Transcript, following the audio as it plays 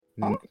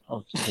Huh?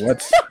 What?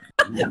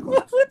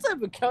 What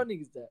type of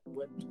counting is that?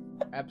 What?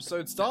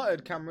 Episode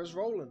started, cameras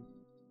rolling.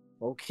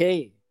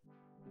 Okay.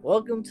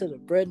 Welcome to the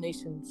Bread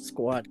Nation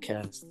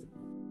Squadcast.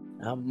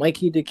 I'm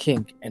Mikey the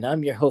King, and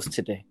I'm your host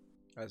today.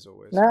 As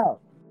always. Now,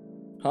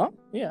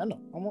 yeah, I know.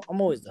 I'm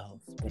always the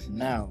host. But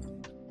now,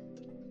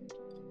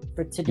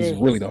 for today, He's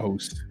really the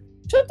host.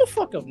 shut the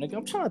fuck up, nigga.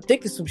 I'm trying to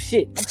think of some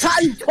shit. I'm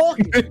tired of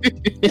talking.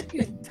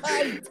 I'm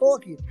tired of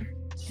talking.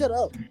 Shut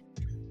up.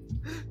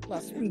 Now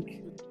speak.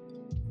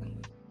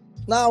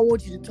 Now I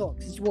want you to talk.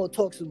 Since you want to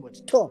talk so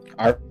much, talk.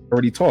 I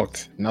already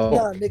talked. No,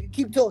 Nah, nigga,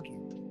 keep talking.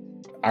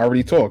 I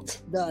already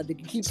talked. Nah,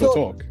 nigga, keep So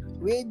talking. talk.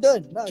 We ain't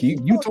done. Nah, You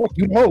talking. talk.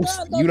 You the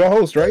host. Nah, You the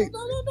host, right?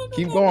 No,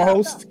 Keep no, going, nah,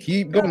 host.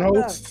 Keep going, Nah,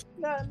 host.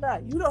 Nah.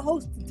 You the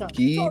host this time.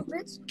 Keep- Talk,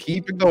 bitch.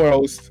 Keep it going,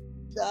 host.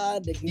 Nah,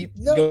 nigga. Keep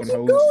No, going, keep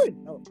host.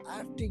 going. No,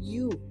 after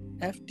you.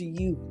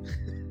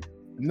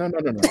 No.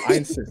 I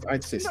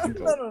insist. You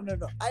go.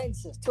 No. I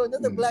insist. To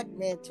another black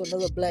man,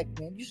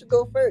 you should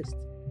go first.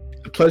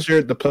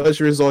 The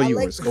pleasure is all I like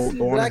yours. to Go see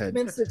on black ahead.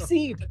 men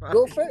succeed.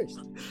 Go first.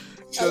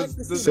 I like to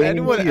Does see Same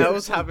anyone here.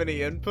 else have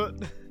any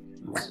input?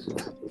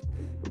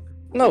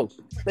 No,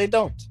 they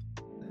don't.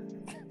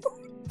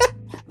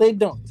 They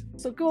don't.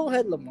 So go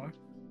ahead, Lamar.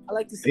 I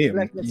like to see Damn,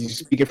 black men you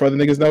succeed. speaking for other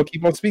niggas now?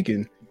 Keep on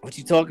speaking. What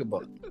you talking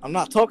about? I'm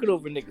not talking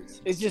over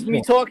niggas. It's just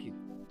me talking.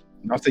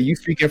 I'll say you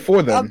speaking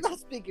for them. I'm not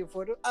speaking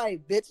for them.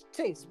 Alright, bitch.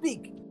 Chase,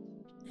 speak.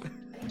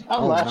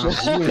 I'm Oh, laughing.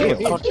 nah, you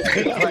ain't fucking-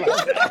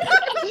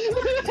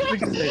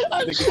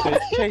 Nigga said,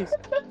 Chase,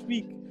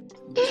 speak.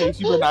 Chase,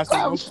 you better not say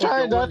I no was fucking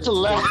trying not words. to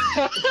laugh.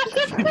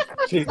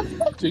 Chase,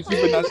 you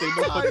better not say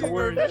no fucking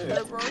words.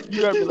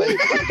 You gotta be like,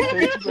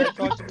 Chase, you better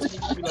talk to me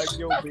and be like,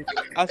 yo, baby,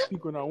 I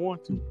speak when I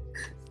want to.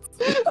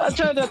 I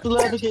tried not to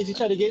laugh in case you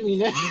try to get me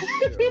now.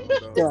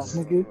 Yeah,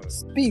 nigga.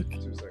 Speak.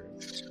 2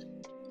 seconds.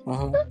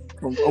 Uh-huh.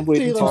 I'm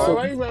waiting See, 2 all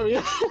seconds.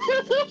 right,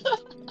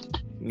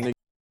 Nigga,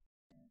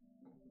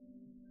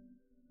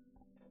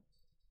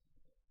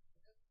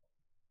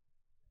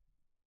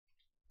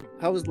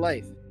 How was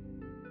life?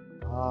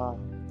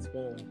 it's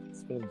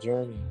been a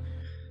journey.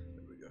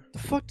 There we go. The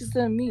fuck does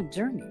that mean,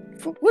 journey?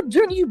 What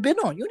journey you been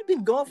on? You only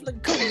been gone for like a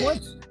couple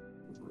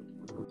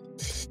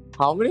months.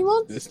 How many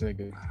months? This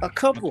nigga. A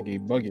couple.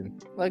 Nigga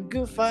bugging. Like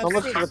good 5, How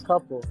much 6. is a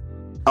couple?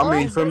 Oh, I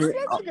mean, for me,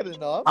 that's good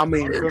enough. I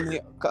mean, for me,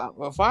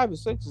 5 or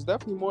 6 is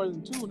definitely more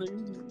than 2,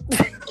 nigga. Yeah,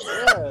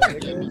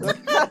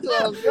 nigga. That's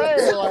what I'm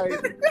saying. Like,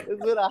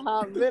 it's been a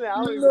hot minute. I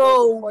don't even No,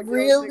 know what the fuck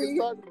y'all really? niggas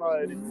talking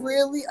about anymore.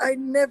 Really? I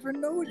never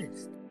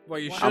noticed. Well,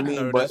 you I should mean,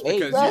 know but this hey,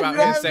 because that's you out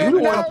right, here saying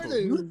you couple. know.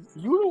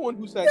 You the one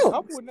who said Yo,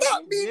 couple,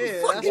 stop nigga. being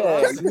Yeah, fucking that's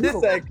right. technical.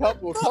 You said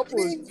couple. Couple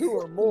is 2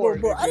 or more.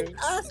 Bro, I nigga. didn't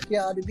ask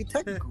y'all to be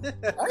technical. I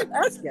didn't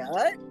ask y'all,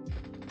 alright?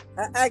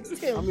 I asked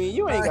him. I mean,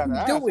 you ain't how got to he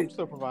ask. doing. I'm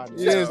still providing.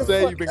 You Shut didn't the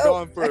say fuck you've been up.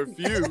 gone for a I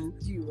few.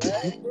 asked you,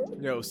 right, bro?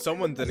 Yo,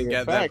 someone didn't Yeah,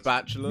 get their facts.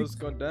 bachelor's.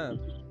 Goddamn.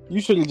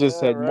 You should have just Yeah,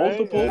 said right?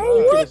 multiple. Yeah.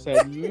 You could have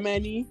said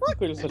many. You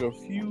could have said a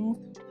few.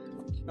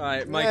 All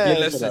right, Mikey, Yeah,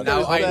 listen. that's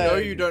Now I know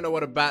that. you don't know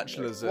what a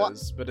bachelor's What?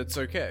 is, but it's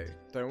okay.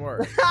 Don't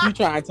worry. You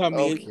trying to tell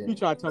me? Okay. You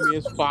trying to tell me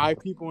it's 5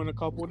 people in a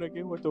couple,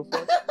 nigga? What the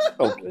fuck?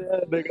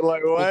 Yeah, nigga,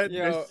 like what?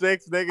 Yo. There's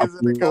 6 niggas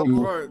in the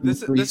couple. Bro,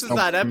 this is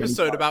that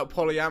episode about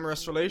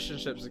polyamorous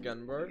relationships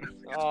again, bro.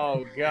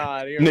 Oh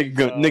God, here we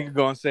go. Nigga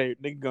gonna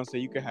say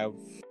you could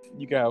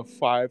have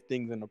 5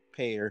 things in a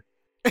pair.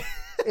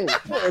 Hey,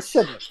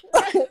 shut up.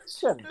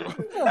 Shut up.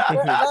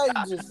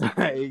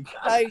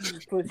 Now you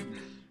just pushing.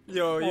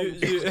 Yo,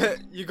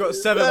 you got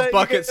 7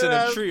 buckets in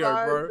a trio,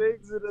 bro.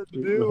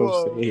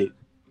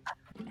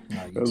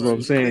 That's what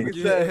I'm saying.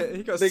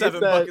 He got 7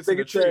 buckets in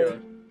a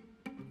trio.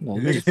 No,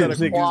 Nigga said a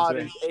Nigga quad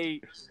said- is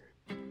 8.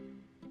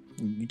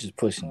 you just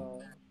pushing.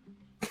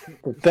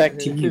 But back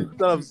to you.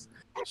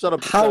 Shut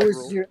up. How Pedro.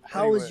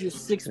 was your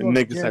 6 month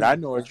Nigga said I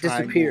know a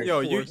triangle. Disappeared.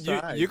 Yo,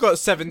 you got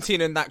 17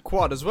 in that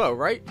quad as well,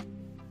 right?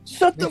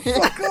 Shut the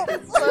fuck up.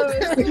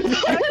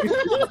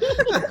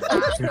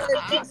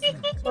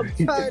 I'm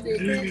trying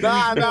to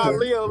Nah,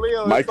 Leo.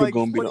 Michael It's like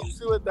gonna be the-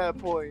 22 at that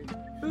point.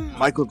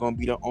 Michael gonna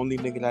be the only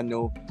nigga that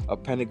know a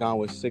pentagon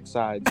with 6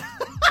 sides.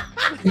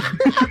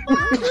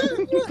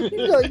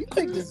 Yo, you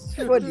think this is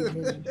funny,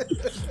 man.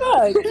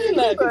 Alright,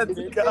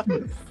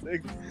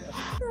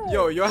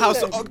 Yo, your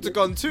house an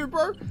octagon too,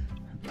 bro?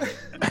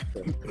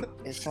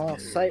 it's on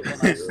site when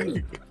I see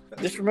you.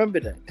 Just remember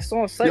that. It's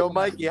on site. Yo, when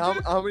I Mikey,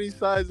 how many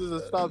sides does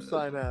a stop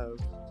sign have?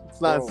 It's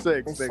not Bro,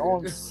 6, It's nigga.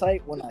 on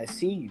site when I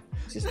see you.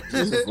 Just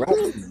rap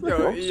with me, Yo,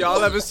 bro.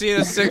 y'all ever seen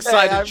a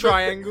 6-sided Hey,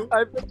 triangle?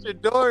 I put your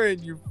door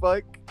in, you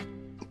fuck.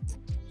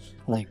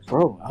 Like,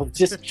 bro, I was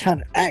just trying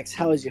to ask,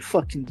 how was your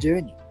fucking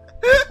journey?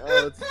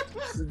 Oh,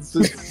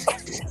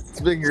 it's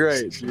been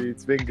great, G.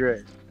 It's been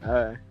great.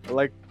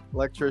 Like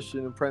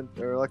electrician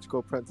or electrical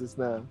apprentice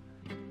now.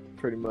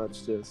 Pretty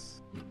much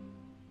just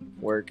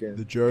working.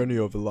 The journey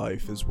of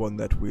life is one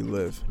that we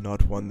live,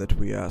 not one that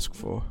we ask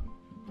for.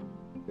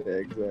 Yeah,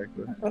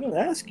 exactly. I didn't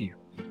ask you.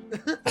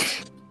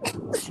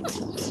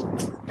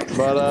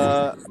 But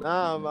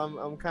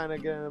I'm kind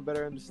of getting a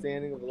better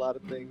understanding of a lot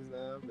of things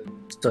now. I've been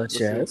Such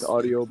listening as? to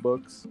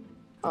audiobooks.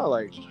 I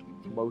like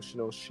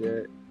emotional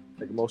shit,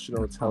 like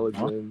emotional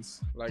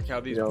intelligence. Like how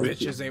these You know,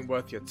 bitches ain't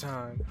worth your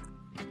time.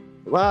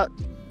 Well,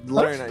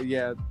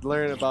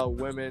 learn about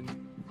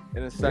women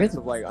in a sense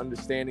of like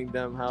understanding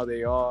them, how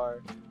they are,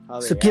 how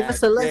they So give act.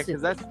 us a Yeah, lesson.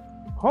 'cause that's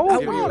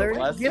Hold Give me on, a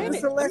lesson. Give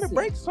us a Let me lesson.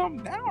 break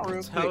something down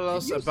real quick. Tell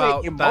us You say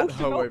about that hoe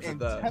emotional over there.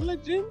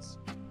 intelligence?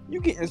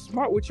 You getting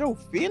smart with your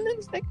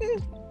feelings,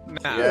 nigga?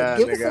 Nah. yeah,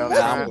 give us a nigga.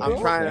 lesson, I'm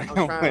bro.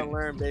 trying to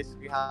learn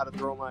basically how to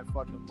throw my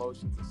fucking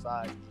emotions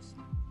aside. Just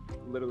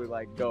literally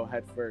like go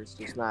head first,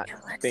 just not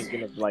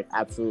thinking of like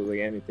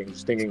absolutely anything,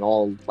 just thinking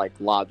all like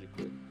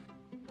logically.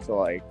 So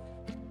like,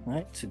 All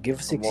right, so give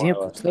us More or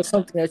examples. less. That's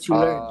something that you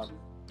learned.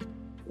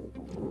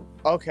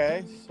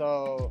 Okay,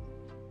 so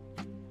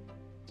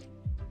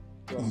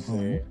let's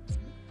Mhm. see.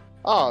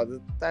 Oh,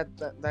 that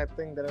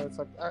thing that I was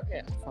talking.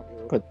 Yeah,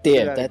 fucking. But do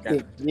yeah, that that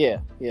again. thing.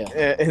 Yeah.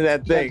 That thing.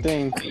 That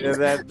thing. Yeah,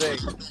 that thing.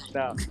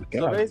 No. So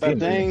God, basically, That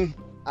thing.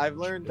 I've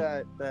learned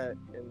that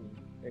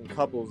in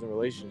couples and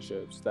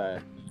relationships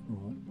that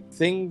Mhm.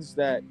 things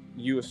that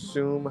you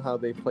assume how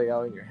they play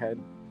out in your head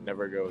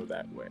never go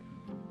that way,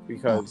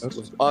 because that's-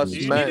 with us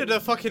You men, needed a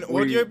fucking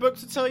we- audiobook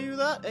to tell you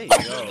that? Hey,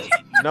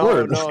 yo. no,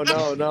 Word.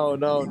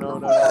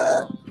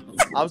 no.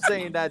 I'm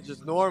saying that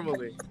just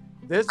normally.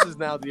 This is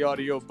now the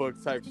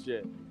audiobook type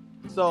shit.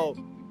 So,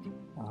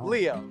 Uh-huh.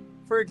 Leo,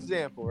 for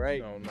example,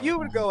 right? No, no. You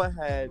would go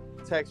ahead,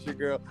 text your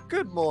girl,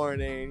 "Good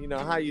morning. You know,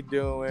 how you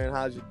doing?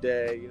 How's your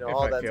day? You know, If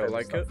all I that feel type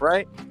like of stuff, it.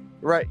 right?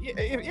 Right.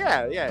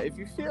 Yeah. If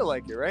you feel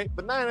like it, right?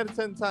 But 9 out of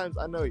 10 times,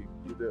 I know you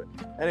do it.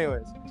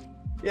 Anyways,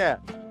 yeah.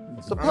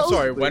 I'm Supposedly,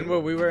 sorry, when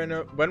were we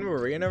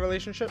in a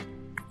relationship?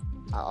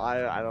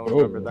 I don't Oh.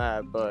 remember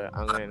that, but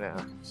I mean,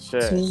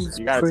 shit. Seems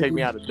You gotta take pretty-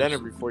 me out to dinner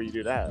before you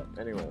do that.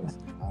 Anyways,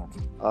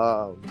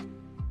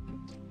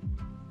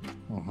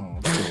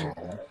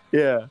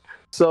 yeah.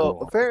 So Go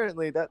on.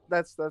 apparently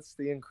that's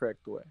the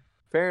incorrect way.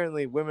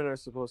 Apparently, women are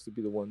supposed to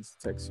be the ones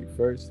to text you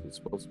first. They're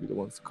supposed to be the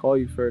ones to call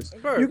you first.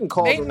 Bro, You can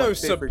call ain't them, no like,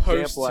 say, for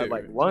supposed example, to. at,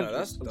 like, lunch No, or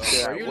that's some dumb,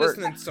 shit bro. at You're work.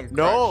 listening to some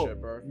No, crack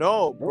shit, bro.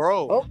 No,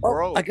 bro,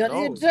 bro. I got the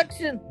no.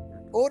 objection.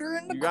 Order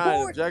in the You got an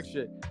court.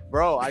 objection,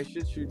 bro. I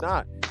shit you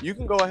not. You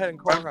can go ahead and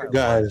call her. at lunch.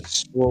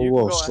 Guys, whoa, You can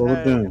whoa, go slow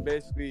ahead it and down.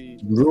 basically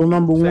Rule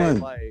number say, one.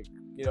 like,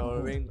 you know what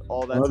I mean,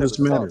 all that None type of of this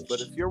stuff. matters.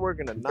 But if you're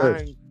working a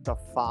Okay. 9 to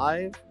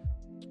 5,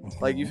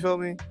 like, you feel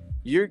me?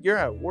 You're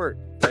at work.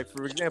 Like,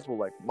 for example,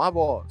 like my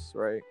boss,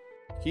 right?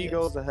 He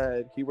goes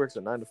ahead. He works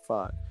a 9 to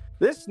 5.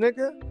 This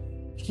nigga,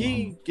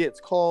 he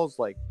gets calls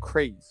like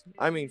crazy.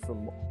 I mean,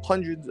 from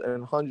hundreds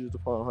and hundreds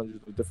upon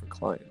hundreds of different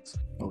clients.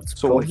 Oh, it's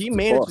So when both he the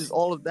manages boss.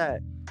 all of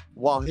that,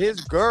 while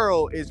his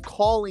girl is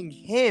calling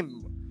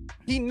him,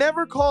 he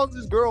never calls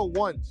his girl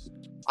once.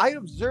 I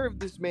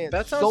observed this man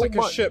That sounds so like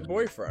much. a shit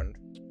boyfriend.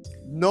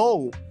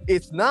 No,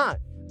 it's not.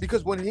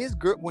 Because when his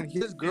girl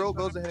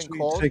goes ahead and Actually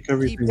calls, take he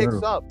everything picks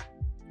out. up.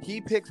 He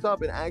picks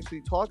up and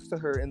actually talks to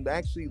her, and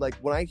actually, like,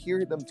 when I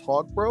hear them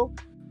talk, bro,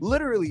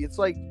 literally, it's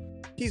like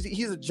he's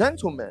a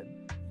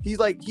gentleman. He's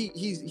like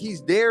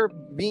he's there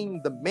being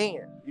the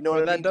man. You know But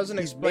what I that mean? doesn't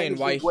He's explain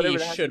why managing whatever he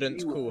it has to shouldn't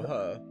be with call her.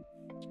 her.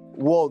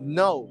 Well,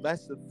 no,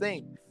 that's the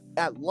thing.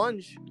 At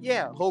lunch,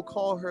 yeah, he'll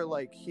call her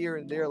like here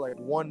and there, like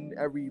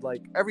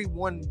every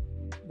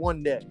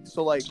one day.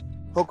 So like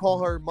he'll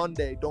call her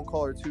Monday, don't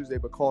call her Tuesday,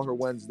 but call her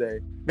Wednesday.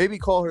 Maybe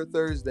call her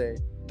Thursday,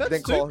 That's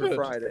then call her stupid.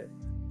 Friday.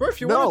 Bro, if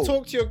you No. want to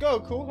talk to your girl,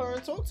 call her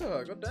and talk to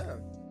her. God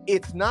damn.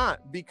 It's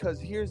not, because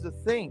here's the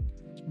thing.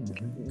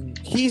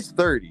 He's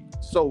 30,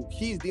 so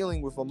he's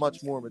dealing with a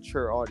much more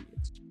mature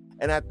audience.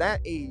 And at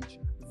that age,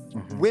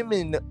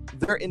 women,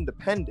 they're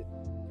independent.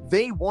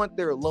 They want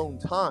their alone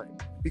time,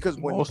 because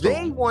when Most of they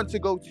them. want to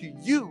go to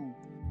you,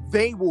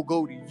 they will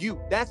go to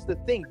you. That's the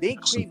thing. They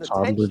Some crave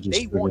toddler attention. just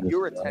They want figured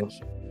your it out.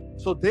 attention.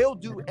 So they'll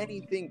do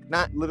anything,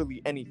 not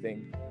literally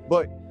anything,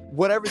 but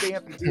whatever they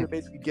have to do to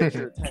basically get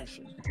your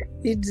attention.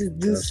 He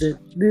just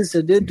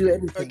listen, didn't do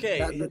anything. Okay,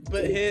 Not-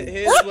 but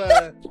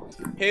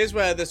here's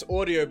where this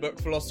audiobook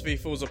philosophy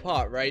falls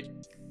apart, right?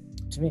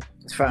 to me,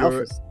 it's for You're,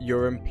 alphas.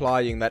 you're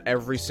implying that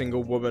every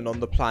single woman on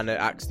the planet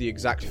acts the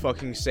exact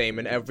fucking same,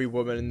 and every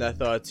woman in their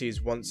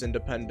 30s wants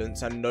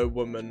independence, and no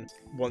woman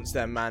wants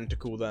their man to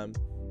call them.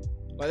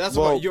 Like, that's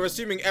Well- what you're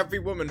assuming. Every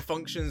woman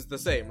functions the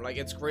same. Like,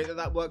 it's great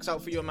that works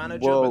out for your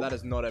manager, Well- but that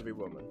is not every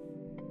woman.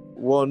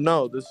 Well,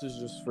 no, this is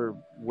just for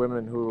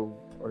women who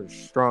are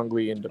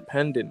strongly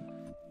independent,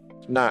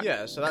 not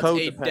Yeah, so that's a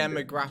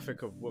codependent.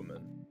 demographic of women.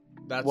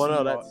 That's well,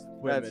 no, not that's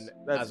women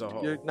that's as a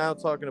whole. You're now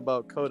talking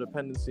about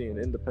codependency and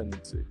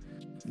independency.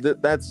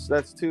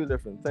 That's two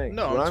different things.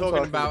 No, What I'm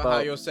talking about how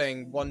you're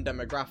saying one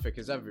demographic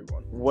is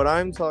everyone. What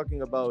I'm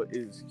talking about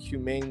is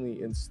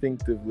humanely,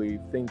 instinctively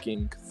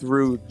thinking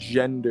through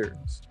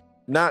genders,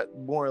 not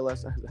more or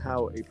less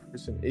how a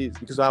person is,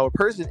 because how a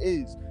person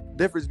is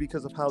differs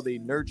because of how they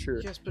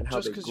nurture Yes, but and how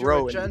just they because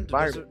grow you're a in the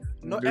gender, environment.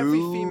 not every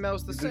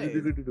female's the same.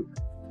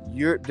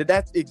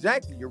 That's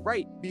exactly, you're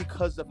right,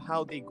 because of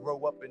how they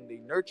grow up and they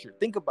nurture.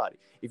 Think about it.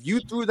 If you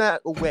threw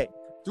that away,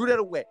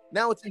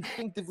 now it's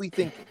instinctively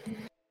thinking.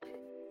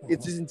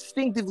 It's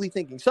instinctively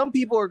thinking. Some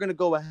people are gonna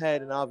go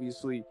ahead and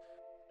obviously,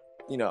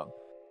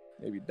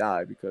 maybe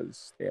die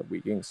because they have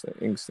weak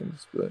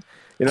instincts. But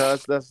you know,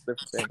 that's the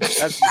thing.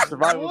 That's the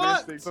survival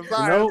instincts. I'm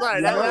sorry. No, I'm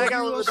sorry. no, I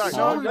got a little dark.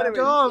 so But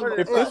dumb.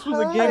 If this was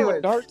a game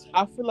of darts,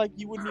 I feel like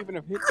you wouldn't even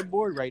have hit the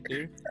board right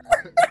there.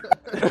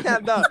 yeah,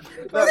 no,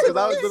 because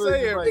I was literally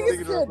saying, like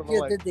thinking Niggas about said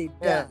like, that they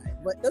yeah. died,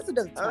 but that's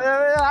another I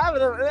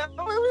time.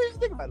 don't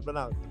think about it, but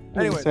no.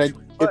 Anyway, Said, if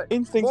but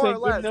instincts more ain't or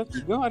good less- enough,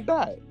 you're gonna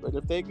die. But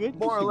if they're good,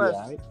 more or you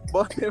less,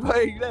 should be but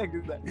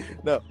exactly.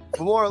 No, but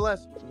more or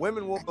less,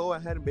 women will go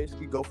ahead and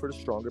basically go for the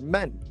stronger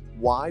men.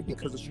 Why?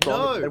 Because the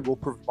stronger No. men will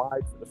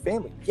provide for the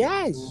family.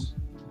 Yes.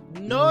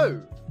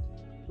 No.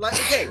 Like,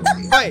 okay,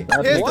 right.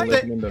 That Here's nigga the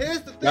living in thing. the-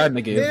 Here's the That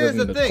thing. nigga is Here's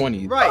living in the the thing.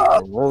 20s.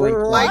 Right.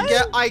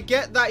 Roaring I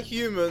get that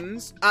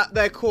humans at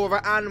their core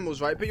are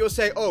animals, right? But you're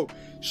saying, oh,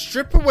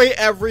 strip away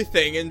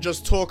everything and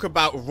just talk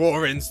about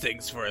raw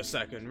instincts for a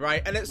second,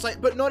 right? And it's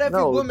like, but not every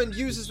No, woman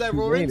uses their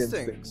raw humane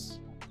instincts.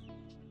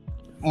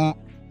 Mm.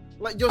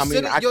 Like you're I mean,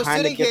 sitting, I you're kinda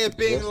sitting get here the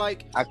being gist.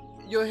 like, I-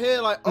 you're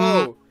here like,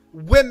 oh,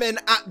 women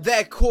at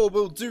their core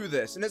will do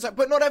this, and it's like,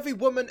 but not every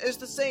woman is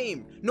the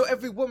same. Not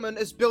every woman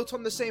is built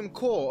on the same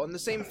core, on the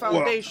same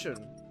foundation.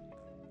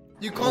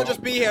 You can't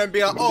just be here and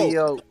be like, oh,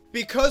 Leo,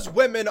 because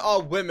women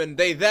are women,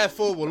 they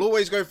therefore will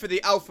always go for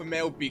the alpha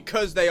male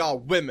because they are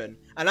women.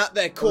 And at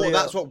their core, Leo.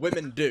 that's what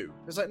women do.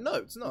 It's like, no,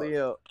 it's not.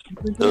 Leo,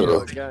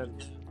 again,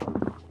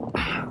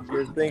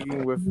 you're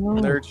thinking with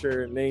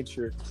nurture and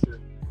nature.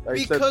 Like I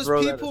said, Because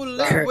throw that people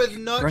aside. live with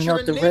Bring nurture out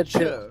and the red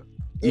nature.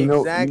 You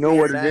know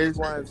what it that's is?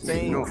 why I'm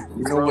saying. You know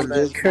throw what it that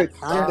is? Kirk,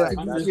 aside. Kirk,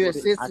 That's your what it-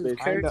 assistance,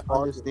 I Kirk. kinda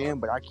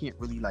understand, but I can't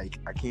really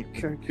I can't.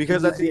 Kirk,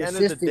 Because he at the needs end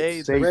your of the day,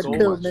 assistance. say Red so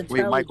pill much.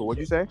 mentality. Wait, Michael, what'd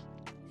you say?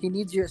 He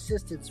needs your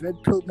assistance.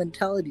 Red pill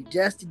mentality.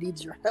 Justin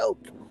needs your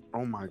help.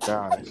 Oh my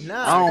god.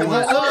 Nah, I don't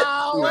because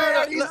want-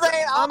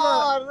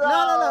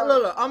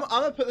 look, I'm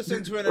gonna put this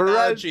into an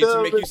analogy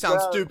to make you sound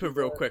stupid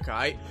real quick,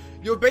 alright?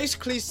 You're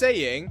basically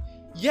saying,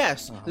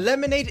 yes,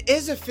 lemonade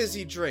is a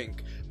fizzy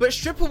drink, but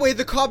strip away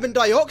the carbon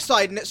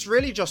dioxide and it's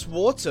really just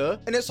water.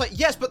 And it's like,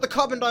 yes, but the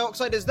carbon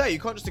dioxide is there, you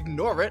can't just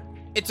ignore it.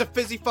 It's a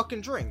fizzy fucking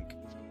drink.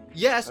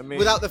 Yes, I mean-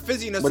 without the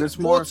fizziness, But it's it's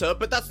more- water,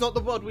 but that's not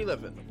the world we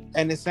live in.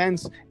 In a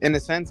sense,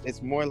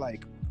 it's more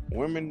like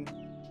women.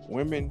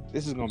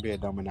 This is gonna be a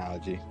dumb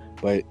analogy,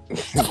 but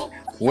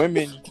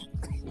women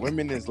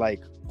is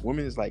like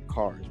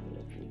cars.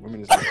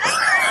 Women is like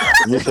cars.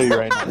 Let me tell you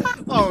right now.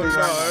 Oh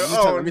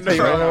Let me tell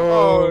you right now.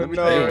 oh Let me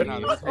tell you right no.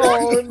 now.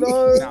 Oh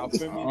no! Now,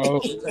 feel me?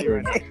 Let me tell you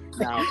right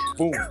now. Now,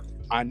 boom.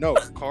 I know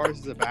cars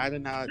is a bad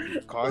analogy.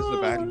 Cars is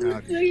a bad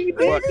analogy.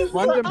 But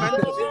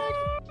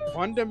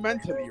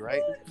fundamentally,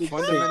 right?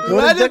 Fundamentally,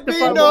 Let it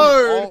be All-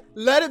 known.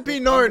 Let it be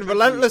known.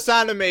 Relentless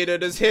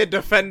Animated is here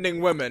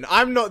defending women.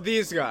 I'm not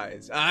these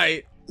guys.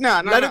 Let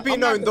it be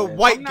known. The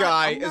white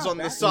guy is on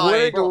the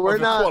side We're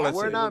of not. equality.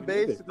 We're not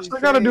basically. I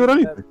gotta do it saying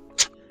anyway. that-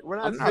 We're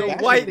not I'm not saying that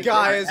The white anything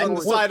guy bad. is on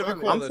the side of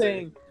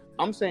equality.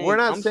 I'm saying. We're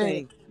not I'm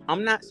saying-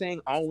 I'm not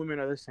saying all women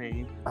are the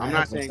same. I'm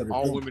not saying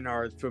all women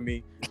are for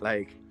me.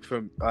 They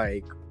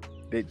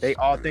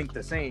all think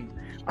the same.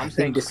 I'm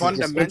saying this is just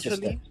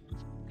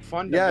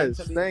fundamentally,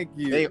 Yes, thank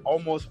you. they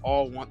almost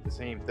all want the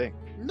same thing.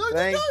 No,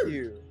 they Thank don't.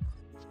 you.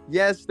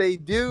 Yes, they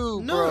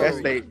do, No. bro.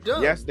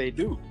 Yes, they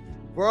do.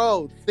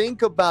 Bro,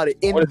 think about it.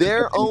 In What is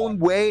their it? own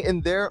way,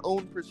 in their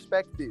own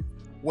perspective.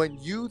 When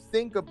you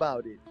think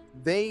about it,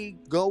 they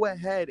go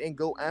ahead and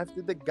go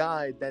after the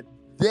guy that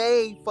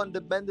they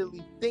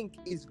fundamentally think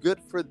is good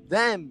for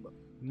them.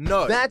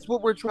 No, That's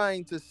what we're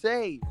trying to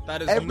say.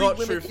 that is Every not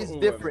woman true for is all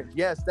different.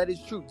 Yes, that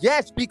is true.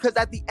 Yes, because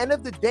at the end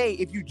of the day,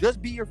 if you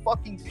just be your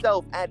fucking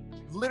self at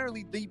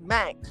literally the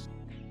max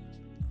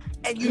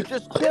and you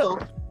just chill,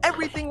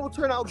 everything will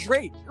turn out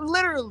great.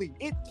 Literally,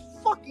 it's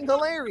fucking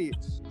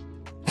hilarious.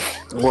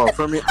 Well,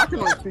 for me, I can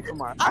only speak for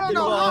my. I don't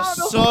know You are how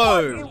the so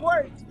fuck it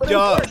works, but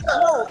dumb. it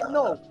works.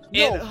 No,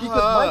 It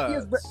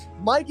because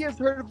Mikey has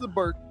heard of the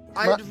Burke.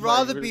 I'd Mi-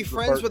 rather Mikey be has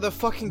friends heard with a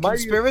fucking Mikey-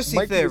 conspiracy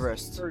Mikey has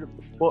theorist. heard of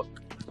the book.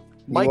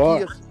 You Mikey are.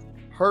 has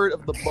heard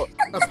of the book.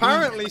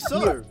 Apparently He so.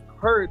 has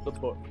heard the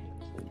book.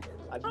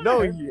 I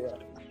know he has.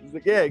 He's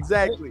like, yeah,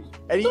 exactly.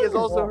 And he has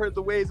also heard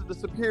the ways of the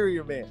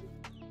superior man.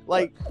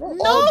 Like,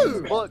 all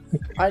these No, books.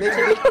 I They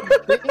think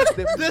think different.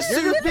 the You're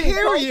just being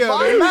superior so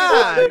man.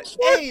 biased.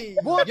 Hey,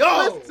 What?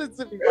 yo, Listen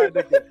to me, my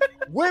nigga.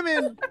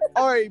 Women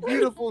are a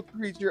beautiful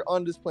creature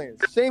on this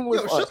planet. Same with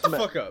yo, us, shut the men.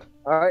 fuck up,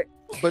 All right,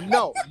 but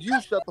no, you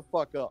shut the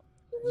fuck up.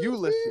 You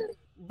listen.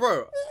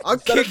 bro. I'll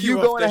Instead of kick you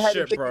off going this ahead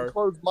shit, and thinking bro.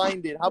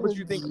 closed-minded, how about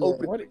you think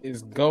open? What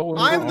is going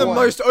I'm on? the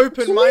most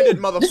open-minded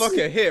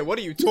motherfucker here. What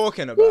are you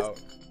talking about?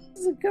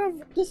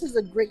 this is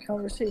a great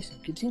conversation.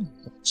 Continue.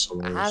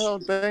 I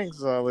don't think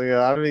so,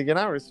 Leo. I mean, you're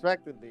not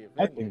respecting the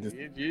I opinion.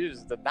 think You're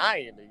just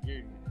denying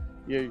it.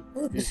 You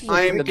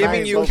I am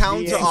giving you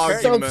counter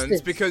arguments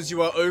Substance. because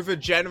you are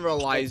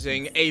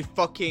overgeneralizing a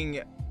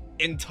fucking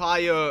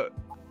entire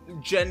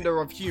gender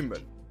of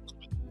human.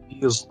 He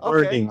is Okay,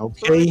 learning, So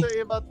let okay? me tell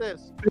you about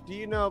this. Do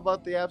you know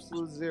about the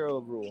absolute zero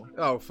rule?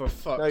 Oh, for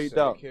fuck's No, you sake!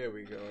 don't. Here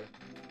we go.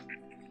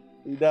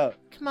 You don't.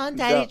 Come on,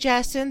 Daddy Duh.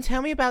 Justin,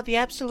 tell me about the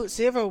absolute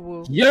zero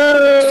rule. Yo!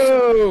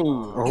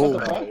 Oh,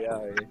 Oh, yeah.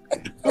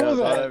 Don't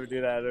ever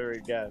do that ever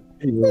again.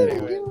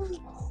 Anyway,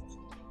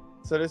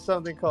 so there's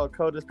something called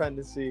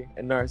codependency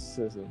and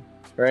narcissism,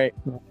 right?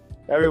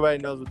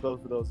 Everybody knows what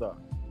both of those are.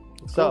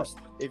 So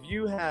if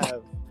you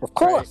have, Of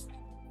course.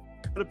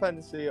 right,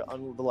 codependency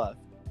on the left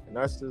and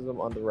narcissism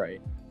on the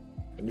right,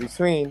 in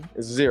between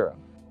is 0,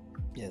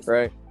 Yes.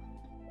 right?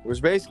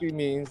 Which basically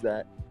means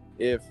that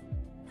if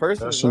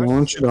person is Jackson, I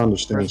want you to narcissistic,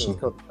 understand person is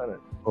something. codependent,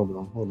 Hold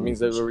on. it means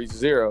that it will reach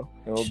 0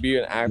 and it will be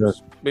an average.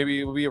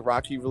 Maybe it will be a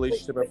rocky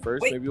relationship at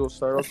first. wait. Maybe it will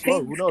start off The slow.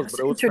 thing Who knows? is But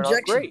it will start off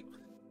interjection. great.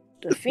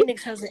 The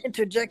Phoenix has an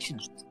interjection.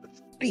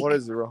 Speak. What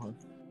is it, Rohan?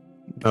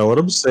 Now, what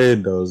I'm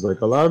saying though is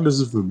like a lot of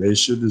this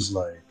information is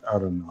like, I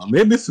don't know.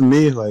 Maybe for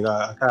me, like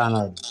I kind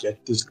of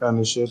get this kind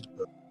of shit.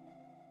 But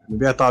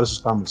maybe I thought this was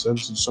common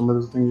sense in some of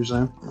the things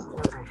you're saying.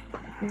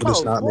 But it's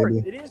of not, course.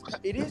 maybe.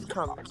 It is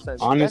common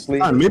sense. Honestly,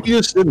 Fine, maybe you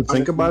just didn't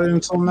think about it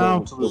until now.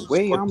 The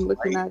way I'm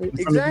looking at it,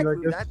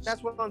 Exactly.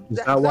 That's what I'm. Is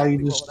that why you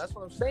exactly, just- Rohan, that's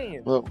what I'm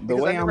saying. well, the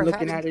Because way I I'm never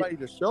looking had at it anybody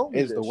to show me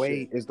is this the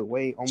way shit. is the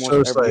way almost So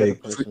it's every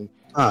like- other person.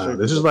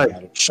 This is should like look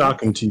at it.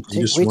 shocking to you.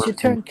 You just Wait your weren't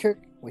turn, Kirk.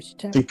 Wait your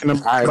turn. thinking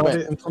Alright, about bet.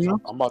 it until now.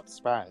 I'm about to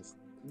spaz.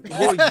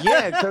 Well,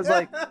 yeah, because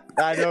like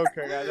I know,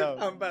 Kirk, I know.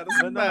 I'm about to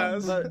But, no,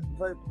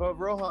 spaz. but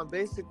Rohan,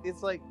 basically,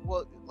 it's like,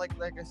 well, like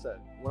I said,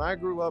 when I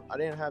grew up, I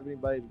didn't have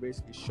anybody to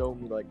basically show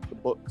me like the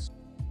books.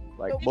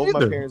 Like No, both my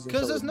neither. parents. didn't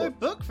Because show there's the no books.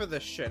 book for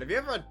this shit. Have you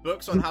ever read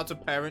books on how to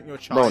parent your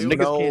Bro, child? niggas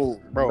No,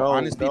 can't. Bro, no,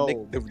 honestly,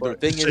 no, the but-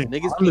 thing is,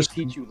 niggas can't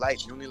Honestly- teach you life.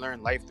 You only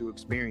learn life through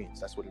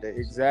experience. That's what it is.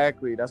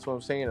 Exactly, that's what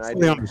I'm saying. I I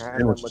didn't understand have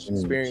that what you're much saying.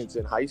 experience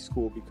in high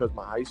school because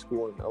my high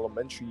school and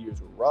elementary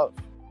years were rough.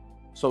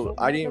 So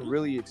I didn't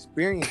really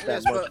experience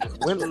that Yes, much but with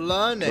women.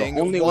 learning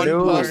The only one way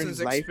you learn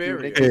person's life through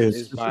experience.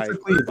 Is is by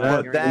specifically that.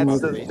 But that's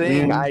the Yeah.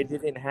 thing. I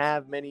didn't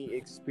have many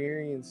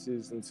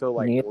experiences until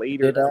like Neither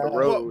later did I. down the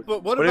road.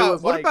 But what But it about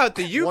was what like about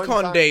the Yukon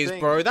one-time days, thing.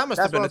 bro? That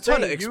must have That's been a what I'm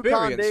ton of saying.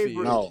 Yukon experience for days you.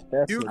 were- No,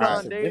 That's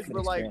Yukon a days different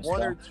were like experience,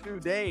 1 or though. 2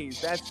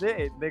 days. That's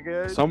it,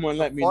 nigga. someone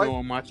let me Fuck. know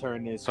when my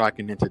turn is so I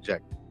can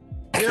interject.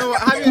 You know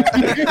what?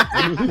 Have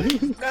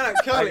you... no,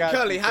 Curly, I got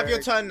Curly, you, have your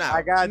Kirk. turn now.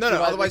 I got no, you, no,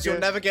 my otherwise nigga. you'll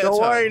never get Don't a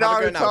turn. worry, Have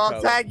a go Naruto. now, I'll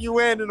Curly. tag you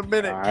in a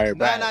minute. All right,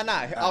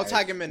 Nah. I'll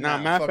tag him in Nah,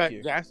 now. matter of Fuck fact,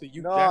 you. Jackson,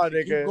 you No, Jackson,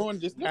 nigga. keep going.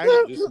 Just Let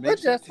make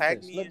sure Justin tag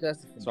finish. me Let in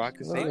Justin finish. so I can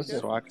Let say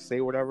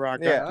Justin whatever I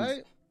got. Yeah.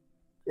 Alright.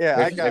 Yeah,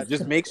 I got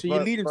Just you. make sure you're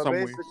But- leading but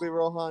somewhere. Basically,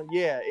 Rohan,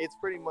 yeah, it's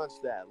pretty much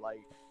that. Like,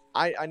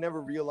 I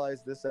never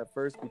realized this at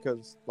first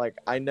because, like,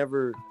 I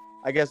never,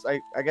 I guess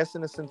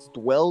in a sense,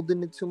 dwelled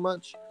in it too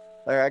much.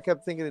 Like, I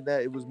kept thinking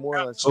that it was more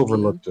or less It's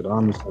overlooked it.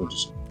 Honestly,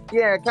 just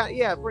Yeah,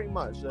 pretty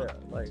much. Yeah,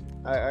 like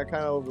I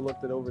kind of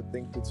overlooked it,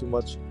 overthinked it too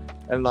much,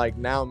 and like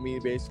now me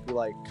basically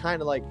like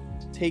kind of like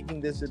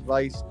taking this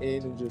advice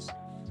in and just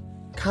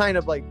kind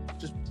of like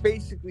just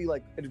basically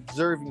like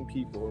observing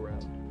people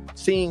around,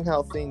 seeing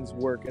how things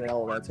work and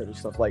all that type of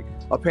stuff. Like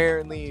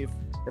apparently, if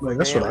like a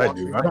that's man what I walks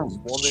do. in I on don't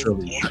this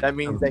woman, surely. that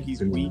means that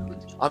he's weak.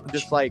 I'm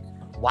just like,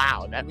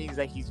 wow, that means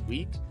that he's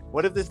weak.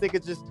 What if this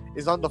nigga just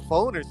is on the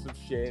phone or some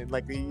shit, and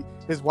like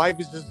his wife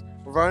is just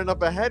running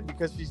up ahead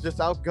because she's just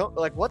outgoing?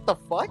 Like, what the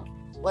fuck?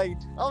 Like,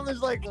 I was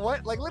just like,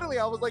 what? Like, literally,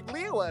 I was like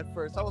Leo at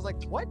first. I was like,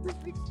 what? This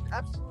makes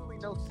absolutely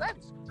no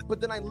sense.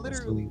 But then I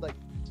literally like,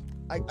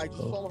 I just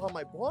saw how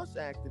my boss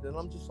acted, and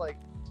I'm just like,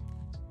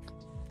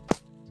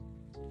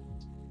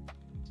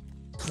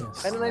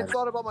 Yes. and then I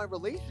thought about my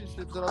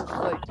relationships, and I'm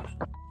just like,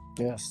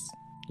 Yes.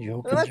 You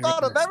open and I your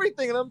thought of eyes.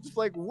 everything, and I'm just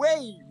like,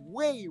 wait,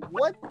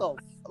 what the?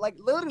 Like,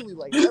 literally,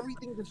 like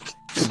everything just.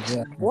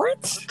 Yeah.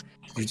 What?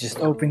 You just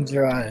opened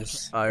your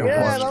eyes. I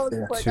Yeah, and I want was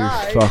just like, to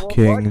alright, well,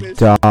 fucking fuck this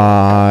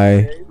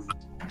die.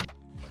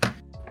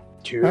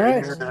 shit.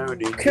 Alright.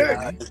 Kirk,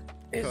 Kirk,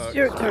 it's Kirk.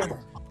 your turn.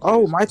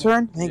 Oh, my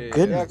turn. Thank Yeah,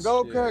 goodness.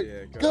 go,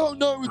 Kirk. Go,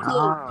 Naruto.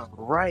 Ah,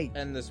 right.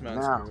 End this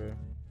man's Now. career.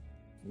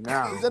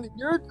 Now, He's ending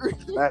your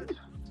career.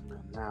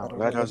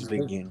 let us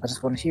begin. I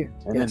just want to hear.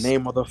 In Yes. the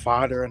name of the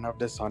Father and of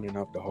the Son and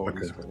of the Holy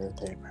Spirit,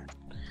 amen.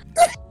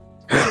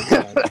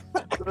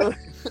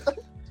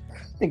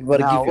 Think about to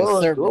Now, give you a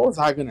what sermon. was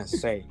I gonna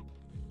say?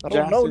 I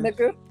don't know,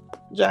 Jackson? nigga.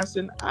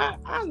 Justin,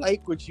 I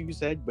like what you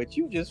said, but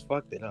you just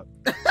fucked it up.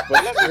 But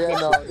let me Yeah,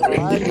 no,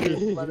 I agree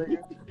with you, my nigga.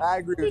 I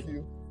agree with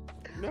you.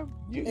 no,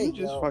 you Hey,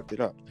 just yo. fucked it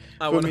up.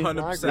 I For me,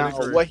 100% Now,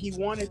 agree. what he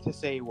wanted to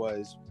say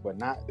was, but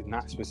not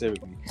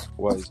specifically,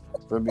 was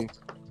for me,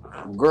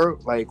 girl,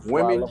 like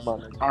women Wow,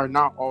 my nigga. are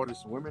not all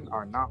this. Women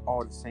are not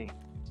all the same,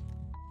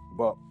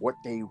 but what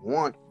they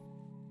want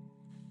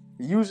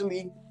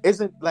usually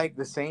isn't like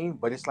the same,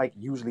 but it's like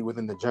usually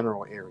within the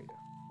general area.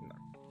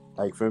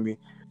 Like for me,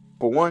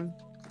 for one,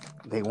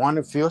 they want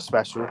to feel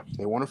special.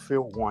 They want to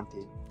feel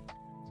wanted.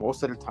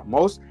 Most of the time,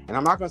 and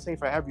I'm not gonna say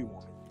for every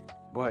woman,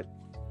 but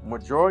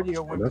majority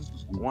of women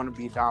want to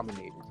be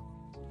dominated.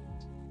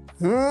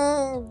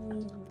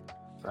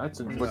 That's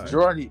a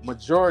Majority,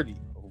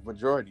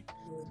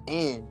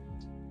 and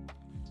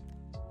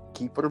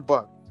keep it a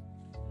buck.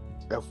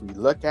 If we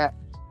look at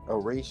a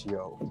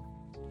ratio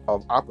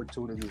of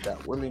opportunities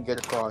that women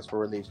get across for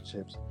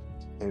relationships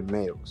and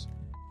males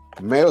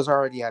are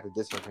already at a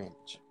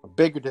disadvantage, a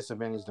bigger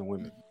disadvantage than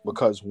women,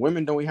 because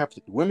women don't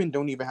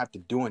even have to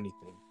do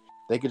anything.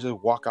 they could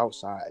just walk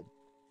outside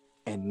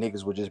and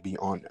niggas would just be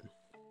on them.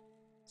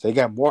 So they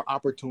got more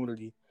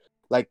opportunity.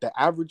 Like the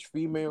average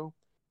female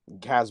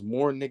has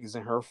more niggas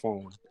in her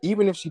phone,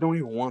 even if she don't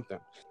even want them.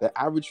 The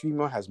average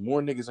female has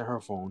more niggas in her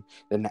phone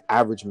than the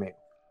average male.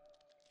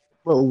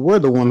 Well, we're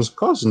the ones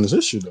causing this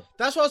issue, though.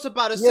 That's what I was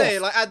about to say.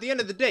 Like, at the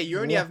end of the day, you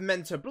only have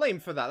men to blame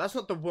for that. That's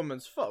not the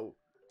woman's fault.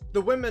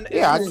 The women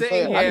isn't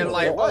sitting here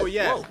like, oh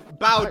yeah,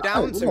 bow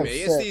down to me.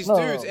 It's these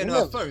dudes in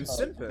her phone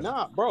simping.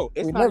 Nah, bro,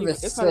 it's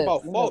not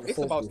about fault. It's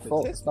about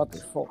statistics. It's not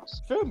their fault.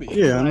 Feel me?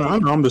 Yeah,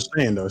 I'm just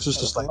saying though. It's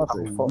just like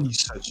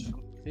research.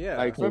 Yeah,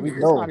 like we it's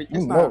know.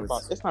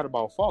 not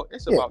about fault.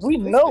 It's about we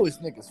know it's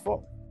niggas'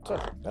 fault.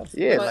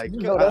 Yeah, like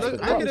you know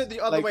look at it the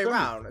other Like, way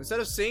around.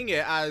 Instead of seeing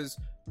it as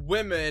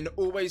women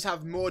always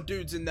have more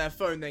dudes in their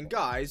phone than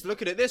guys,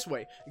 look at it this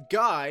way: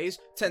 guys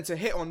tend to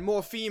hit on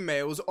more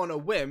females on a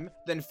whim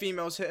than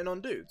females hitting on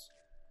dudes.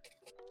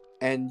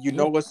 And you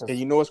know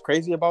what's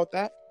crazy about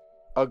that?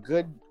 A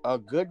good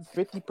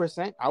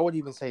 50%, I would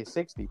even say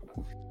 60.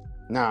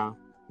 Nah,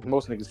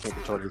 most niggas can't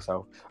control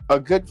themselves. A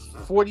good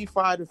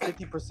 45 to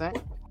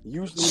 50%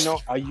 usually know.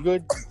 A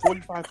good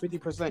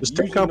 45-50% Just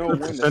take usually out know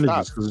the when to stop.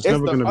 percentages because it's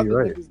never going to be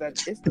right. It's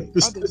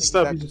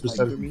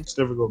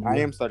never going to be I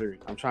am stuttering.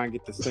 I'm trying to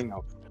get this thing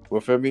out. Well,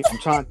 feel me? I'm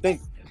trying to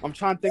think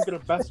of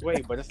the best way,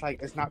 but it's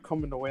like it's not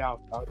coming the way I'll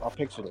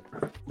picture it.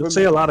 Let's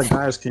say a lot of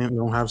guys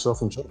don't have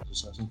self-control.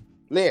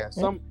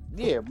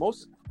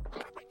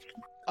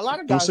 A lot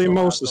of Don't guys say don't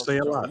most, have to say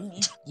a lot.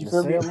 You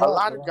feel me? A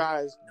lot of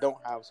guys don't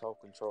have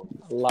self-control.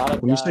 A lot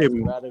of When you guys say-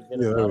 would rather get yeah, a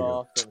there we nut go.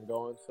 off than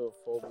go into a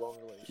full-blown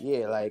relationship.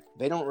 Yeah, like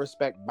they don't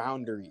respect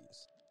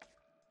boundaries,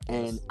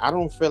 and I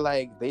don't feel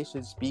like they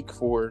should speak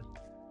for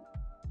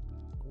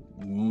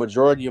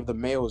majority of the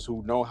males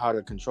who know how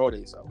to control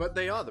themselves. But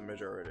they are the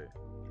majority.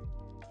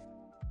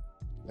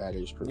 That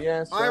is true.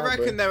 Yeah, I so,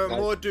 reckon but, there are like,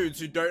 more dudes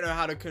who don't know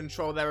how to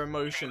control their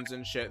emotions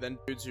and shit than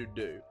dudes who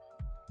do.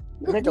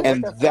 nigga,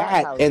 And what the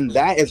fuck?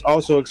 that is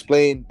also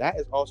explained. That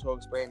is also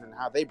explained in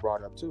how they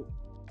brought up too.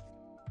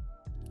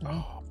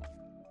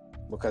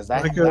 Because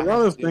that Like a lot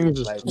of has to do things with,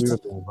 just like, to do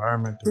with the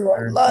environment. There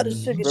are a lot of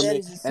parenting. sugar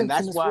daddies and and simps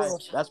in this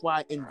world. that's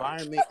why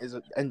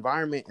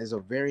environment is a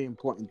very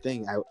important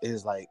thing.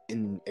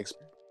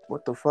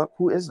 What the fuck?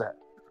 Who is that?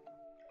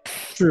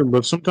 True,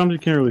 but sometimes you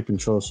can't really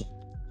control something.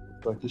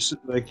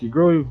 Like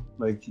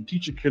you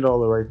teach a kid all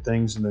the right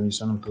things, and then you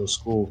send them to a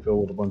school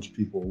filled with a bunch of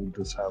people who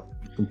just have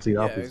complete Yeah,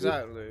 opposite.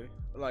 exactly.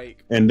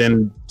 Like And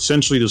then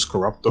essentially just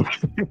corrupt them,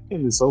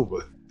 and it's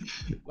over.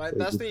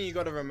 that's the thing you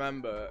got to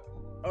remember.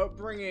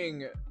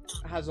 Upbringing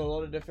has a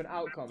lot of different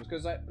outcomes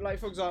because, like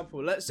for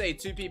example, let's say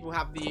two people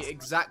have the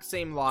exact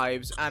same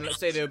lives, and let's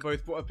say they were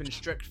both brought up in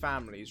strict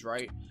families,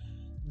 right?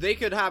 They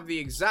could have the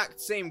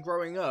exact same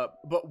growing up,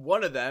 but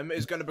one of them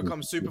is going to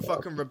become super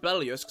fucking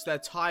rebellious because they're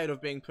tired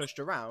of being pushed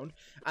around,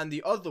 and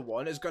the other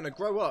one is going to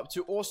grow up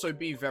to also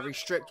be very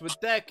strict with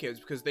their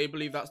kids because they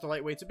believe that's the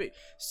right way to be.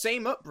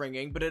 Same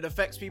upbringing, but it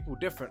affects people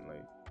differently.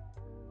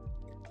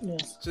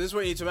 Yes. So this is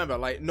what you need to remember,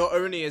 like, not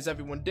only is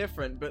everyone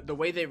different, but the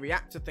way they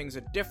react to things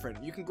are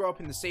different. You can grow up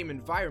in the same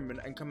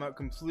environment and come out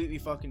completely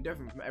fucking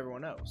different from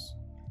everyone else.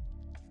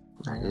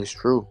 It's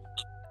true.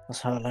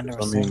 That's how I learned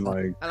I mean,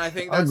 like, And I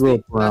think I that's grew the,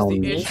 up that's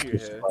around the issue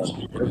here.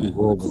 every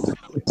world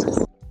with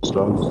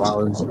drugs,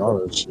 violence, and all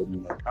that shit.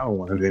 And, like, I don't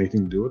want to have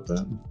anything to do with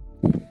that.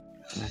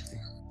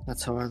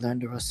 That's how I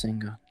learned to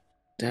Rasengan.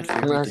 That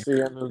That's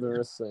the end of the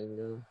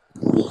Rasengan.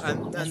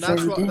 And That's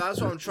that's very what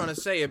different. I'm trying to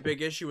say. A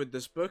big issue with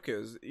this book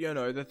is, you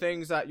know, the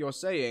things that you're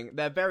saying,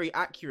 they're very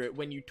accurate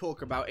when you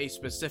talk about a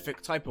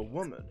specific type of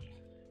woman.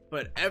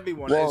 But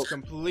everyone is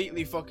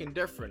completely fucking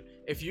different.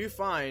 If you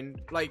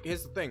find, like,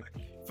 here's the thing.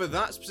 For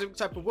that specific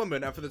type of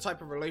woman and for the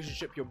type of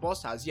relationship your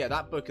boss has, yeah,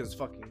 that book is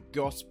fucking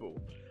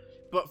gospel.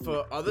 But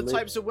for other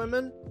types of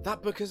women,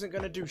 that book isn't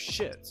gonna do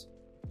shit.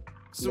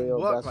 It doesn't Leo,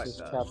 work that's like just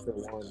that. chapter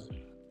 1.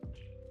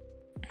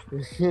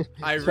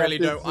 I really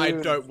don't. I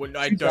don't want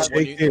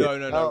you. No.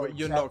 No,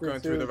 You're not chapter going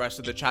through 2. the rest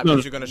of the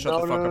chapters. You're gonna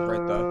shut the fuck up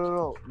right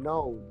there.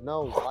 No.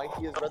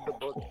 Mikey has read the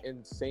book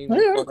insane. Oh,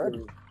 yeah,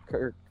 fucking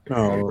Kirk. No,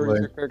 I'm pretty like,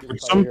 sure Kirk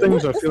is some probably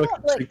things right. I feel like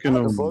I'm taking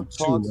The them book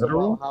too talks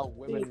literal. about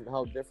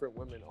how different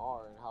women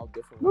are and how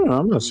different. No,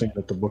 I'm not saying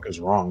that the book is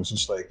wrong. It's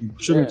just like you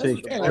shouldn't Yeah,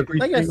 take yeah,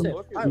 everything like I said, I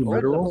too own the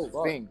literal.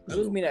 whole thing. That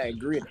doesn't mean I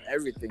agree with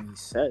everything he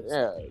says.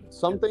 Yeah,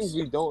 some things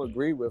we don't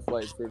agree with.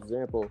 Like for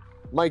example,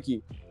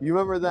 Mikey, you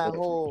remember that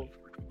whole?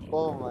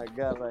 Oh my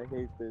god, I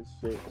hate this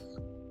shit.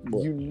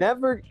 What? You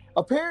never.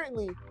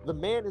 Apparently, the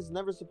man is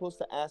never supposed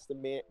to ask the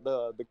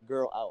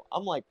girl out.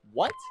 I'm like,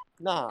 what?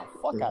 Nah,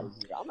 fuck out of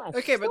here. I'm not.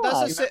 Okay, but sure.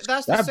 that's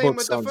the That same book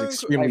with the sounds phone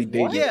extremely Like,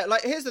 what? dated. Yeah,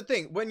 like here's the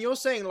thing. When you're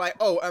saying like,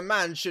 oh, a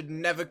man should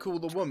never call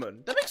the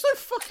woman, that makes no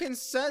fucking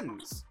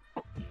sense.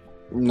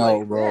 No,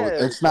 Like, bro. yeah,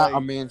 It's not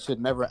like- a man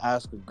should never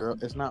ask a girl.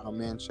 It's not a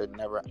man should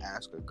never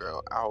ask a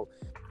girl out.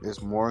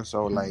 It's more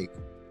so like,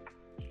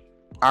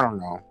 I don't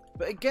know.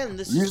 But again,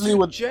 this Usually is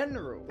what-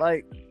 general.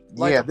 Like,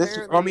 Like, yeah, this is.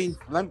 I apparently-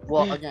 mean,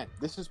 well, again,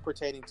 this is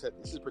pertaining to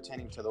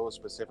those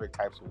specific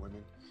types of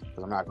women,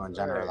 because I'm not going to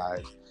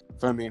generalize.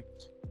 Feel me?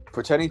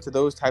 Pertaining to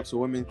those types of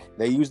women,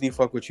 they usually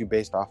fuck with you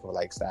based off of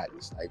like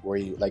status, like where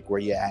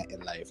you at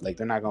in life. Like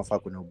they're not gonna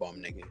fuck with no bum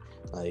nigga.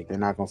 Like they're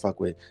not gonna fuck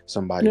with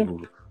somebody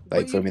who,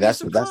 like, feel me? That's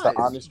the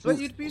honest But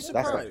truth. you'd be That's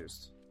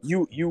surprised.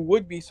 You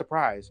would be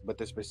surprised, but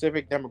the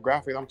specific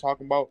demographic I'm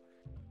talking about,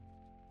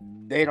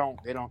 they don't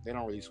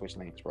really switch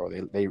lanes, bro.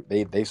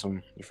 They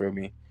some, you feel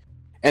me?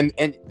 And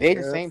they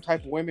the same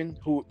type of women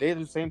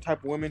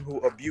who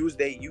abuse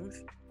their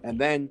youth, and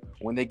then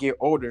when they get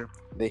older,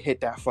 they hit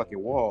that fucking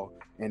wall,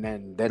 and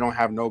then they don't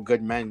have no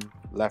good men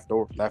left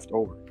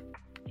over.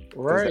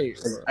 Right.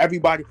 'Cause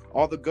everybody,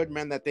 all the good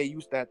men that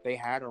they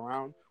had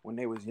around when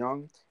they was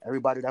young,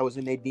 everybody that was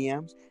in their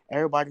DMs,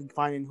 everybody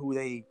finding who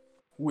they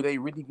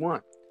really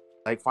want,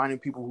 like finding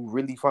people who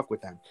really fuck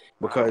with them,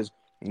 because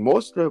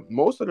most of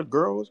the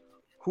girls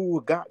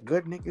who got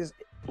good niggas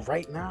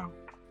right now,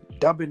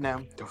 dubbing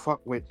them to fuck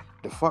with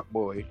the fuck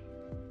boy,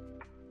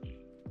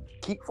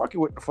 keep fucking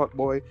with the fuck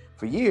boy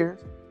for years,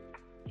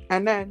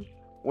 and then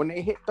when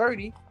they hit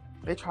 30,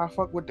 they try to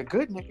fuck with the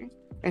good niggas,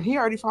 and he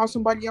already found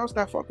somebody else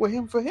that fuck with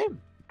him for him.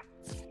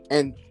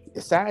 And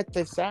it's sad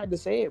to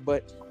say it,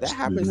 but that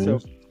happens to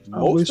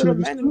most of the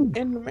men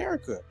in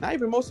America. Not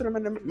even most of the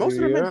men, most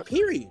of the men,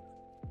 period.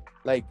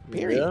 Like,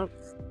 period. Yeah.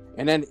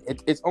 And then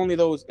it's only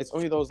those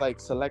like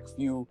select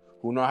few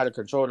who know how to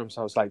control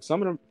themselves. Like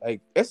some of them,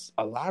 like it's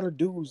a lot of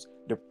dudes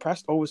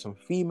depressed over some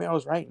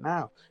females right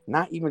now,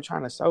 not even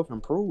trying to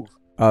self-improve.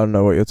 I don't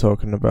know what you're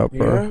talking about,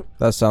 bro. Yeah.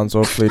 That sounds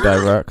awfully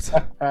direct.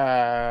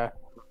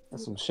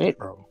 That's some shit,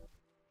 bro.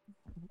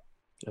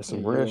 That's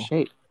some real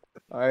shit.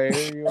 I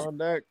hear you on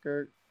that,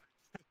 Kirk.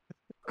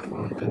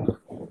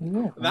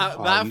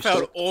 That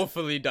felt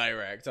awfully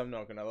direct. I'm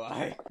not gonna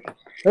lie.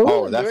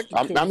 Oh,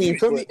 I mean,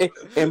 for me,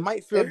 it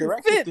might feel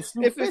direct if the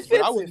shoe fits,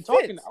 but I wasn't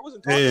talking.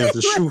 Hey, if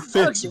the shoe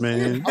fits,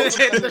 man.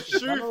 The shoe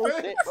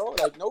Shit, bro.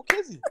 Like no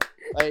kissing.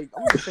 Like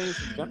I'm just saying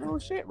some general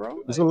shit,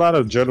 bro. There's a lot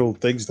of general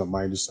things that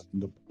might just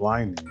end up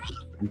blinding.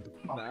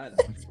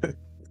 That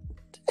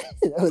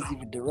was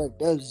even direct.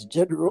 That was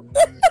general.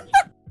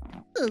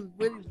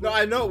 No,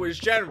 I know it was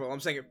general. I'm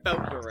saying it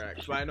felt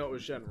direct, but I know it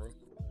was general.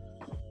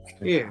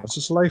 Yeah. That's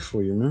just life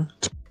for you, man.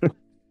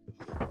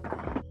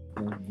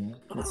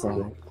 That's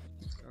all right.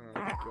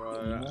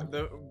 Oh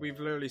god, we've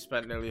literally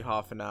spent nearly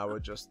half an hour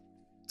just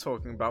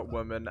talking about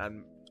women,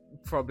 and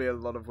probably a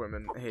lot of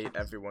women hate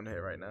everyone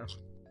here right now.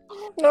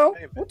 No,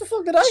 what the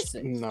fuck did I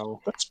say? No.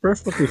 That's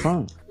perfectly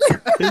fine.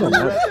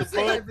 That's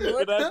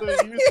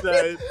what you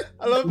said.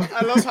 I love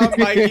how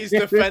Mikey's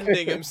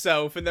defending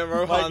himself, and then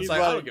Rohan's Mikey's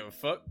like, I like- don't give a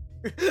fuck.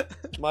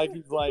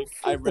 Mikey's like,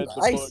 I read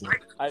the Icing.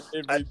 book. I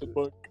did read the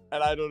book,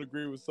 and I don't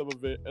agree with some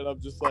of it. And I'm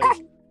just like,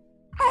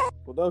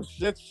 well, no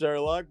shit,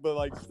 Sherlock. But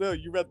like, still,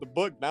 you read the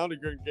book. Now they're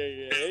gonna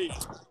get hate.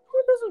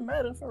 It doesn't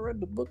matter if I read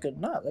the book or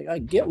not. Like, I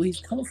get where he's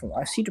coming from.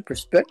 I see the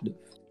perspective.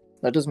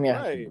 That doesn't mean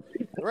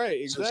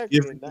Right, Just exactly.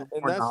 give And, you and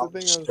more that's the knowledge thing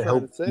I was to trying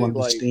help to say. you Like,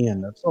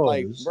 understand. That's all.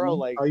 like, It's bro,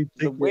 like how you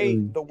the take way it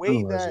and the way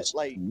analyze that it.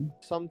 like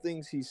some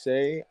things he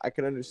say, I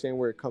can understand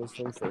where it comes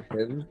from for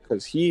him,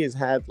 because he has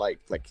had like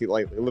he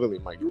like literally,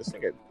 Mike, this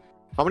nigga.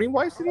 How many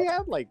wives did he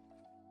have? Like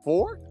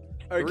 4?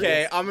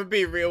 Okay, I'm gonna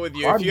be real with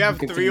you. Why If you did have you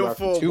 3 continue or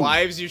after 4 2?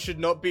 wives, you should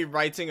not be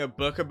writing a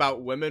book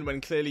about women when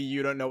clearly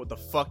you don't know what the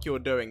fuck you're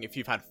doing if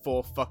you've had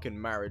 4 fucking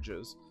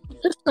marriages.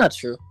 that's not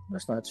true.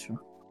 That's not true.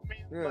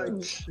 Yeah.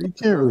 You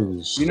can't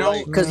really. You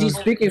know, Because he's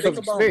speaking the from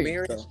thing about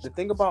experience. marriage, though. the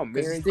thing about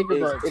marriage is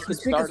it he's can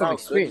speaking start from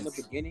out good in the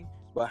experience. beginning,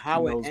 but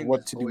how it Knows ends what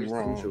is to do always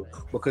wrong. crucial.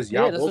 Because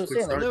Yeah, y'all that's both what can I'm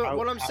saying. start No, out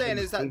what I'm saying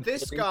having is that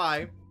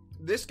the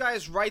this guy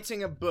is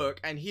writing a book,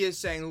 and he is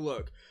saying,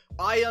 look,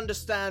 I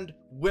understand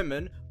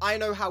women, I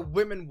know how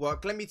women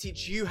work, let me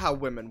teach you how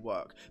women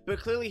work. But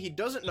clearly he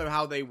doesn't know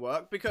how they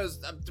work,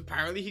 because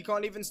apparently he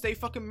can't even stay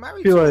fucking I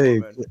married feel to a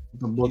like woman.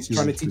 the book He's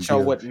trying to is teach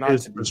y'all what give not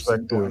his to do,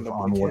 perspective so don't on end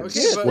up what,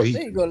 Okay, but- what he.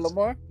 There you go,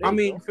 Lamar. There I you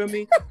mean, go. feel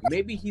me?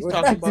 Maybe he's We're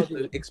talking not- about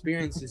the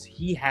experiences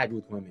he had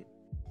with women.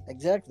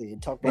 Exactly.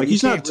 And talk Like about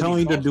he's you not can't telling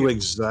you really to do fault him.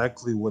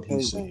 exactly what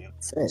he's saying.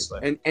 Said. It's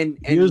like, And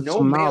Here's no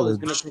some male is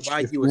knowledge. going to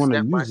provide If you you a wanna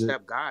step-by-step use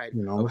it, guide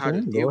you know of what how I'm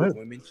to saying? deal Go with ahead.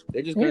 women.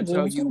 They're just Yeah, going to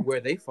tell that's you fine. where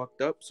they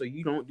fucked up so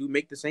you don't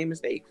make the same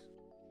mistakes.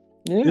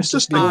 Yeah. It's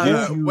just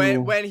to give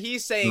you when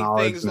he's saying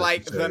knowledge things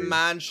like the necessary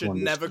man to should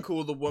never understand.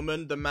 call the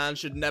woman, the man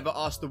should never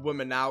ask the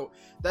woman out.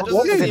 That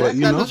Well, doesn't yeah, seem but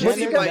you that know- doesn't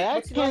seem like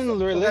that can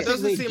that realistically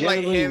doesn't seem like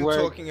generally him work.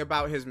 talking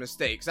about his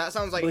mistakes. That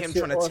sounds like But him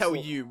you're trying to tell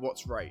also- you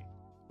what's right.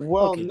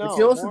 Well, Okay, no. but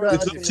you also more- gotta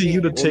It's up to you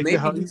to understand. take maybe it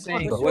how you he's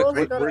saying But you what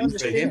also gotta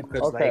works for him. understand.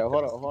 'Cause, Okay, like,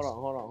 hold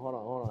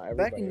on. Back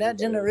Everybody, in that everybody.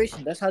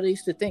 generation, that's how they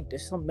used to think.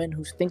 There's some men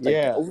who think like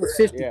Yeah, that. Over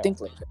 50 yeah. think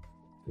like that.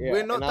 Yeah,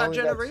 We're not and that I only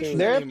got generation. two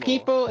There are anymore.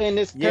 people in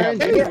this Yeah, current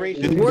but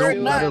generation it who don't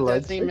still matter, have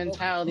like- that same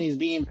mentality is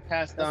being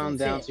passed That's what on I'm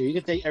down saying. to you. You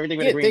can take everything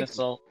with Yeah, a grain of thank you.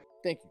 salt.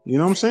 Thank you. You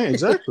know what I'm saying?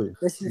 Exactly.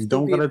 This is You still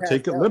don't being gotta take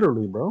passed it down.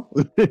 literally, bro.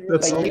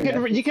 That's Like, all. Like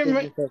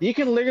yeah. you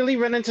can literally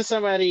run into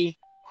somebody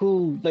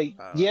who, like,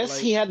 yes,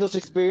 like- he had those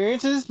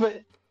experiences,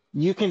 but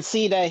you can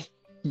see that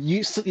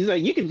he's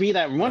like, you could be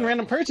that one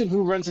random person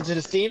who runs into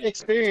the same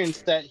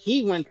experience that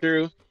he went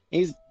through. And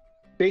he's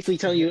basically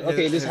telling you,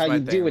 okay, this is how you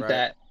deal with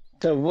that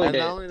to avoid And it.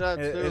 not only that,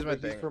 Here's too, my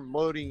but he's thing.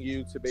 promoting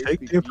you to basically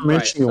Take the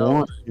information you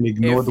want and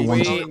ignore the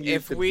ones.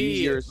 if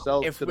we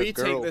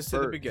take this to the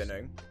first.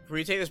 beginning, if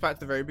we take this back to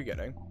the very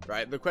beginning,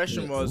 right? The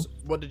question was,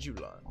 what did you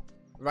learn?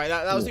 Right,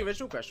 that was the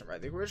original question,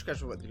 right? The original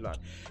question was, what did you learn?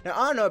 Now,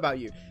 I don't know about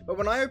you, but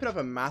when I open up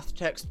a math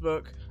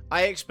textbook,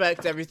 I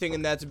expect everything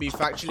in there to be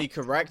factually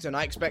correct, and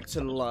I expect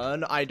to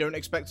learn. I don't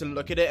expect to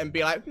look at it and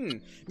be like,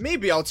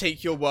 maybe I'll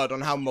take your word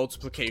on how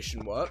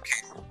multiplication works.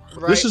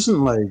 Right? This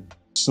isn't like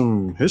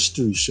some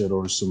history shit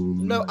or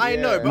some. No, I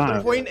know, but Nah.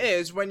 the point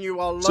is, when you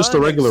are Just a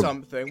learning regular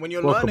something, when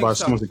you're Talk learning about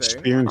someone's something,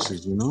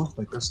 experiences, you know?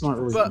 Like, that's not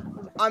really. but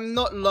I'm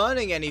not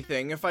learning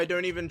anything if I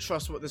don't even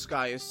trust what this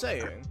guy is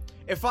saying.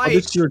 If Oh, I,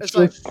 it's your it's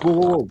like, choice.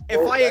 Whoa,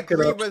 if I back it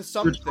agree up. with It's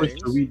some your choice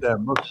things, to read that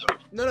book.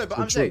 no, but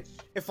Your I'm saying, choice.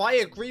 if I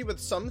agree with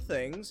some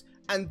things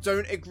and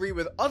don't agree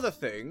with other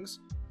things,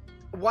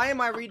 why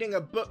am I reading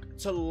a book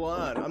to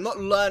learn? I'm not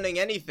learning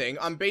anything.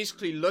 I'm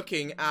basically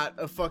looking at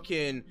a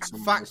fucking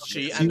fact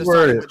sheet and See where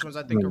deciding it- which ones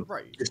I think are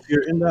right. If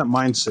you're in that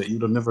mindset,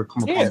 you'd have never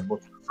come upon the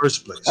book in the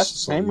first place. That's the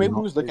So, same way you we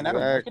know, was looking at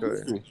it.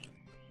 Exactly.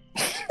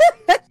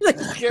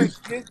 You're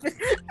stupid.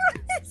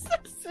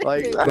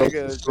 Like, It's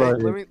nigga,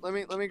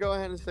 like- let me go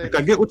ahead and say. Like,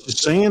 I get what you're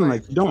saying.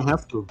 Like, you don't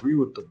have to agree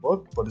with the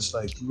book, but it's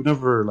like you would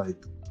never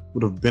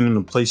would have been in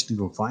a place to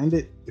even find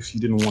it if you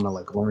didn't want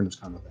to learn this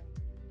kind of thing.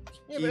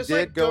 Yeah, He but it's did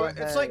like, go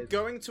it's like ahead.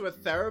 going to a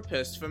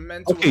therapist for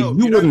mental Okay, health.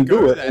 you don't wouldn't go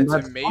do it, there and to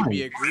that's maybe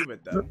fine. agree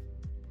with them.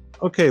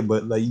 Okay,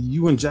 but like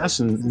you and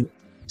Jason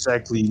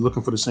exactly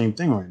looking for the same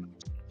thing right now.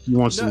 He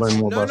wants to learn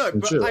more about some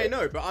but shit. I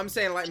know, but I'm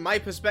saying like my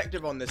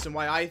perspective on this and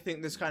why I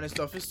think this kind of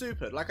stuff is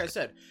stupid. Like I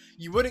said,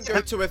 you wouldn't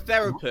go to a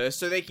therapist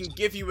so they can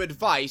give you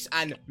advice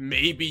and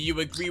maybe you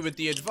agree with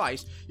the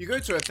advice. You go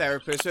to a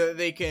therapist so that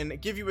they can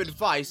give you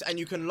advice and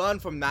you can learn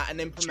from that and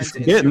You're implement it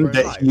into forgetting your own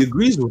that life. he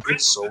agrees with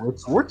it, so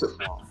it's worth it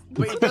for him.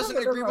 But he doesn't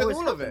agree with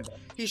all of it.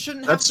 He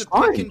shouldn't have That's to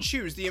fine. pick and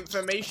choose the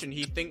information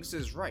he thinks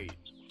is right.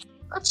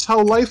 That's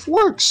how life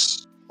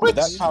works. But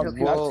that's how.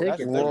 Well, That's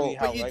take it. literally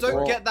how. But you like, don't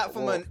well, get that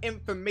from well- an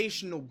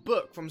informational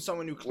book from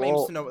someone who claims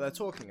Well- to know what they're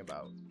talking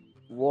about.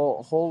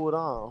 Well, hold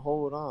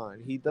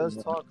on. He does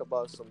talk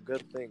about some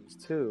good things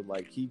too.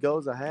 Like he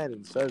goes ahead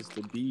and says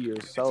to be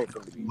yourself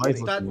and be Life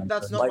winning.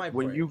 That's not Like, my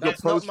when point. you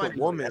That's not approach my a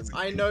woman, point.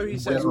 I know he When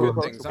says you good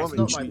approach things. a That's woman,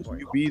 not my you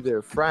point. be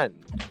their friend.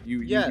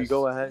 You Yes.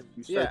 go ahead.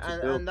 You start Yeah,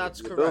 to build and that's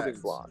your building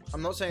correct. blocks.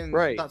 I'm not saying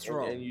Right, that's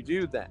wrong. and you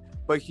do that.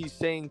 But he's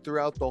saying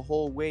throughout the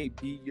whole way,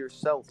 be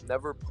yourself.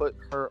 Never put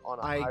her on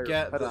a I higher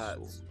get that.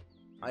 pedestal.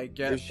 I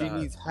get If she that.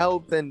 needs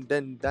help,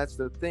 then that's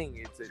the thing.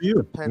 It You.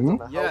 depends on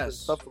the help and Yes.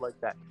 stuff like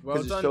that. Well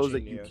Because it done, shows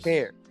that you genius.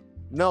 care.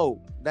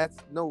 No. That's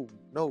I'm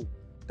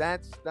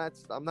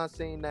not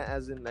saying that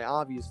as in the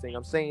obvious thing.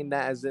 I'm saying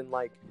that as in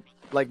like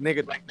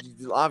nigga,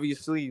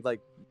 obviously like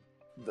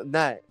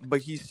that.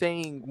 But he's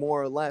saying more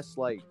or less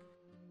like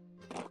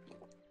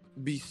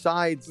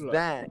besides Look,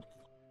 that,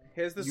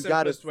 Here's the you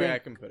gotta simplest way I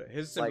think, can put it.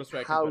 Here's the like simplest way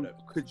I how can put it.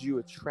 could you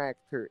attract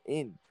her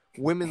in?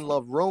 Women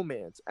love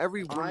romance.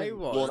 Every woman,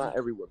 well, not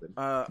every woman,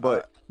 but gonna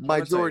tell you,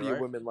 majority right?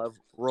 of women love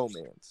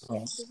romance.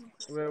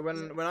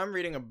 when I'm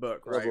reading a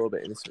book, Love a right? little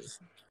bit innocent.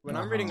 When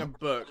I'm reading a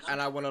book and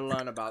I want to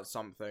learn about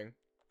something,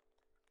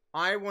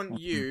 I want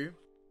you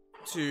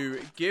to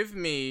give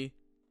me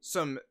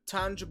some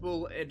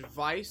tangible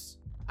advice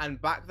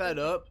and back that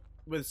up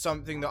with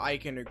something that I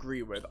can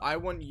agree with. I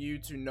want you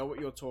to know what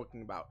you're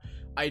talking about.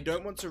 I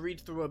don't want to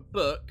read through a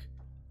book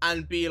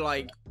and be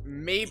like,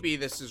 maybe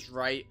this is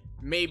right,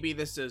 maybe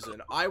this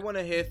isn't. I want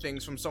to hear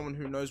things from someone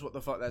who knows what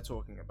the fuck they're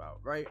talking about,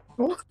 right?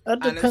 Well, that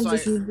And it's depends like-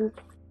 if you.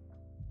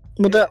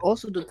 But that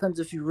also depends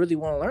if you really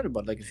want to learn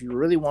about it. Like, if you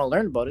really want to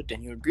learn about it,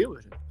 then you agree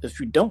with it. If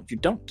you don't, you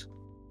don't.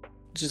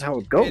 It's just how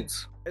it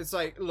goes. It's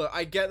like, look,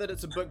 I get that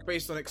it's a book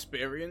based on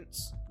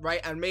experience, right?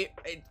 And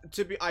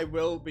I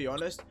will be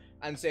honest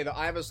and say that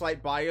I have a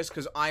slight bias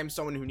because I'm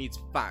someone who needs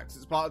facts.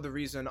 It's part of the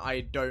reason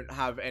I don't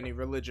have any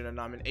religion and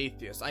I'm an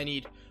atheist. I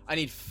need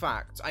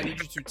facts. I need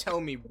you to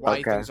tell me why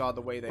Okay. things are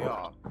the way they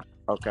are.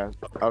 Okay.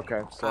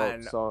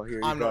 And So here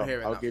you I'm go. not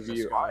hearing I'll that give from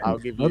you. this guy. I'll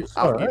give you. That's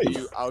I'll alright. give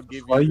you. I'll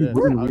give Why you. you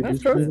wouldn't I'll read give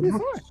this you perfectly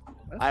book? fine.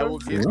 That's I will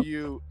perfectly give Yeah.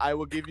 you. I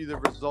will give you the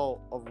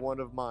result of one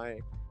of my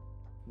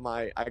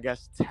I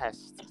guess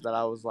tests that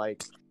I was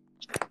like,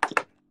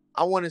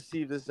 I want to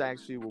see if this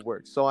actually will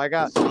work. So I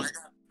got,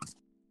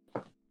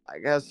 I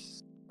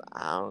guess,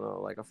 I don't know,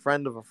 like a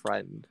friend of a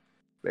friend,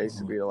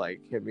 basically like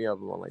hit me up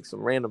on like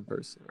some random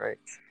person, right?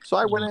 So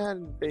I went ahead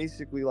and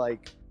basically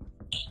like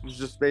was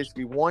just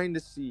basically wanting to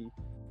see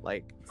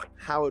like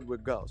how it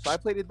would go. So I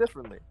played it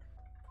differently.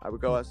 I would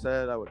go, I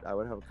said, I would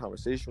have a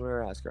conversation with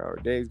her, ask her how her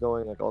day's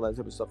going, like all that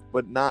type of stuff,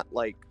 but not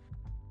like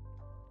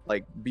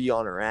be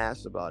on her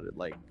ass about it,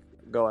 like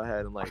go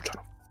ahead and like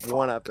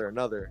one after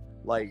another.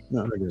 Like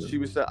No, I get it. she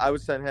would say, I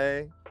would send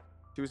hey,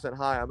 she would send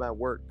hi, I'm at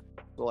work.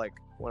 So like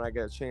when I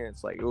get a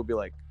chance, like it would be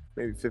like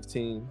maybe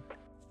 15,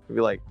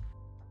 maybe like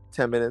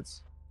 10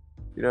 minutes,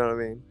 you know what I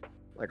mean?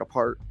 Like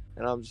apart.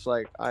 And I'm just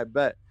like, I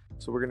bet.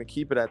 So we're gonna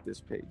keep it at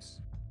this pace.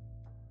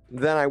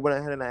 then I went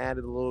ahead and I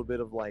added a little bit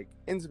of like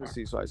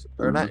intimacy,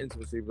 or not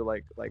intimacy, but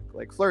like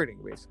flirting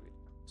basically.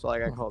 So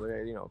like I called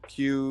her,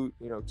 cute,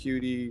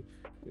 cutie,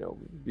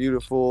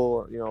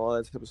 beautiful, all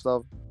that type of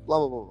stuff. Blah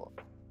blah blah blah.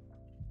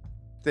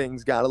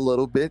 Things got a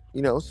little bit,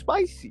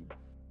 spicy.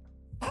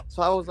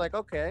 So I was like,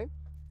 okay,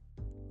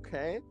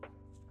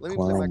 let me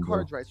play my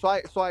cards right.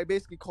 So I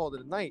basically called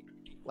it a night.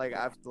 Like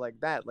after like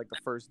that, like the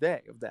first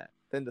day of that.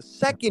 Then the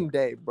second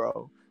day,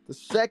 bro. The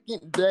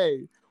second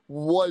day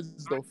was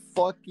the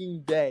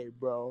fucking day,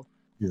 bro.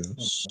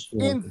 Yes.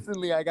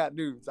 Instantly, I got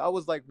nudes. I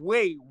was like,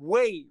 wait.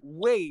 Okay,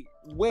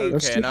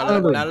 now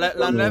I'm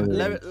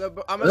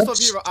gonna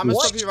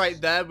stop you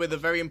right there with a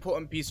very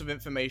important piece of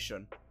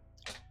information.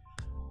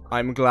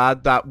 I'm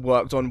glad that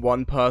worked on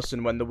one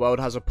person when the world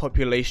has a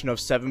population of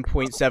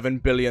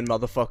 7.7 billion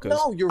motherfuckers.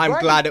 No, you're I'm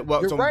right. glad it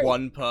worked You're on right.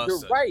 one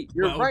person.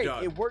 You're Well right.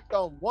 done. It worked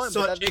on one.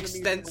 Such but that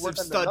doesn't mean it extensive work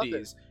on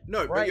studies.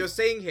 another. No, but you're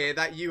saying here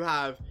that you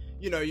have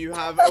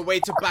a way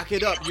to back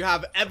it up. You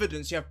have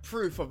evidence. You have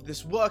proof of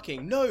this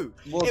working. No,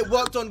 it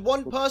worked on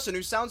one person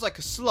who sounds like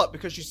a slut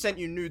because she sent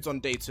you nudes on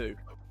day 2.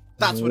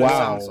 That's what it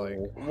sounds like.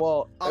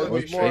 Well, it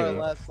was more or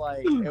less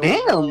like.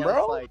 Damn,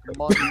 bro. Like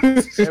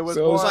months. It was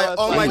more like, or less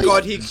oh my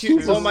god, he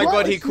cute. Oh my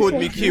god, he called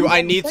me cute.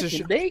 I need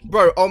to.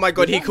 Bro, oh my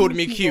god, he called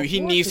me cute. He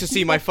needs to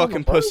see my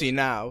fucking pussy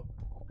now.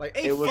 Like,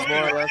 it was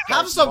more or less.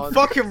 Have like some months,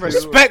 fucking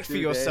respect for 2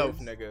 yourself,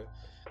 days. nigga.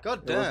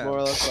 God It was damn. more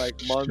or less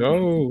like months.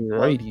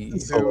 Alrighty.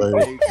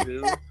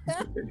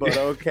 But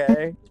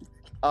okay.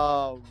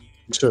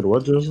 Shit,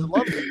 what, Joseph?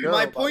 Lovely girl,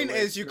 My by point the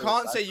way, is, you too.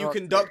 can't I say you thought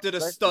conducted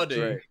a sex was study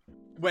great.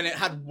 when it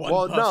had one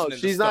Well, person no, in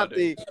she's the not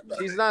study.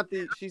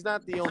 she's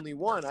not the only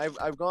one.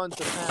 I've gone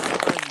to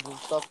past friends and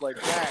stuff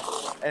like that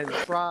and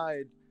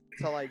tried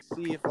to like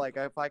see if I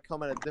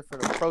come at a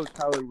different approach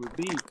how it would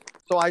be.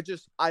 So I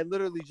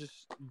literally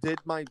just did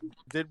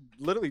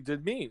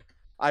me.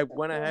 I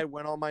went ahead,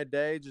 went on my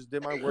day, just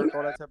did my work,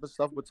 all that type of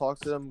stuff, but talk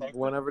to them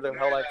whenever the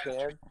hell I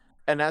can,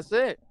 and that's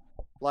it.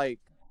 Like,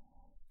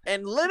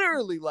 and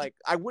literally, like,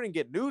 I wouldn't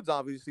get nudes,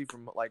 obviously,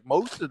 from like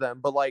most of them,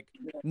 but like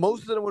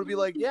most of them would be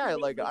like, yeah,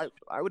 like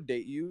I would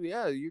date you,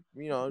 yeah, you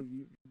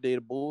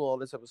dateable, all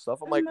this type of stuff.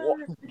 I'm like, well,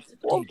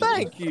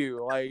 thank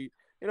you, like,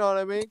 you know what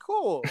I mean?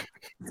 Cool.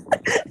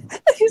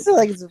 He said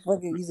like it's a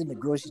fucking. He's in the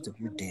grocery store.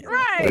 You're dating.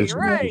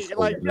 Right.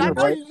 Like I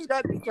know you just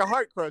got your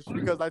heart crushed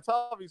because I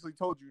obviously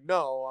told you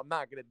no, I'm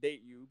not gonna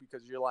date you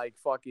because you're like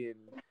fucking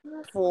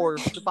 4,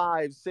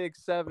 5,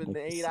 6, 7,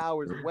 8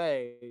 hours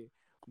away.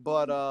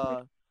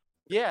 But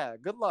yeah,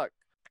 good luck.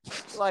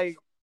 Like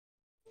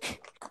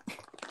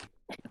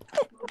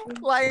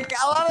I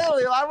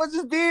was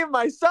just being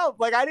myself.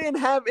 Like I didn't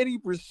have any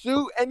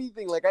pursuit,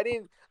 anything. Like I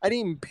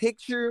didn't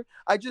picture.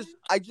 I just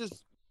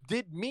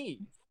did me.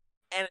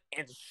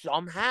 And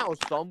somehow,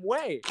 some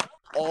way,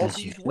 all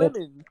these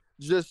women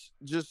just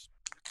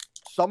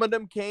some of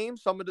them came,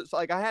 some of the,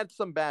 like I had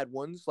some bad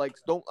ones. Like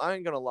I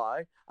ain't gonna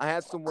lie, I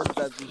had some ones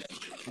that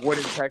just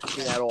wouldn't text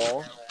me at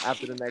all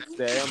after the next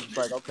day. I'm just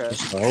like, okay.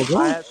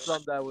 I had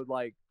some that would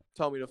like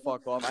tell me to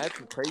fuck off. I had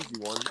some crazy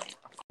ones,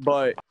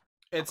 but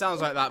it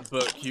sounds like that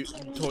book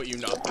taught you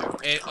nothing.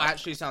 It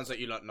actually sounds like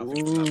you learned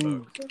nothing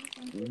from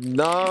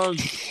that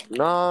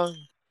book.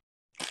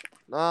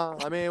 Nah.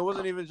 I mean, it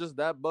wasn't even just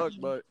that book,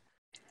 but.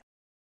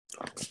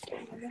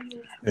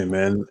 Hey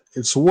man,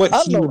 it's what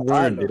he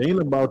learned. It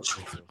ain't about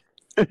you.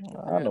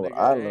 I know what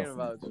I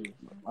love.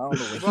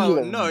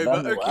 Well, no,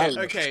 but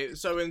okay.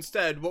 So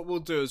instead, what we'll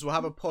do is we'll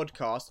have a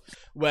podcast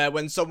where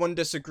when someone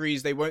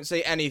disagrees, they won't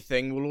say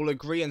anything. We'll all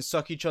agree and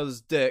suck each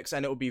other's dicks,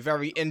 and it will be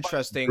very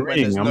interesting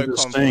when there's no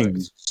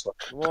conflict.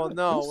 Well,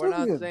 no, we're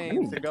not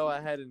saying to go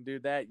ahead and do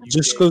that.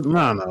 Just because,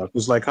 no,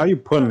 because like how you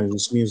putting it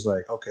just means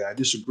like, okay, I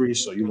disagree,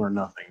 so you learn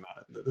nothing. No,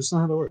 that's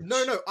not how it works.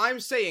 No, I'm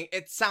saying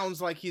it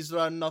sounds like he's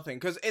learned nothing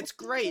because it's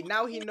great.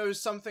 Now he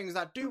knows some things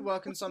that do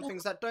work and some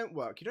things that don't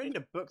work. You don't need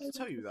a book to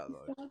tell you that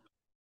though.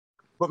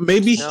 But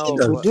maybe he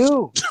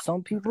do.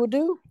 Some people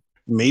do.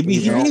 Maybe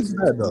he needs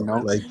that though.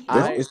 Like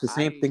it's the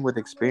same thing with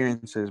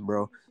experiences,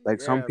 bro. Like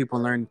some people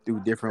learn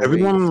through different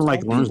everyone ways.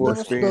 like learns people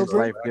different. experience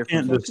life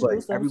differently. Just like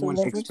everyone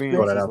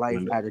experiences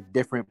life at a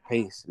different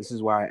pace. This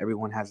is why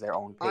everyone has their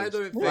own pace. I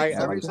don't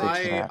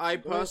think. I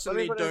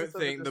personally don't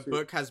think the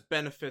book has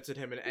benefited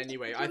him in any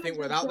way. I think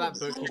without that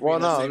book, he'd be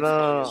in the same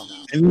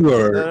situation. And you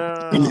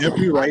are in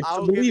every right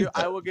to believe that.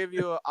 I will give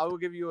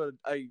you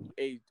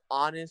a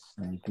honest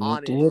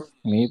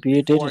maybe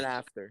it did. before and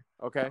after.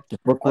 Okay,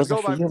 let's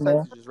go by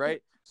percentages,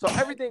 right? So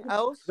everything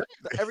else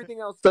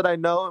that I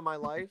know in my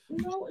life,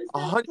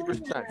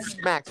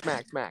 100%,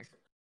 max.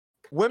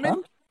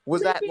 Women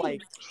was at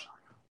like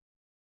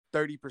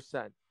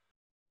 30%.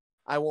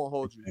 I won't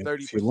hold you.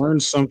 30%. If you learn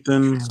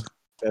something,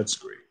 that's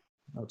great.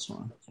 That's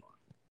fine.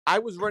 I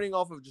was running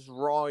off of just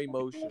raw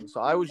emotion,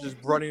 so I was just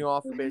running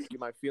off of basically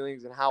my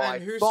feelings and how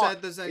and who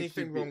said there's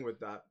anything wrong with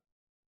that?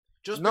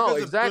 Just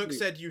because the book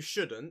said you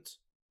shouldn't,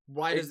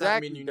 why does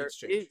that mean you need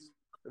to change?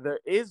 There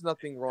is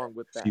nothing wrong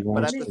with that.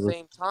 But at the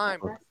same time,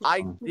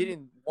 I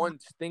didn't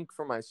once think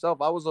for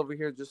myself. I was over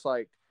here just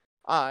like,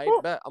 I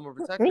bet I'm gonna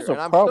protect There's her, a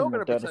and I'm still problem gonna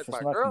with that if protect it's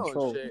my not girl and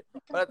controlled. shit.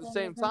 But at the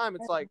same time,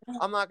 it's like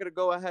I'm not gonna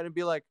go ahead and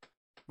be like,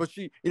 but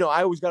she,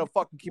 I always gotta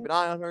fucking keep an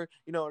eye on her.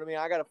 You know what I mean?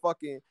 I gotta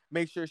fucking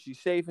make sure she's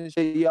safe and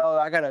shit. Yo,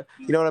 I gotta,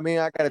 you know what I mean?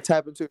 I gotta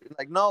tap into it.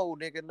 Like, no,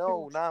 nigga,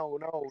 no.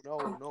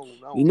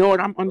 You know what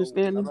I'm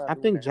understanding? I'm not I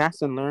doing think that.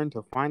 Jackson learned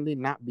to finally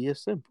not be a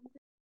simp.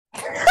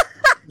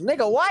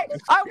 Nigga, what?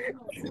 I'm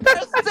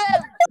a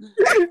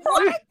simp.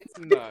 What?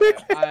 No,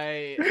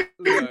 I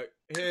look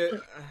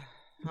here.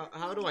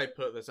 How do I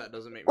put this? That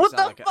doesn't make me What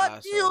sound the like an fuck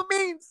asshole. do you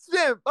mean,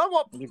 simp? I'm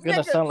a You're gonna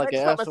nigga, sound like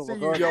next an time I asshole see you,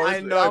 regardless. yo, I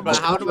know, I'm but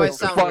a how do I fuck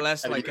sound fuck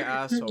less outta like an here.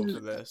 asshole for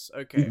this?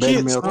 Okay. Can't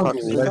Beta male sound cucks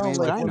You like sound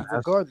like vagina. one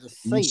regardless.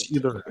 Say It's it.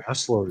 either an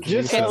asshole or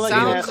Just It sound like an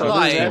sounds asshole.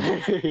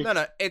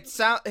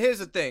 like no. Here's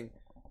the thing.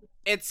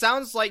 It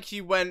sounds like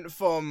you went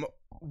from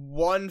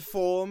one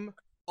form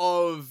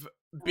of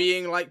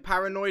being like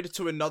paranoid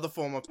to another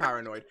form of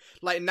paranoid.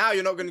 Like now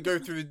you're not going to go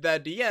through their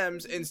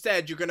DMs.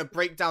 Instead, you're going to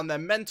break down their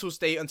mental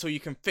state until you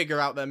can figure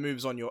out their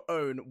moves on your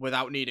own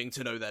without needing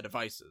to know their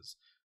devices.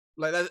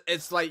 Like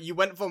it's like you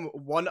went from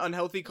one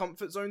unhealthy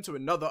comfort zone to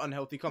another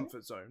unhealthy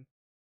comfort zone.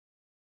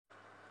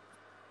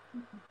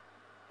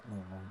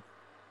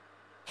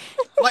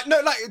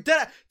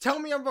 Tell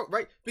me I'm wrong,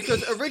 right?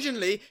 Because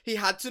originally he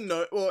had to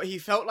know, or he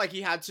felt like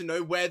he had to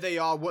know where they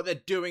are, what they're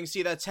doing,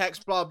 see their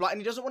text, blah blah, and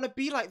he doesn't want to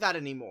be like that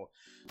anymore.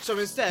 So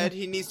instead,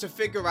 he needs to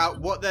figure out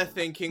what they're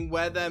thinking,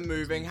 where they're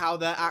moving, how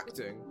they're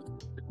acting.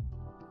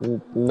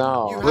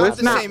 No, You Well, have it's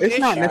the not. same It's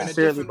issue not in a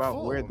necessarily different about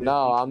form. where. They're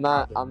no, thinking, I'm not.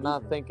 how they're I'm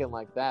not moving. thinking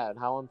like that.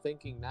 How I'm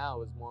thinking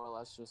now is more or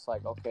less just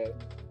like, okay,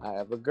 I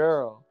have a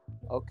girl.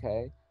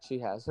 Okay, she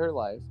has her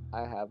life.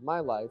 I have my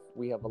life.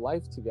 We have a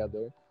life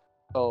together.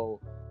 So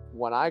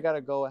when I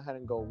gotta go ahead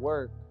and go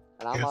work,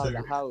 and I'm out of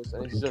the house,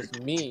 and it's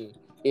just me,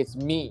 it's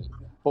me.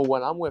 But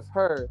when I'm with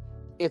her,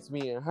 it's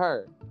me and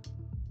her.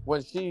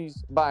 When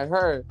she's by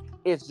her,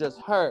 it's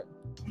just her.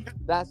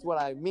 That's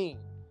what I mean.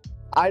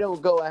 I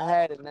don't go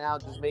ahead and now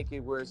just make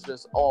it where it's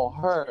just all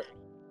her.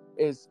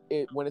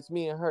 When it's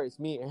me and her, it's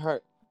me and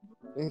her.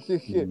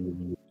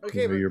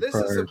 Okay, Your but this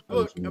is a prayers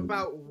book comes in.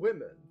 about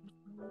women,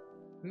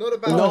 not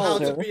about No, how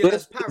to sir. be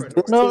less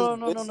paranoid.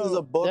 No. This is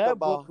a book That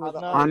about book how was to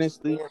not.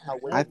 Honestly, understand how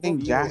women I think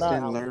feel, Jackson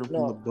how- learned from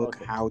no, the book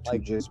okay. how to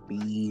Like- just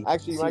be.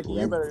 Actually, Mikey,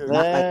 you better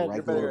not That- like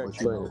you better regular,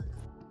 but you explain know.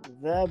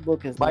 it. That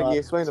book is Mikey, not.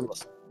 explain the book.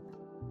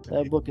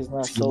 That book is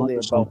not If you solely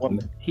want about something-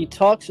 women. He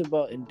talks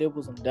about and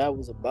dibbles and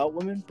dabbles about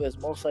women, but it's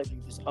most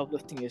likely just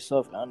uplifting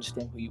yourself and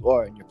understand who you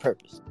are and your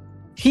purpose.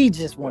 He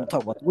just want to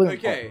talk about the women.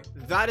 Okay,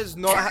 that is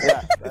not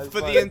That's for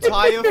fine. the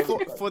entire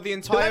for the I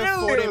entire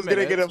knew 40 he was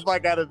gonna get a minutes.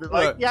 fuck out of it. Look,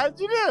 Like, how'd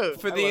you do?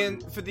 For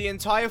the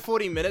entire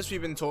 40 minutes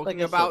we've been talking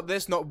Like I about said.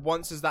 this, not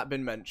once has that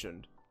been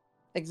mentioned.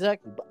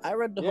 Exactly, but I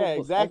read the Yeah, whole book.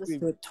 exactly. I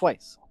listened to it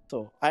twice,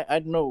 so I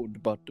know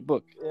about the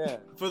book. Yeah.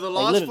 For the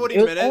Like, last literally, 40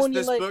 it was minutes, only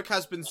this like- book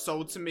has been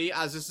sold to me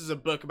as this is a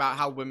book about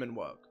how women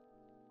work.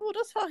 Well,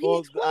 that's how he Well,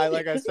 explained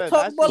like it. I 'cause he said,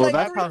 talked that's about just- like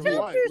that's 3 how he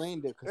chapters.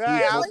 explained it. 'Cause he Yeah,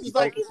 I was was just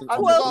like, focusing I'm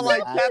on just well, on the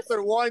like action.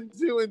 chapter 1,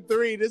 2, and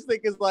 3. This thing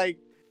is like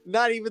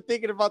not even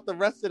thinking about the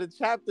rest of the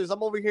chapters.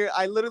 I'm over here.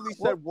 I literally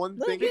Well, said one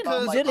no, thing you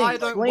Because about didn't I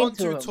don't explain want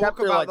to to him. talk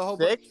chapter about like the whole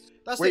book. 6,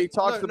 That's where it. he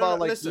talks No, about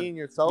like listen. being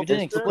yourself. You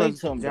didn't and shit. explain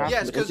to him. though.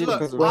 Yes, because It's look,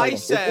 because of I women.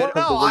 said Well,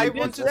 no, I I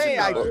wanted did say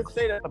to I know. did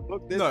say that the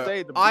book did No,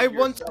 say to be I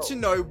wanted yourself. to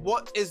know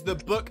what is the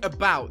book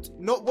about,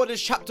 not what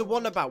is chapter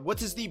 1 about.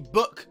 What is the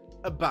book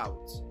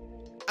about?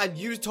 And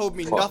you told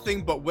me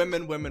nothing but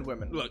women.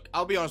 Look,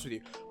 I'll be honest with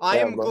you. I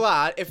Yeah, am bro.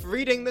 glad if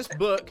reading this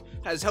book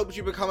has helped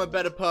you become a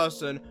better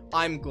person.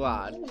 I'm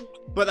glad,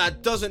 but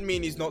that doesn't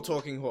mean he's not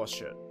talking horse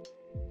shit.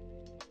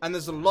 And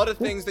there's a lot of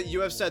things that you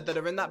have said that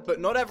are in that book.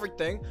 Not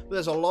everything, but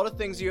there's a lot of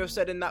things you have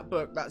said in that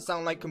book that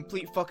sound like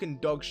complete fucking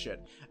dog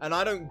shit. And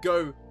I don't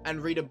go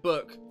and read a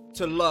book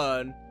to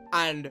learn,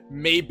 and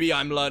maybe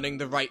I'm learning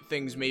the right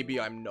things, maybe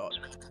I'm not.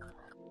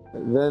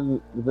 Then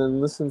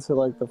listen to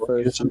like the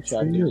first 2 chapters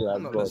of that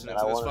I'm not book. listening and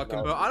to I this wanna fucking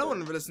know book. if I you don't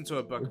want to listen to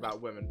a book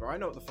about women, bro. I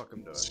know what the fuck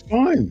I'm doing. It's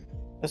fine.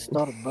 It's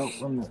not about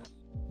women.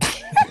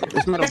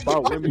 It's not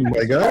about women.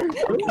 My guy.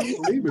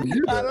 Leave him.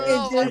 You I don't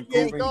know. know, It like, just-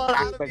 it's going how to be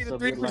aspects the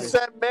of your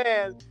 3%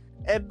 man,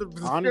 and the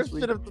description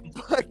Honestly. of the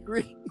book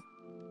read.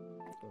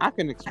 I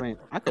could explain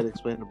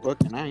the book,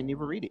 and I ain't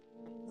even read it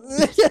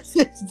That's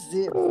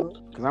it, bro.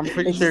 because I'm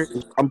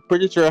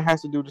pretty sure it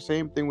has to do the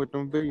same thing with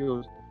them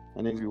videos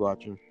and then be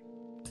watching.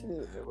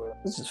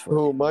 This is funny.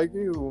 Who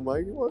Mikey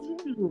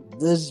watching?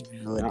 This is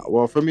funny.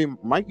 Well, for me,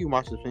 Mikey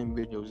watched the same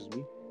videos as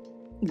me.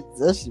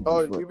 This is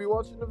Oh, funny. you be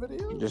watching the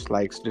video? Just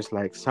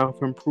like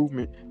self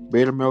improvement,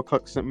 beta male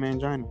cuck simp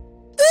mangina.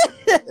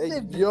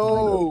 Hey,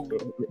 yo.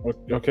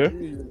 Okay.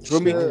 For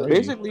me, Yeah.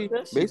 basically,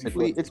 That should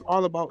be fun. it's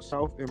all about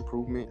self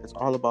improvement. It's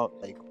all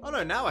about like Oh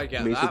no, now I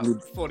get Basically,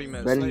 that. 40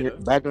 minutes later.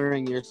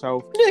 bettering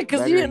yourself. Yeah,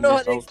 because you didn't know how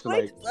to bettering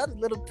explain yourself it. That's a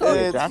little Yeah,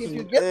 tough. that's- If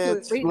you get to it,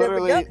 It's but he never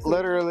got to it.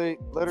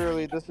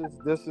 literally. This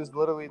is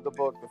literally the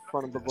book, the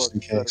front of the book.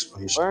 You can't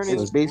explain shit. Learning,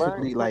 It's basically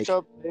learning like-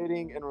 hookup,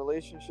 dating, and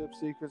relationship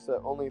secrets that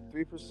only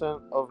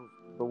 3% of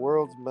the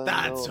world's men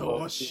That's know about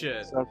horse being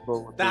shit.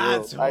 successful with the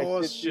That's world. I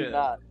horse shit you shit.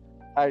 not.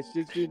 I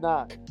shit you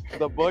not.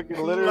 The book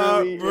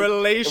literally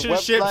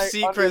relationship website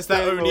secrets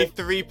that only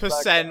understanding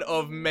 3%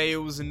 of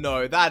males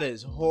know. That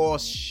is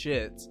horse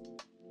shit.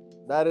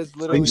 That is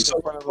literally So-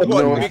 the front of the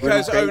What? book.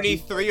 Because only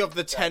 3 of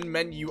the 10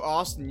 men you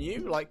asked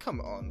knew? Like, come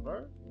on,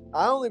 bro.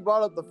 I only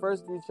brought up the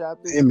first 3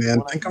 chapters. Hey man,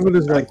 when think I of it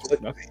as like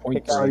That's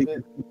point kick out three. of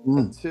it.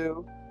 Mm.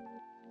 2.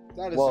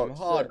 That is Well, some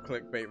hard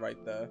shit. clickbait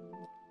right there.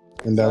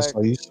 and that's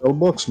how you sell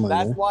books,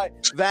 man.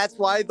 That's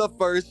why the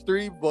first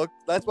 3 books.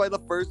 That's why the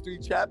first 3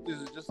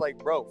 chapters is just like,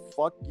 bro,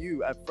 fuck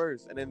you at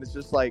first, and then it's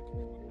just like,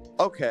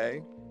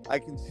 okay, I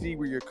can see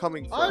where you're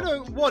coming from. I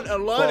don't want a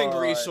learning But-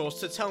 resource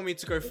to tell me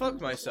to go fuck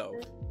myself.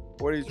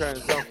 What are you trying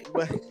to tell me?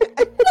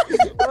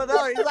 Well,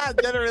 no, he's not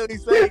generally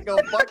saying go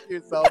fuck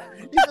yourself.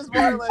 He's just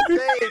more or less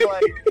saying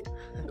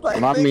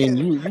like I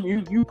mean,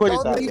 thinking- you put it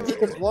don't that think way.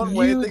 of it as one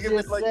way, You think of it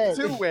just like said.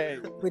 2 ways.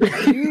 But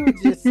you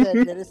just said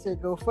that it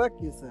said go fuck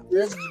yourself.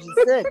 That's what you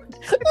said.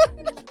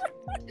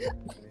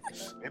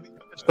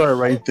 Start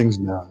writing things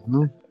down. You know?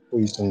 What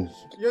are you saying?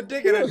 You're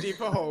digging a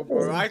deeper hole,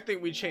 bro. I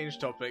think we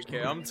changed topic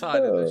here. I'm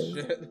tired of this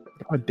shit.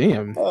 Oh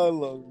damn, I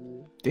love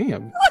you.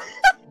 damn.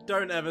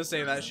 Don't ever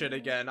say that shit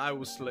again. I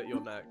will slit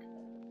your neck.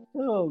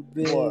 Oh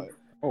man. What?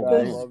 Oh,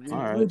 I man. love you. All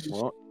right.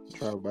 Well,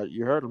 try, but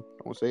you heard him.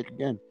 Don't say it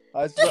again.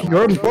 I still, You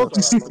heard him, I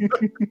folks. still said I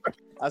love you.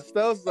 I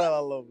still said I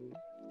love you.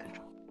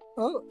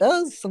 Oh, that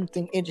was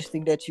something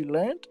interesting that you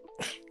learned.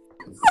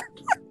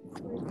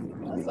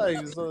 That's not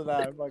even something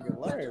that I fucking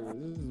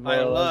learned. I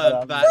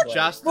learned that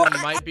Justin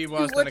might be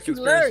worse than a What you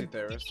conspiracy learned?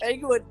 theorist. Hey,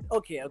 you would,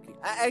 okay.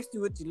 I asked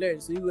you what you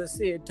learned, so you gonna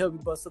sit here and tell me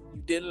about something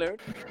you didn't learn?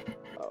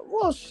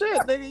 Well, shit,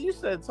 nigga, you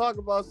said talk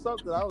about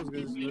something. I was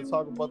gonna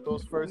talk about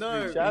those first 3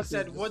 No, chapters. he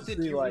said, just what to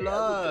did see, you like,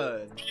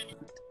 learn? everything.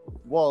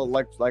 Well,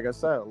 like I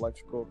said,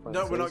 electrical.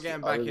 No, we're not apprentice,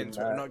 getting back other than into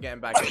it. We're that- not getting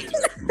back into it.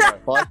 No.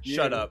 Fuck you.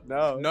 Shut up.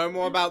 No. No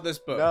more about this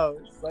book. No,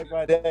 suck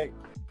my dick.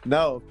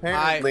 No,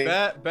 apparently.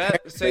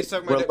 Bet. Say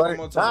suck my dick one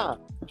more time.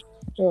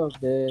 Oh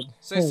man.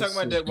 Say suck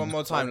my dick one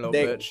more time, little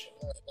Dick. bitch.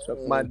 Suck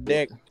my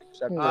dick.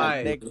 Suck my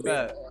Alright, dick, bitch.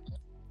 bet.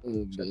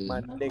 Suck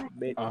my dick,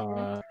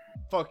 bitch.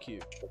 Fuck you.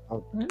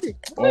 Okay.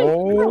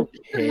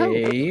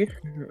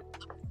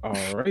 All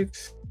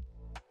right.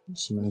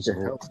 This man's a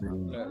whole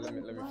thing. Let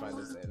me find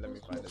his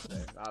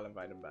name. I'll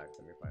invite him back.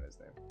 Let me find his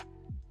name.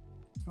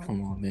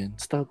 Come on, man.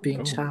 Stop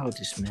being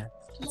childish, man.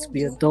 Let's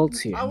be adults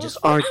here I and was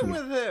just fucking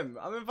argue. with him.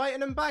 I'm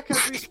inviting him back as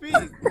we speak.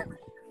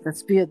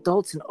 Let's be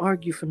adults and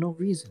argue for no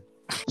reason.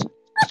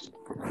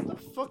 What the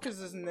fuck is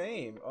his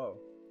name? Oh.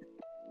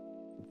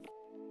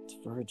 It's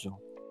Virgil.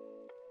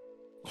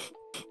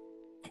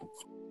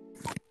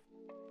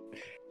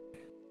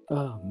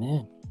 Oh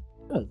man.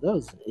 Oh, that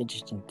was an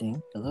interesting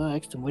thing. I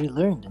asked him what he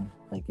learned, and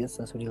I guess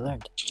that's what he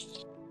learned.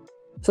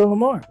 So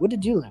Lamar, what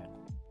did you learn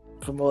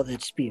from all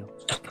that spiel?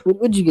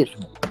 What'd you get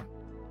from it?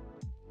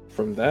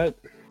 From that,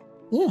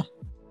 Yeah.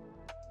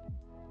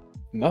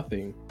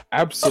 nothing.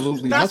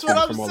 Absolutely That's nothing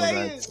what I'm from all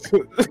saying. of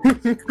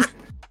that.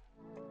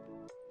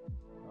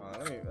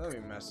 Let me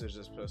message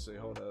this pussy.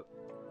 Hold up.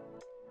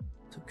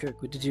 So Kirk,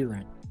 what did you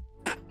learn?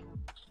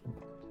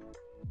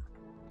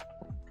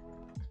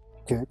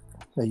 Kirk,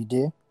 are you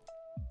there?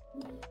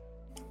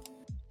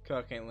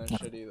 Kirk ain't learned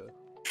shit either.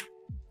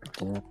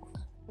 Yeah.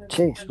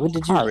 Chase, what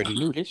did you I learn? already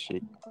knew this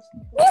shit.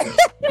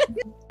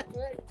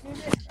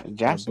 The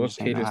Jackson book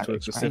said caters how to a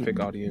explain specific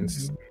it.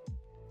 audience.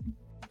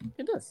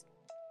 It does.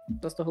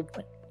 That's the whole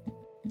point.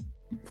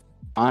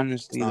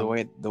 Honestly, It's the not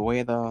way the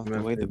meant for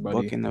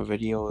book everybody. and the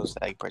videos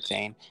like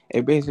pertain,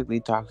 it basically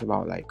talks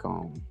about like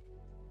Can we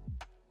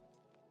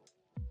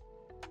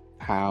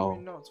how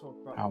not talk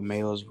about how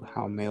males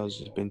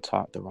just been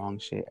taught the wrong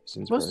shit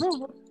since But birth. it's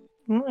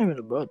not even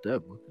about that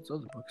book. It's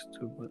other books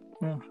too, but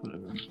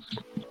whatever.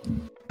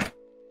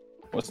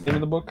 What's the name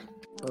of the book?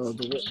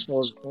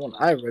 The one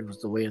I read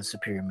was The Way of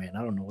Superior Man.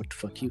 I don't know what the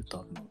fuck you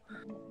talking about.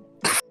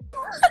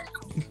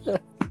 I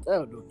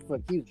don't know what the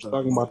fuck you Talking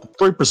talking about the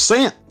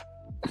 3%.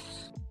 I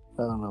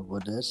don't know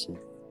about that shit.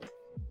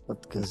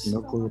 But because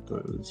No clue what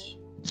that is.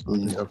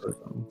 Yeah.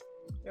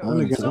 Yo,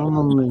 Then again, I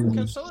don't know.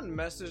 can someone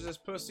message this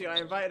pussy? I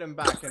invited him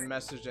back and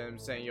messaged him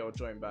saying, yo,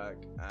 join back.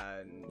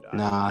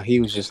 And He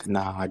was just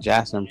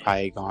Jackson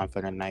probably gone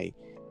for the night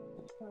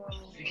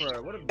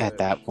Bro, what a at bitch.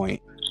 that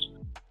point.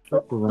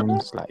 Run.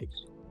 It's like,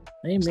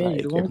 hey it's man,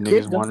 like you if don't want to niggas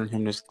kick them. wanted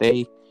him to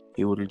stay,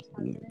 he would have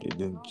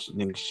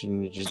niggas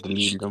shouldn't have just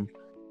deleted him.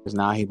 Cause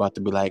now he about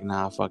to be like,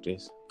 nah, fuck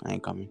this, I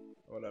ain't coming.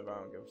 Whatever, I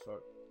don't give a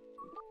fuck.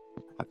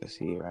 I can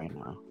see it right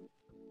now.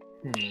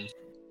 If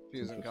he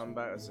doesn't come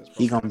back, that's his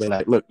He problem. gonna be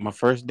like, look, my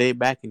first day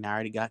back and I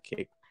already got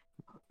kicked.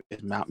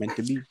 It's not meant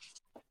to be.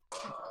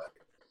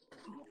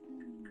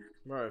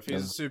 Bro, if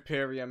he's a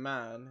superior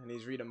man and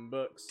he's reading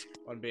books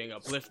on being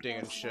uplifting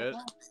and shit,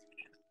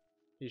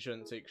 he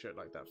shouldn't take shit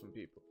like that from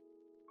people.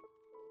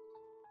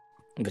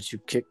 But you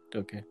kicked,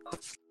 okay.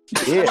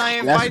 And I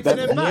invited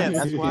him back.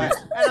 That's why. And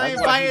I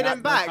That's why he invited not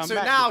him gonna back, come so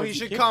back, now because he he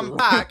should kicked come him.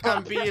 back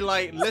and be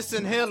like,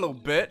 listen here, little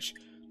bitch.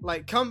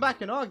 Like, come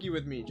back and argue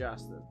with me,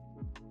 Justin.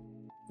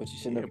 But you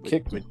should Yeah, never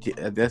kick him.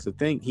 but that's the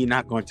thing. He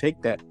not gonna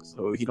take that,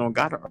 so he don't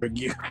gotta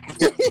argue.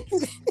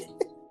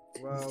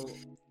 Well,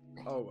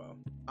 Oh well,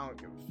 I don't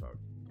give a fuck.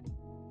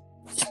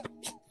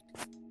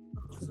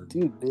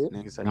 Dude, man.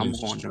 Nigga said I'm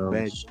going to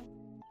bed.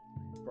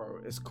 Bro,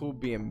 it's cool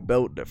being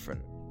built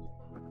different.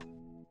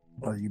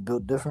 Are you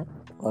built different?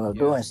 Don't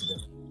Yes. answer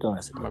that. Don't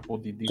answer My that.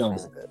 body Don't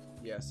different. answer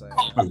Yes, I am.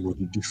 I'm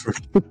really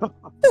different.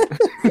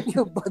 that.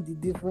 Your body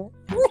different?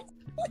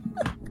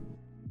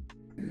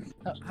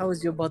 How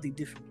is your body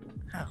different?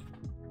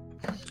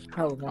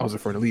 How? I was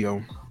referring to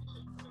Leo.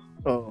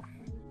 Oh.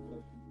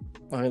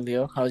 Okay,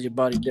 Leo, how's your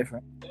body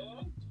different?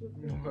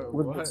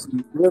 What?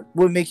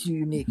 What makes you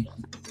unique?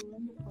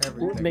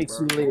 Everything, What makes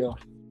bro. you Leo?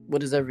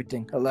 What is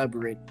everything?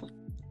 Elaborate.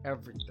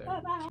 Everything.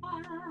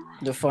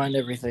 Define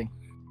everything.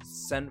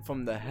 Sent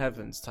from the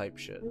heavens type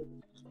shit.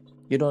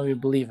 You don't even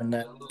believe in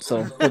that.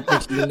 So what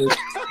makes you unique?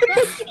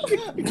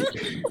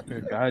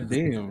 God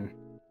damn.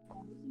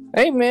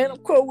 Hey man, I'm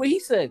quoting what he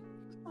said.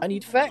 I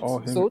need facts. Oh,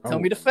 him- So tell oh.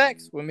 me the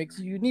facts. What makes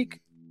you unique?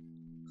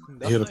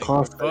 Hear the Nothing.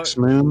 car Fuck. facts,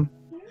 man.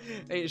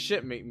 Ain't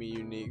shit make me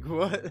unique.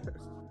 What?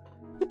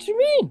 What you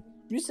mean?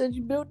 You said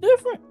you built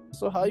different.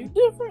 So how you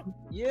different?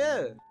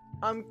 Yeah,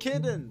 I'm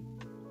kidding.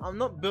 I'm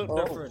not built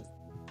Oh. different.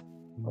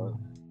 Oh.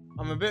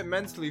 I'm a bit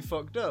mentally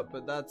fucked up,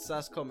 but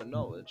that's common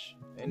knowledge.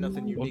 Ain't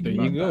nothing Well, unique there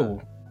about you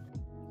go.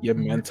 You're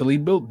mentally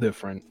built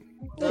different.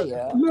 There you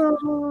are.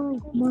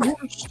 No, my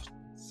horse. that.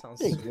 Sounds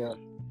There sweet. you are.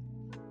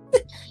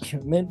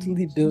 You're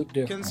mentally built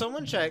Can different.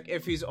 someone check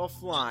if he's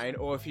offline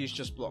or if he's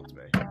just blocked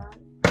me?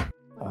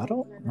 I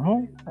don't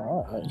know.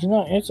 He's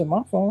not answering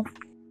my phone.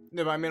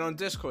 No, but I mean on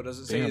Discord, does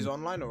it say Damn. he's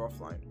online or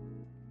offline?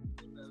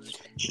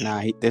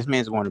 Nah, this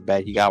man's going to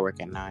bed. He got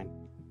work at 9.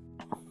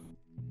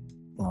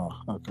 Oh,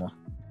 okay.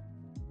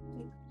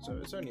 So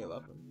it's only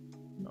 11.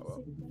 Oh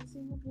well.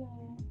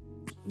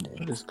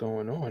 What is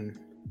going on?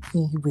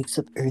 He wakes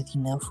up early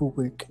now for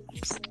work.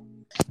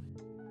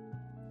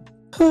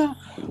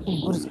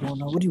 What is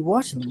going on? What are you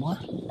watching, Lamar?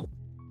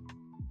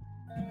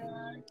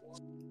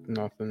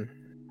 Nothing.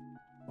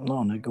 No,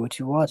 nigga, what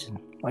you watching?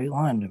 Why you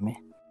lying to me?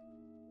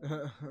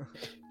 Do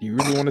you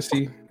really want to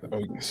see? Oh,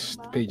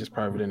 the page is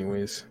private,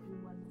 anyways.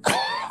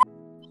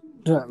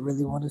 Do I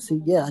really want to see?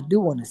 Yeah, I do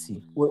want to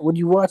see. What are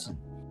you watching?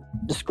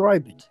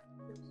 Describe it.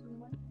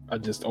 I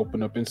just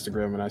open up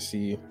Instagram and I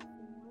see,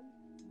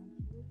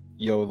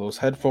 yo, those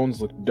headphones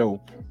look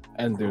dope,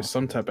 and there's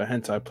some type of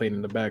hentai playing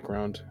in the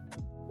background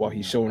while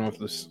he's showing off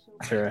this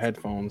pair of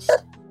headphones.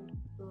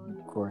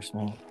 Of course,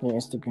 man. Your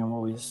Instagram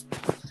always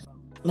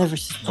never.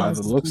 By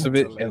the looks of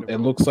it, it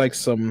looks like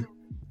some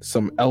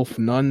elf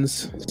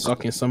nuns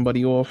sucking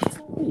somebody off.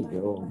 There you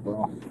go,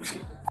 bro.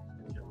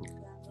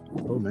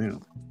 Oh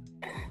man,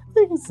 I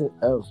think it's an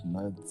elf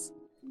nuts.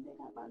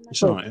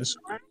 it's on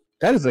Instagram.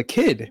 That is a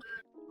kid.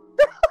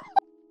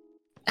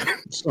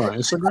 It's on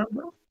Instagram,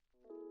 bro.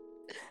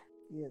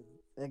 Yeah,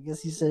 I guess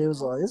he said it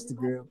was on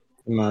Instagram.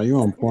 Nah, you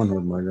on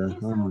Pornhub, my guy.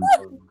 I'm on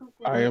Pornhub.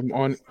 I am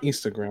on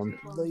Instagram.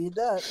 No, you're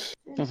not.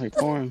 Sounds like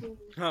porn.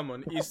 I'm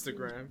on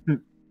Instagram.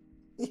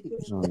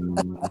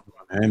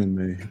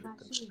 Anime.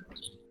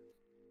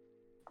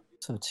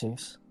 So,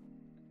 Chase,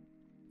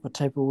 what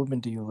type of women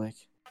do you like?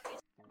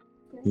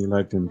 He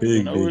like them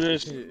big Over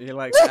bitches. this. He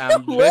likes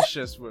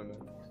ambitious women.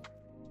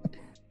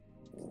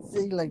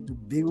 Say you like the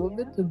big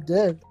women? I'm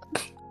dead.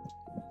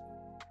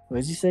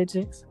 What'd you say,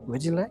 Chase?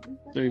 What'd you like?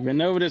 So we've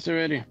been over this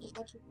already.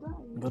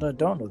 But I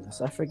don't know this.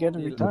 I forget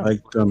every He time.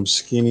 like them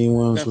skinny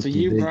ones That's with a the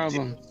you big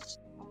problem.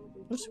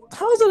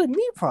 How is that a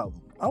me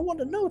problem? I want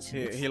to know,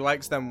 He Chase.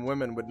 likes them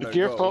women with no It's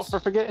your fault goals. for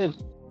forgetting.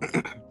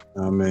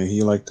 Oh man,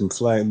 he like them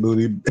flat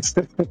booty.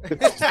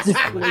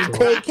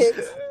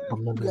 Pancakes?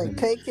 You like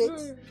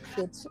pancakes?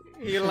 Chase,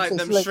 He like Chase,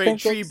 them you like straight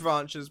tree pancakes?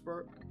 branches,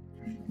 bro.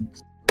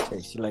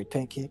 Chase, you like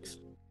pancakes?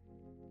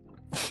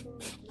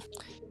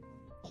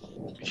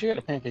 She got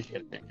a pancake. She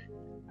got a pancake.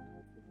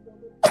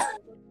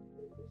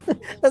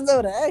 That's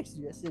not what I asked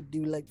you. I said, do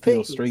you like Feel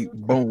pancakes? straight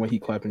bone when he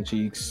clapping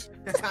cheeks.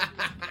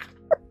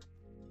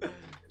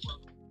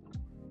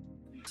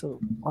 So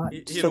why?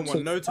 he so, don't want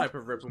Chase, no type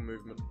of ripple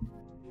movement.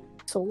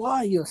 So why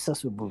are you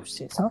obsessed with boobs,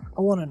 Chase? Huh?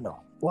 I want to know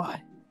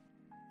why.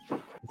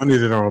 When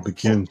did it all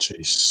begin,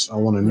 Chase? I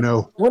want to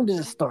know. When did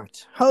it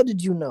start? How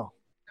did you know?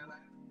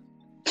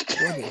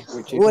 What age?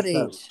 Wait, What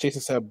age?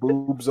 Jason said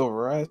boobs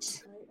over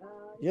ass.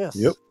 Yes.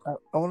 Yep.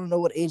 I want to know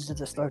what age did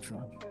it start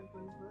from.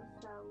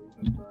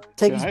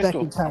 Take Yeah, us high back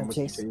school. in time, I'm with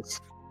you, Chase.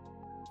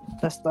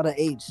 That's not an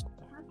age.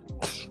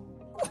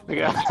 We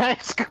got high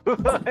school.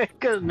 I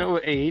got no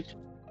age.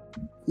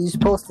 You're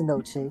supposed to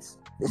know, Chase.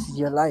 This is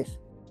your life.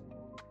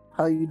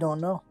 How you don't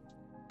know?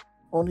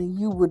 Only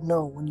you would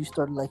know when you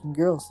started liking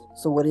girls.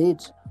 So what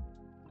age?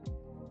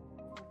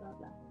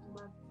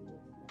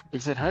 You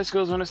said high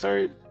school is when it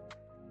started?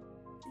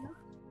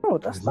 Bro,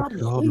 that's not an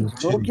Look at all age, them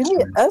bro. titties, Give me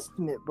an man.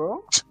 estimate,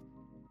 bro.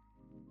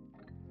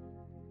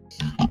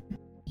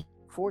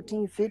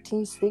 14,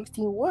 15,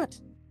 16, what?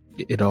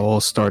 It all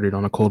started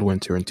on a cold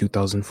winter in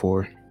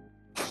 2004.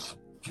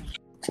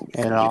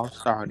 It all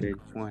started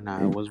when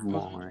I was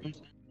born.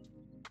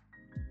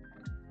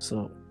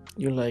 So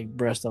you like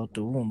breast out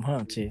the womb,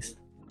 huh, Chase?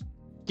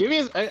 Give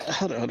me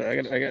hold on. I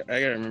gotta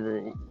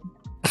remember what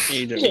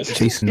age it was.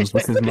 Jason was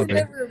with his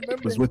mother.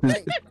 was with his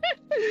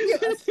Yeah,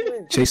 I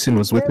swear. Jason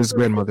was with his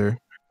grandmother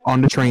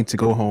on the train to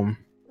go home.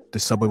 The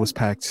subway was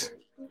packed,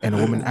 and a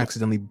woman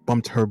accidentally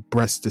bumped her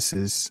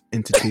breastises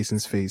into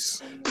Jason's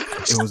face.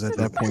 It was at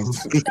that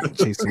point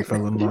Jason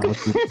fell in love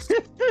with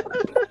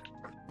it.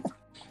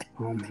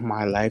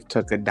 My life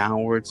took a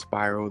downward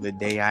spiral the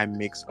day I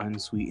mixed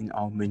unsweetened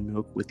almond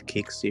milk with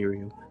Kick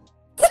cereal.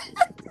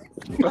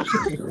 You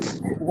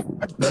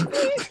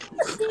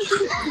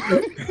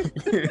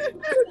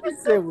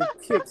said with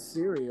Kick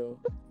cereal.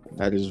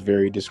 That is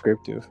very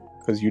descriptive.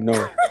 Because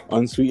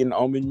unsweetened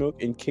almond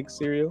milk and Kick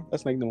cereal,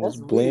 that's like the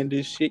most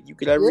blandest shit you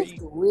could ever That's eat.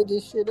 the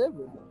weirdest shit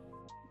ever.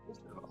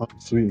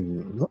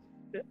 Sweet.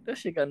 That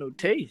shit got no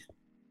taste.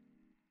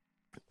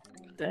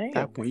 At Damn.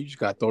 that point, you just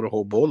gotta throw the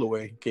whole bowl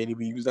away. Can't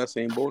even use that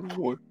same bowl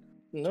anymore.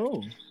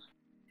 No.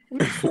 What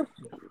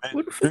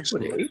the fuck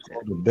would they eat that?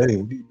 All the day.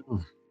 What are you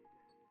doing?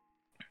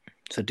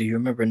 So do you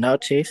remember now,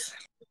 Chase?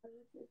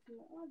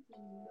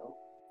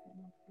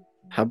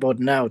 How about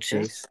now,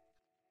 Chase?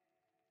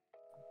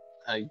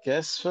 I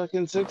guess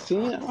fucking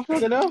 16. I don't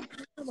fucking know.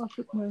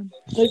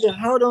 Nigga,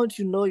 how don't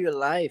you know your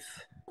life?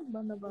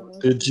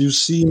 Did you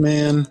see,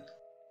 man?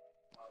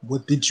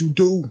 What did you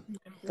do?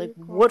 Like,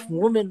 what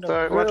woman?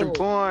 Sorry, watching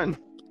porn.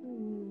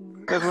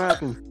 That's what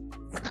happened.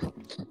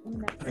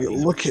 Hey,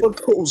 look at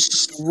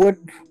those. What?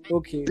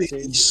 Okay,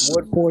 Chase.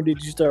 What porn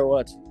did you start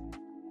watching?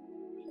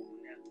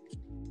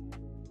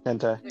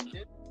 Hentai.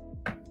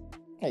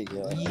 Hey,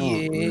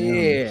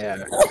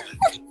 Yeah.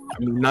 I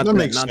mean, not that that,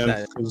 makes not sense.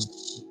 that.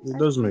 'Cause it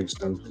does make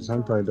sense. Because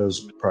hentai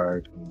does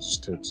prior to his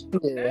tits.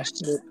 Yeah,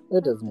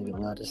 that does make a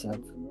lot of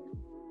sense.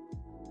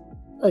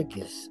 I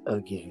guess I'll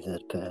give you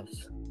that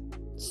pass.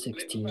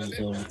 16 years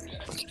old,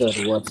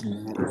 started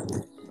watching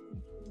that.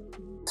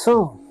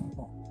 So,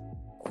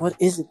 what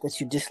is it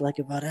that you dislike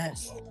about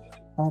ass?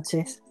 Huh,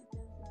 Chase?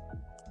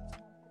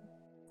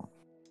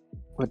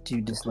 What do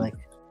you dislike?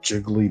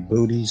 Jiggly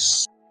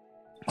booties.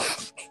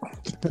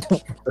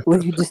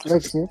 What do you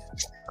dislike,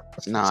 Chase?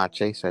 Nah,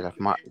 Chase said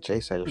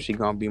if she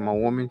gonna be my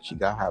woman, she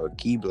gotta have a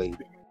keyblade.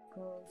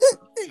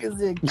 Nigga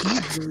said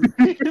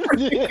keyblade.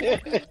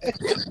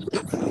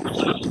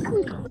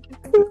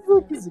 What the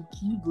fuck is a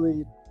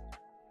keyblade?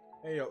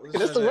 Hey, yo,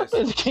 That's the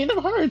weapon. Kingdom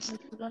Hearts.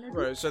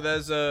 Right, so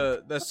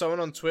there's someone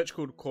on Twitch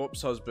called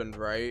Corpse Husband,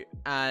 right?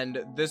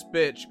 And this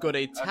bitch got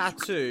a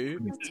tattoo.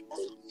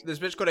 This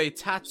bitch got a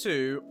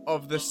tattoo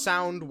of the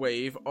sound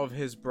wave of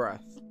his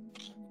breath.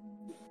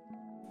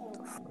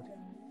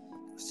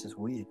 It's just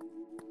weird.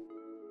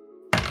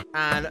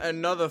 And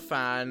another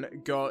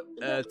fan got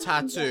a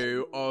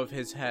tattoo of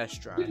his hair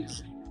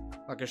strand.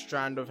 Like a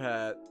strand of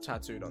hair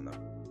tattooed on them.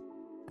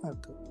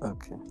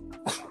 Okay.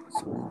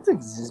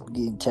 It's just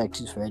getting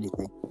tattoos for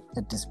anything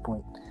at this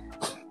point.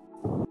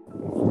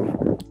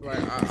 Right,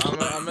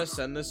 I'm gonna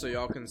send this so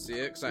y'all can see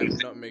it, because I'm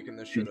not making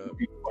this shit up.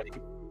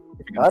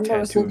 I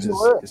never said you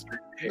were.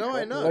 No,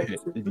 I know.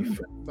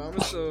 But I'm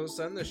gonna still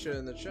send this shit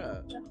in the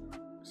chat.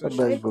 So I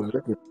better go look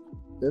at it.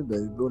 I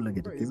better go look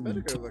at Bro, it. you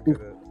better go look at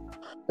it.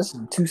 That's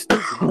some too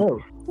stupid. No.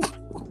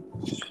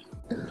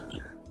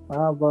 I'm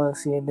about to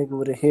see a nigga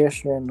with a hair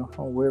strand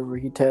on wherever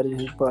he tatted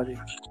his body.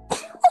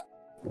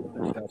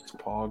 That's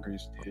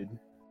poggers, dude.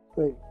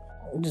 Wait,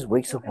 he just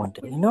wakes up one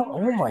day. You know,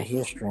 I want my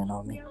hair strand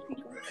on me.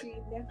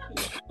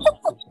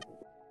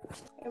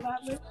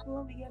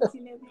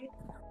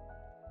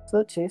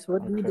 So, Chase,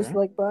 what do you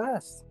dislike by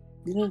us?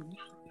 I'm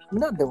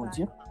not done with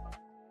you.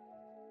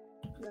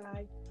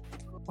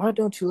 Why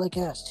don't you like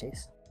ass,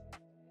 Chase?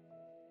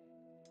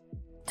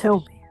 Tell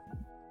me.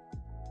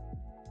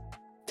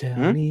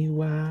 Tell me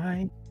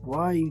why.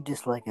 Why you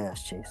dislike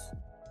ass, Chase?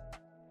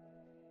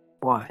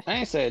 Why? I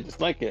ain't say I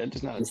dislike it. I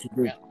just know Yes, it's you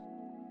did.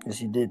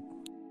 Yes, you did.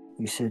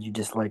 You said you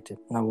disliked it.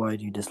 Now, why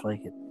do you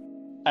dislike it?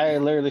 I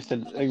literally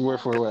said word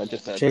for word what I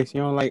just said. Chase,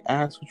 you don't like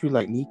ass? What you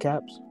like,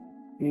 kneecaps?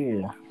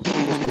 Yeah.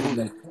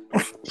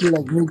 You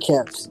like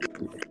kneecaps.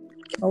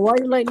 Oh, why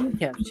you like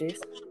kneecaps, Chase?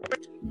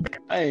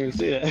 I didn't even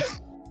see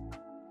that.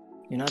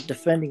 You're not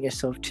defending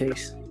yourself,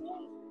 Chase.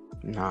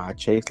 Nah,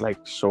 Chase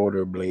like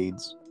shoulder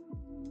blades.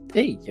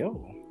 Hey,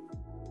 yo.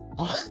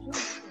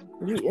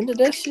 You into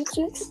that shit,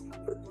 Chase?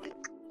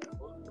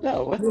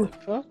 No, what the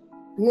fuck?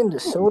 You into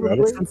shoulder I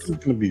don't blades? think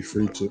it's gonna be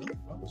free too.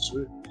 That's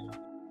it.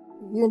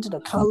 You into the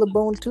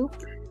collarbone too?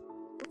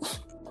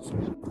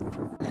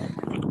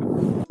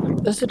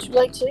 That's what you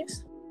like,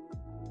 Chase?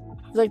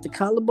 You like the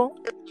collarbone?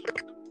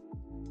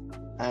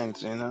 I ain't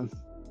seen that.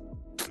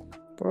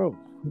 Bro.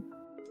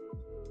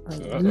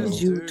 I need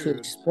you to dude.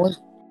 explain.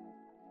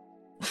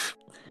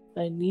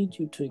 I need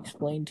you to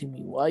explain to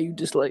me why you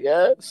dislike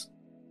ass.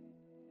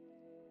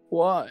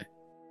 Why?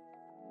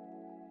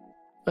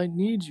 I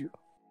need you.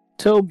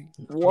 Tell me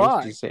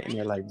why. Chase just sitting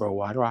there like, bro,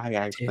 why do I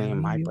gotta explain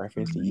my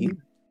preference to you?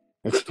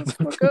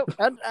 Fuck up.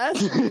 I'm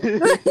asking.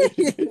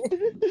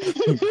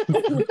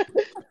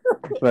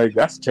 Like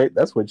that's Chase.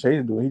 That's what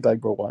Chase is doing. He's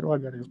like, bro, why do I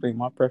gotta explain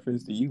my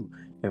preference to you?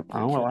 If I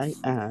don't like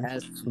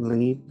ass,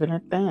 leave it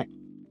at that.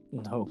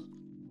 No,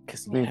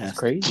 because he Man, has it's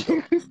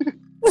crazy.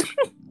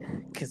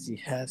 Because he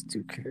has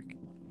to, Kirk.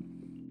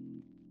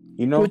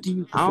 You know, What do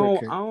you prefer,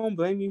 Kurt? I don't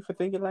blame you for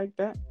thinking like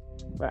that,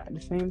 but at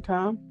the same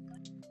time,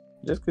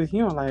 just because he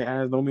don't like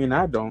ass don't mean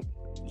I don't.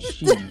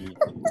 Shit.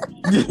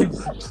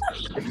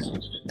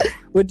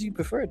 What do you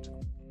prefer?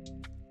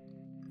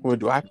 What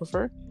do I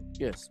prefer?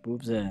 Yes,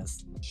 boobs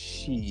ass.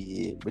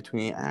 Shit,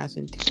 between ass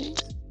and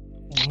titties?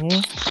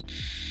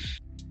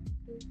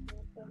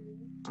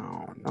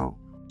 I don't know.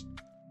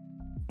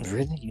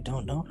 Really? You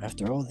don't know?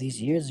 After all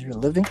these years you're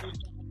living?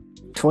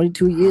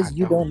 22 years,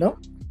 you don't know?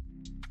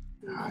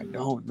 I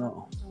don't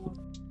know.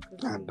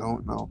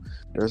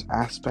 There's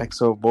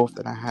aspects of both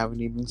that I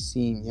haven't even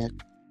seen yet.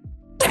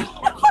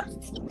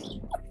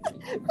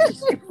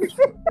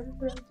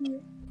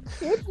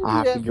 I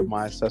have to give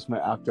my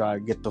assessment after I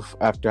get the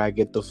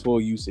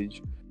full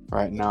usage.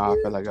 Right now, I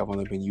feel like I've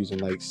only been using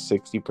like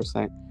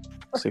 60%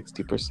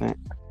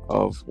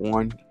 of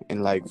one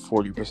and like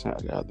 40%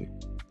 of the other.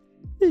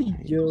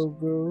 Yo,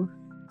 bro.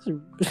 I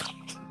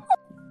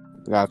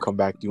gotta come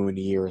back to you in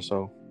a year or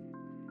so.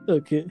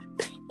 Okay.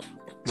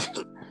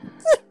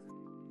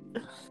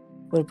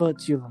 What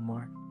about you,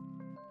 Lamar?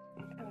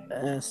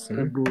 Ass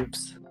or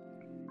boobs?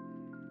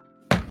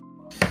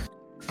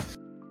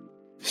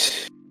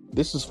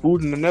 This is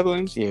food in the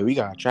Netherlands? Yeah, we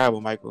gotta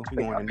travel, Michael. We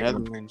going to the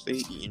Netherlands. They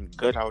eating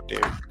good out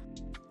there.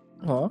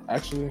 Huh?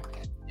 Actually,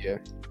 yeah.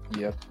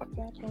 I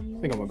think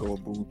I'm gonna go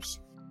with boobs.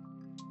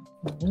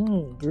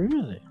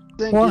 Really?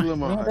 Thank Why? you,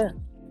 Lamar. Why?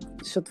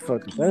 Shut the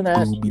fuck up. I didn't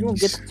ask you. You don't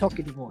get to talk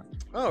anymore.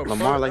 Oh,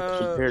 Lamar like to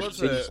compare what's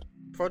cities. it?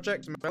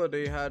 Project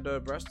Melody had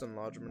breast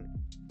enlargement.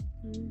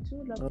 I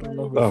don't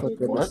know who Oh, the fuck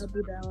that is.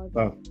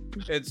 Oh,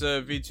 It's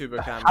a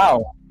VTuber camera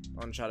How?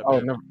 on Chatterbait. Oh,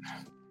 never.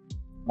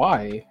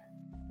 Why?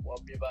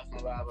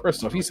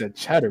 First off, he said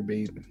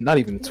Chatterbait, not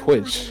even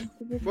Twitch.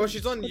 Well,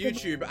 she's on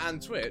YouTube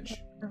and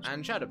Twitch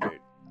and Chatterbait.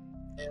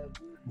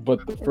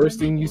 But the first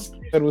thing you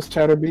said was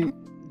Chatterbait?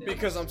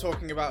 Because I'm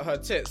talking about her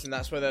tits, and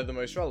that's where they're the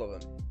most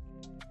relevant.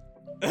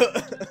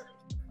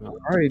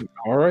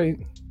 Alright.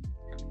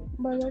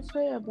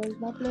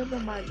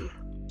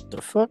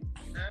 The fuck?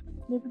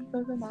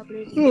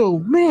 Oh,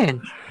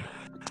 man.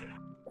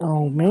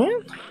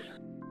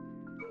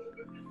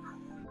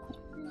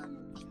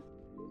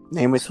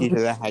 Name a teacher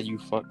that had you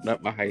fucked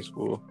up in high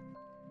school.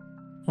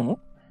 I'm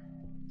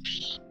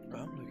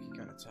looking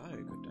kind of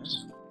tired. Good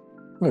damn.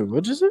 Wait,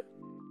 what'd you say?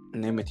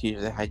 Name a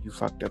teacher that had you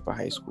fucked up in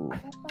high school.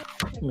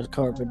 Miss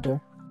Carpenter.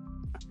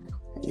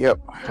 Yep.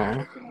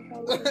 Huh?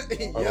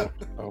 Yep.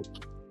 Oh.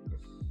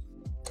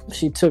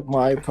 She took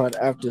my iPod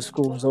after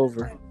school was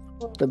over.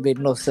 That made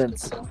no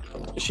sense.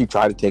 She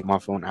tried to take my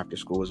phone after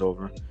school was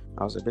over.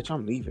 I was like, bitch,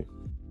 I'm leaving.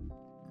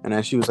 And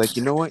then she was like,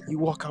 you know what? You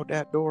walk out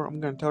that door, I'm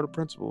going to tell the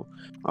principal.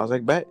 I was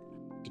like, bet.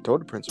 She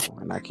told the principal.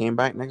 And I came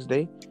back next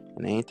day,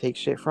 and they ain't take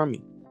shit from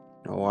me.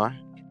 You know why?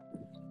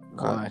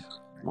 Why?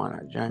 Why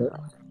not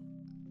Django?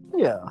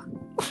 Yeah.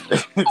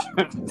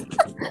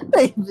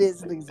 Hey,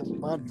 this nigga's a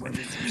fun one.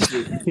 This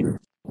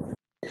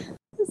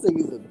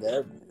nigga's a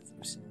dead man.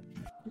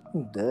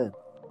 I'm dead.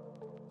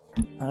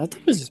 I think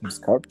it was just Miss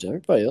Carpenter.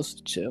 Everybody else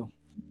was chill.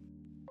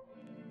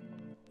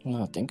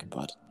 Now I think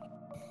about it.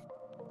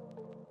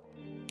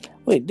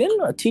 Wait, didn't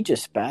a teacher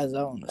spaz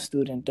out on a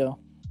student though?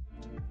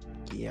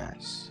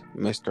 Yes.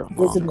 Mr.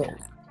 Wasn't Mongo.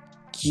 it?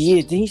 Yeah,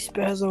 did he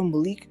spaz on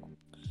Malik?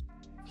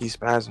 He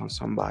spazzed on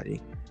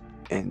somebody.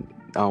 And,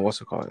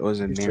 what's it called? It was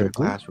in their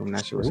classroom.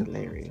 That shit was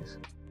hilarious.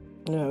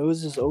 Yeah, it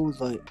was this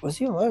old, like, was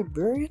he a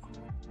librarian?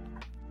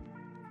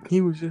 He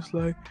was just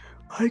like,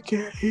 I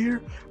can't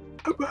hear.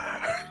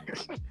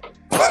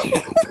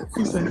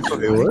 He's like,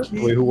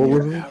 Wait, what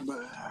was it?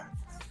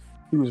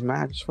 He was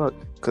mad as fuck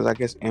because I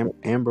guess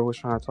Amber was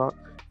trying to talk,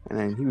 and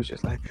then he was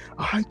just like,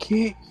 I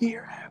can't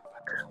hear him.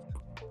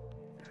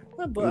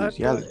 But I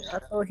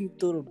thought he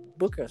threw the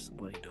book at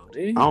somebody though.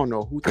 Did he? I don't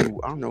know who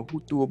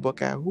threw a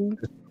book at who.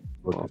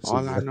 Well,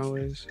 all I know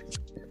is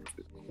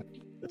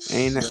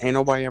ain't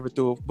nobody ever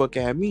threw a book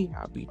at me.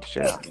 I'll beat the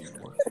shit out of him.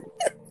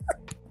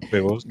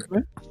 Wait, what was the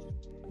name?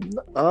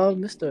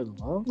 Mr.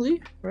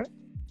 Longley, right?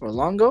 Or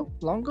Longo?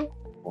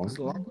 Mr.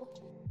 Longo?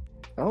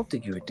 I don't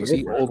think you were there. Was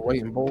he old,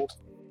 white, and bold?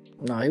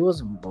 No, he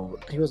wasn't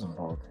bold.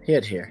 He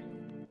had hair.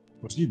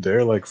 Was he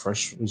there like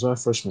was that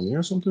freshman year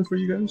or something for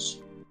you guys?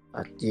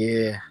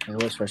 Yeah,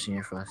 it was freshman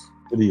year for us.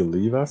 Did he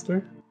leave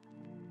after?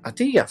 I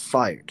think he got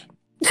fired.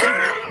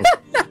 I'm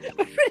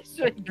pretty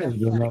sure he got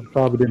fired. I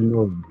probably didn't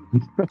know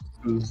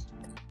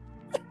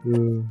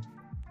him.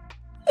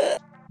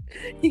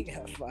 He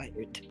got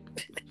fired.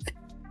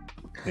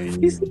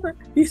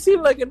 He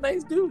seemed like a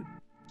nice dude.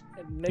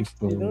 And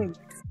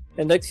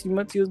next few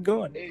months he was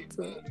gone.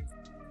 So.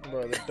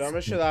 Bro, the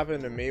dumbest shit that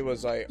happened to me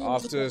was like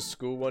after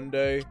school one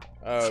day.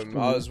 I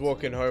was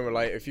walking home with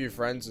like a few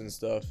friends and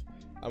stuff,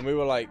 and we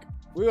were like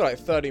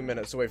 30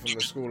 minutes away from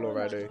the school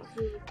already.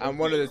 And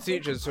one of the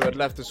teachers who had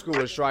left the school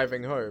was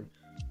driving home,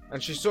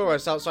 and she saw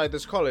us outside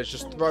this college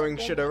just throwing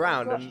shit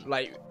around, and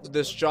like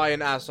this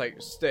giant ass like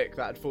stick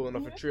that had fallen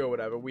off a tree or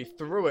whatever. We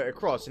threw it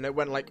across, and it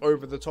went like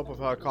over the top of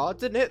her car. It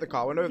didn't hit the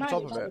car, went over the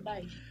top of it.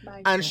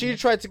 And she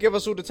tried to give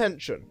us all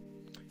detention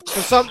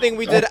for something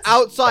we did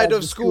outside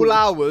of school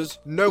hours,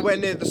 nowhere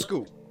near the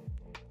school.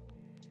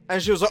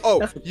 And she was like,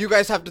 oh, you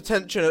guys have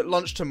detention at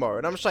lunch tomorrow.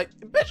 And I'm just like,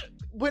 bitch,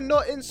 we're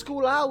not in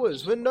school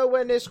hours. We're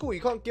nowhere near school. You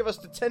can't give us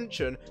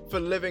detention for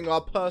living our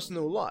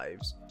personal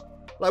lives.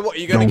 Like, what, are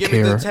you going to give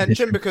me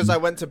detention because I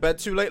went to bed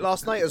too late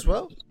last night as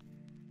well?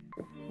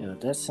 Yeah,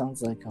 that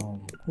sounds like,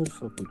 who the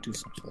fuck would do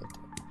something like that?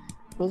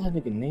 What's that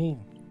nigga name?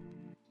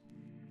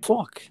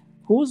 Fuck.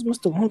 Who was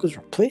Mr. Wonka's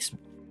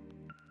replacement?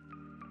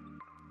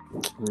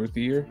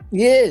 Ruthier?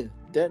 Yeah,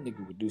 that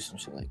nigga would do some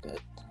shit like that.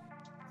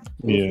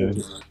 Yeah.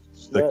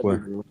 That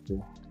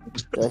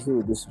he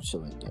would do some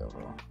shit like that,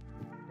 bro.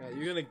 Yeah,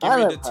 you're gonna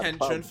give me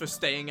detention for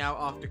staying out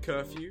after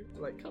curfew?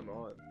 Like, come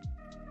on.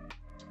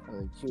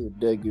 Like, he would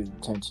dare give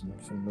detention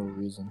for no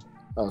reason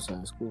outside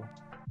of school.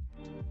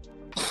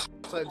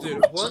 It's like,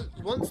 dude,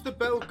 once the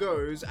bell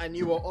goes and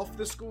you are off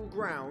the school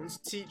grounds,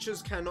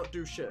 teachers cannot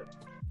do shit.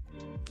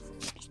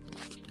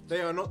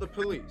 They are not the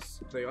police.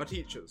 They are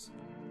teachers.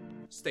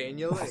 Stay in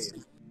your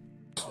lane.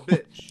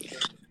 Bitch.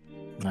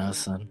 Nah,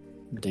 son.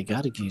 They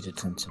gotta give you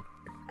detention.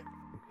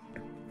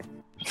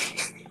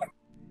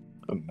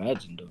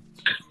 Imagine, though.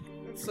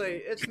 It's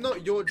like, it's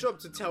not your job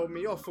to tell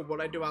me off for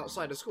what I do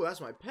outside of school. That's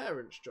my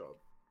parents' job.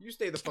 You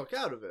stay the fuck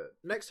out of it.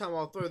 Next time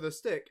I'll throw the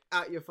stick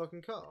at your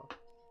fucking car.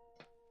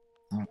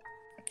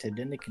 So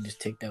then they can just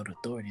take that with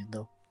authority,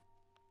 though.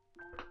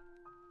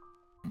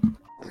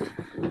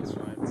 That's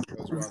fine.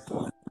 That's worth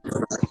it.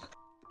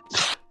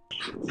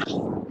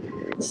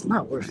 It's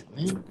not worth it,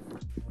 man.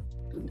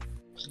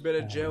 Bit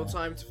of jail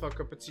time to fuck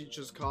up a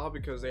teacher's car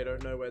because they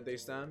don't know where they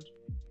stand.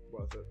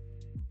 Worth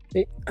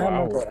it. I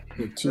remember I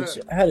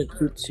had a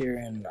teacher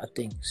in, I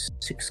think,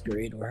 6th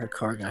grade where her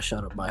car got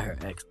shot up by her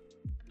ex.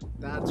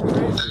 That's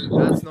crazy.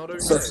 That's not okay.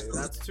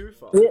 That's too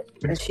far. Yeah,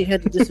 and she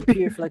had to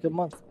disappear for like a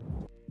month.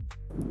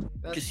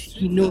 Because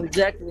he knew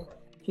exactly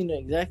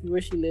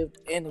where she lived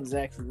and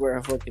exactly where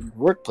her fucking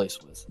workplace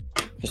was.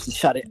 Because she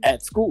shot it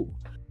at school.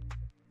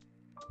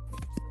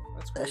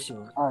 That's That crazy. shit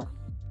was hard.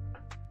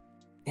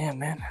 Yeah,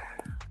 man.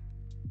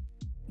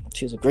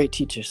 She was a great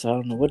teacher, so I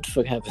don't know what the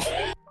fuck happened.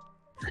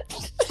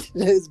 She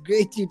was a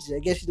great teacher. I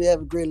guess she didn't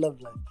have a great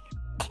love life.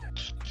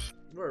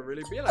 Bro, it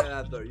really be like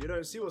that though. You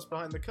don't see what's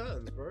behind the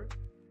curtains, bro.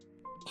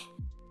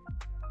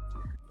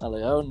 I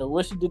don't know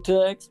what she did to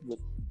her ex, but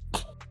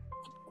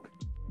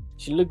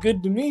she looked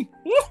good to me.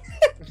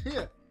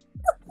 Yeah.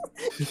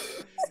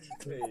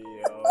 Hey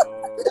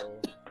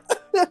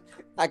yo.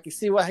 I can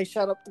see why he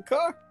shot up the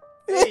car.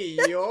 Hey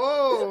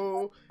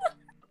yo.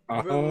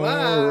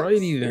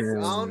 Alrighty then.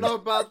 I don't know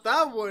about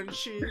that one,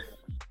 Chief.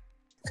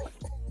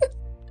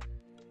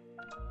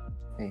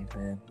 Hey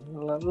man, a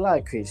lot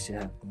of crazy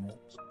shit happened, man.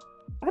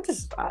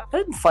 I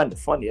didn't find it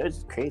funny. It was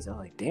just crazy. I was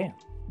like, damn.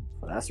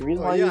 Well, that's the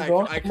reason why you're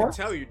going. I can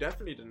tell you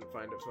definitely didn't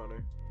find it funny.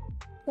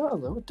 I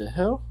was like, what the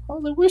hell? I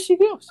was like, where'd she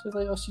go? She was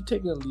like, oh, she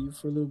taking a leave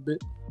for a little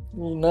bit.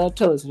 You know,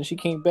 tell us. And she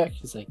came back.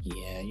 She's like,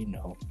 yeah, you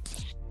know,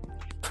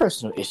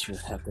 personal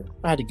issues happened.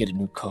 I had to get a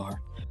new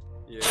car.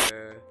 Yeah.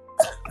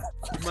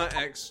 My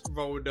ex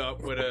rolled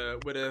up with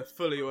a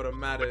fully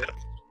automatic,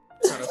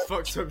 kind of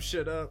fucked some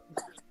shit up.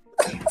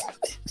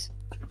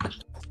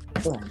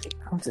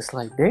 I'm just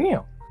like,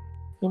 damn.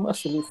 He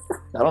must have.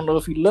 I don't know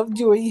if he loved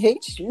you or he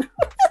hates you.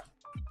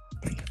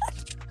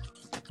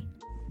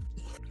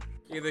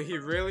 Either he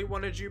really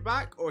wanted you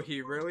back or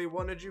he really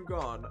wanted you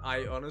gone.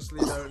 I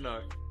honestly don't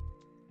know.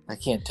 I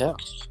can't tell.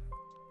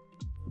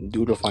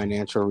 Due to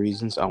financial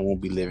reasons, I won't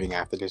be living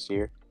after this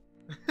year.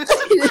 I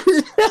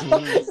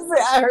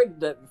heard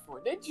that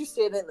before. Didn't you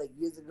say that like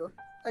years ago?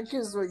 I could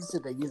have sworn you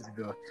said that years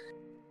ago.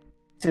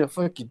 To a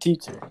fucking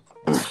teacher.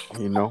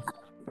 You know?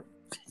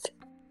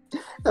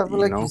 I feel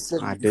like you said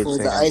I it did before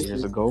say as an that years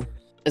icebreaker. ago.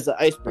 As an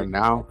icebreaker. But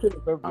now, I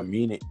couldn't remember. I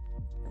mean it.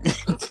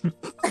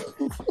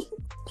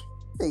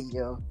 Hey,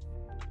 yo.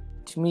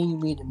 What you mean you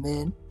mean it,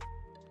 man?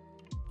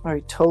 I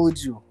already told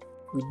you.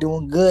 We're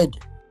doing good.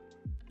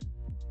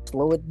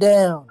 Slow it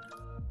down.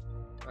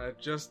 I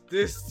just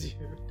dissed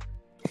you.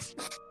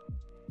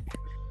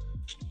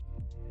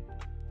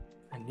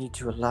 I need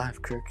you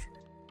alive, Kirk.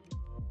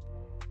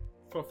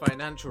 For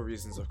financial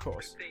reasons, of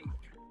course.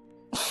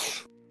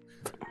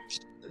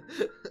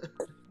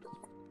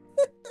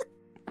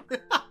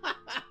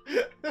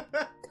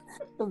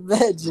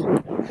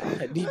 Imagine.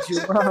 I need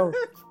you around.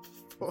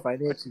 For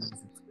financial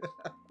reasons.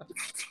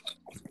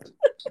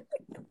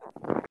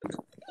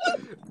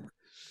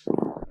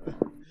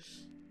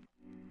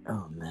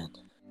 Oh, man.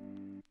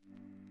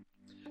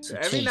 So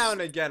Every now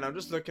and again, I'm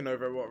just looking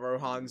over at what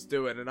Rohan's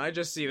doing, and I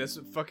just see this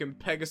fucking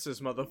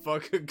Pegasus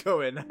motherfucker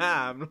going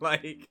ham.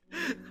 Like,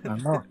 I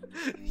know.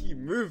 He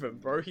moving,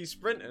 bro. He's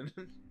sprinting.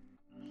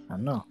 I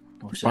know.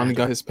 Finally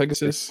got his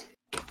Pegasus.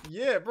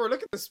 Yeah, bro.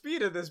 Look at the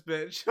speed of this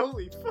bitch.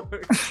 Holy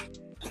fuck.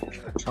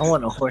 I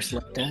want a horse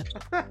like that.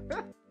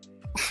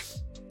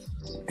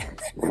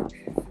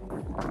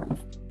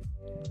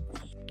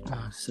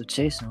 So,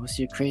 Jason, what's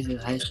your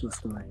craziest high school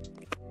story?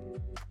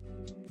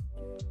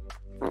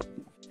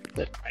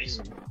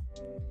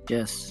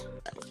 Yes.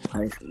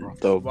 High school.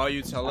 The While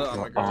you tell it, I'm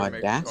gonna go make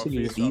audacity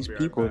coffee, of so I'll these be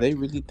right people, back. they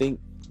really think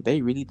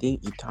They really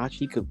think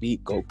Itachi could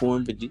beat Goku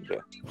and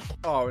Vegeta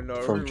Oh no,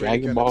 from we're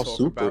Dragon really Ball talk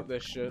Super. about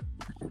this shit.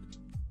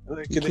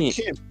 Like, they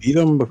can't beat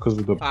him because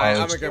of the Alright,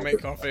 I'm powers. gonna go make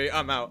coffee.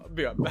 I'm out. I'll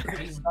be right back.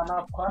 It's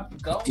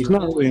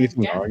not really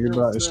anything to argue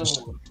about. It's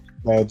just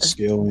bad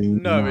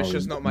scaling. No, you know, it's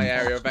just not my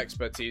area of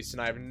expertise,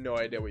 and I have no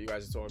idea what you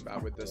guys are talking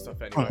about with this stuff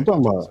anyway. I'm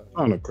talking about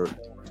on a curve.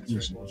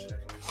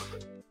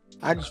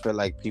 I just feel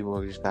like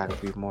people just gotta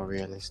be more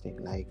realistic.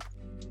 Like,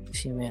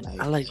 See, man,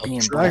 I like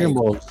being Dragon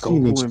biased. Ball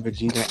Goku and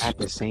Vegeta at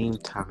the same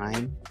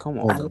time. Come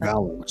on. the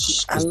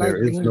balance. I 'cause like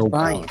there is being no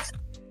biased.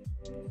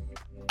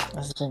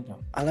 That's the thing,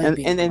 though. I like And,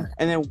 being and then biased.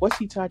 and then what's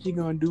Itachi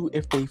gonna do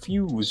if they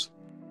fuse?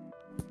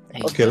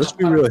 Hey, Okay, let's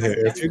be real here.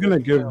 If you're gonna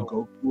give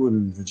Goku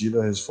and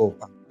Vegeta his full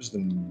powers,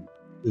 then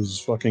his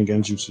fucking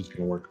Genjutsu is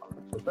gonna work on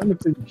it. So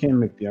technically, you can't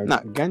make the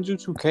argument. Nah,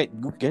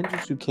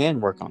 Genjutsu can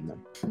work on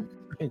them.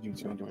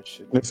 Genjutsu ain't doing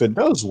shit. And if it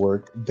does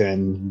work,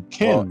 then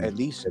you Well, can. at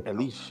least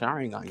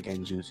Sharingan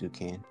Genjutsu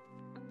can.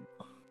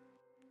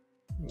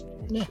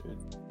 Yeah.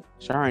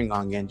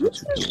 Sharingan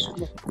Genjutsu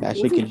can. That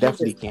shit can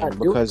definitely can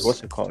because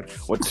what's it called?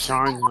 With the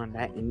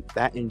Sharingan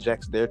that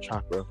injects their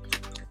chakra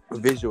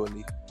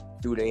visually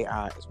through their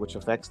eyes, which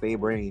affects their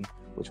brain,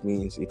 which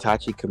means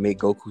Itachi can make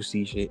Goku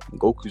see shit. And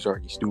Goku's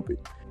already stupid.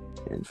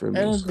 And for me,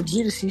 And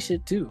Vegeta see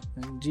shit too.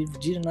 And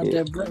Vegeta not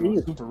Yeah. that bright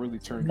either. Super really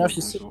turned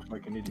Narcissi- Goku into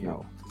like an idiot.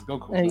 No.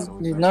 Goku. And he's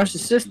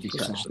narcissistic.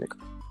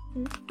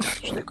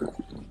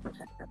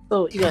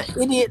 So you got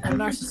idiot and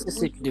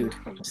narcissistic dude.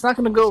 It's not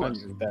gonna go. Not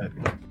even that.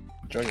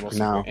 Dragon Ball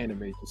Now- Super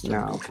anime just turned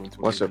now, Goku into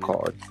what's an it idiot.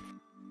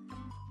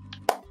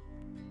 called?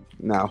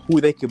 Now,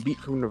 who they could beat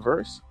from the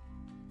verse?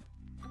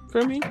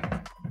 For me,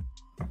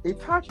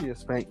 Itachi is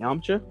spank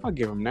Yamcha. I'll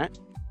give him that.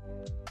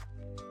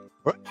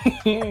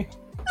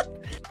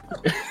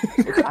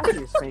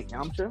 Itachi is spank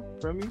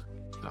Yamcha. For me,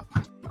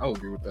 I'll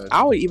agree with that.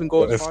 I would even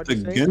go as If far the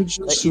to say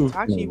Genjutsu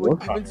that Itachi can would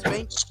work on even it,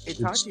 spank. it's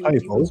Itachi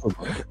tight would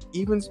over.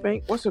 even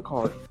spank. What's it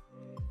called?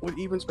 Would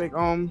even spank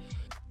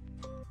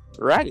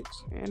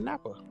Raditz and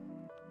Nappa.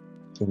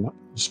 So not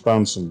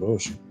spawn some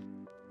bullshit.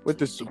 With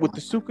the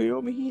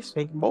Tsukuyomi, he's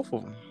spanking both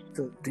of them.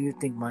 So do you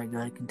think my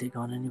guy can take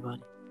on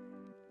anybody?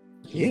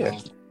 Yeah.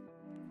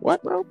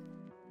 What, bro?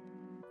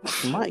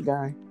 Mike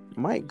guy.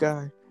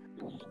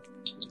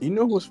 You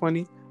know what's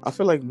funny? I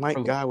feel like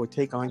Mike guy would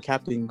take on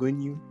Captain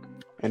Gunyu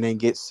and then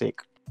get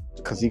sick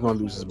because he's gonna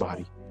lose his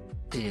body.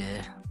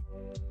 Yeah.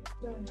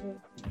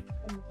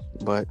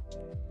 But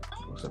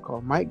what's it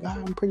called? Mike guy.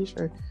 I'm pretty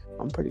sure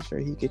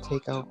he could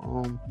take out.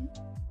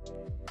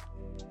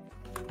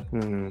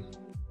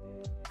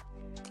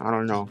 I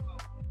don't know.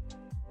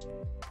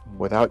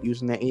 Without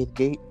using the 8th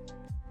gate,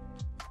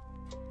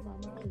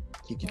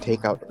 he could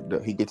take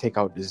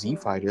out the Z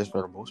fighters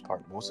for the most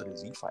part. Most of the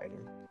Z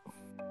fighters.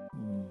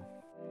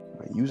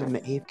 But using the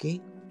 8th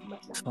gate,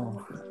 So I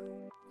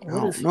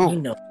what don't if know.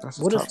 Eno? That's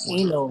a What if tough one.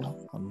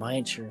 Eno on my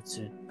insurance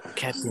to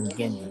Captain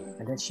Genji,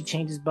 and then she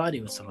changed his body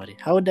with somebody?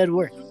 How would that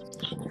work?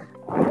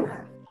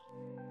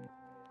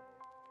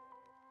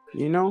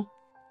 You know,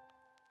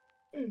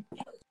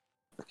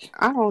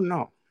 I don't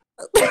know.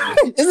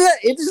 Isn't that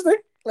interesting?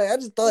 Like I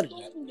just thought of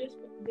that.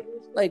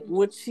 Like,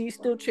 would she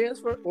still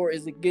transfer, or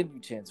is it Genji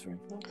transferring?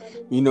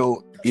 You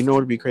know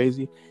what'd be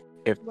crazy?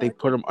 If they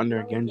put him under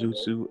a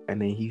Genjutsu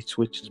and then he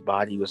switches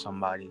body with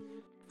somebody,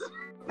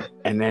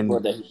 and then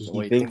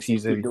he thinks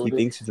he's in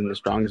the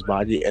strongest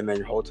body, and then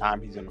the whole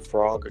time he's in a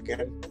frog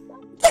again.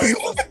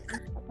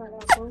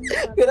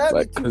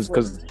 Like,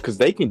 because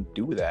they can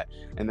do that,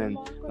 and then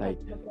like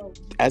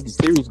as the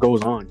series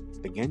goes on,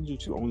 the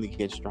Genjutsu only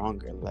gets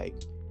stronger. Like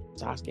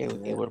Sasuke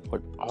was able to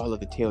put all of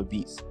the tail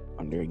beats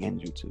under a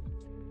Genjutsu.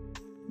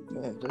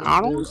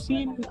 I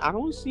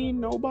don't see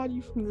nobody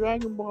from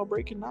Dragon Ball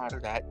breaking out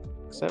of that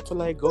except for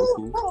like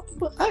Goku. No,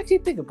 but actually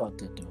think about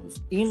that though. If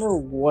Eno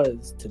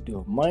was to do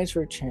a Mind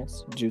for a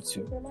Chance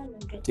Jutsu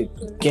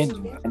to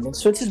Genji and then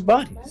switch his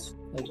bodies,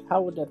 like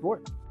how would that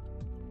work?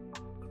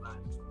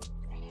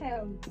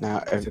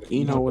 Now, if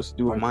Eno was to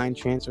do a mind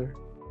transfer,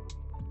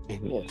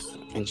 and Yes.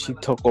 and she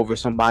took over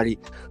somebody,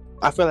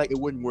 I feel like it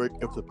wouldn't work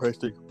if the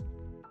person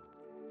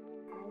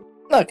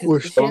No, We're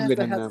because she has stronger to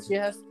than have. them. She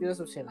has. That's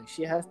what I'm saying. Like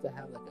she has to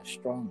have like a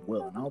strong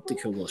will, and I don't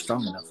think her will is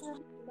strong enough.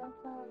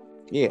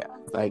 Yeah,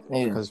 like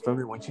Yeah. because for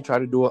me, when she tried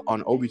to do it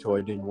on Obito,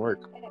 it didn't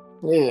work.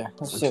 Yeah,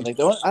 that's what I'm saying. Like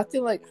the one, I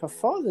feel like her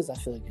father's. I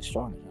feel like is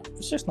strong enough.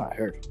 It's just not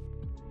her.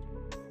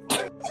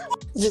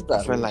 It's just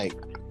not her.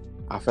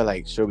 I feel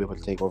like she'll be able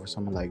to take over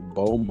someone like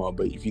Bulma,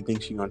 but if you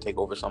think she's gonna take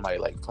over somebody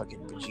like fucking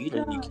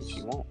Vegeta,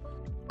 she won't.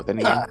 But then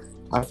again,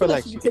 I feel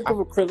like she take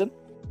over Krillin.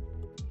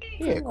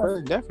 yeah,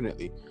 Krillin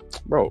definitely,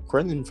 bro.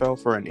 Krillin fell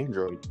for an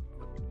android.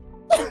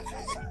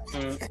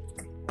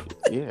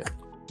 Yeah,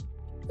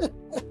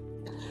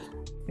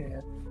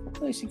 Yeah,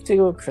 like she can take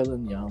over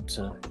Krillin,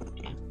 Yamcha.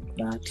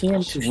 Nah,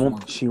 Tien too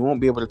strong. she won't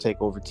be able to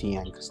take over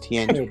Tien because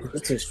Tien.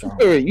 It's too strong.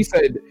 Wait, you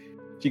said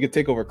she could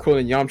take over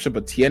Krillin Yamcha,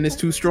 but Tien is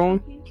too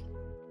strong?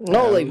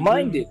 No, like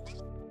mine did.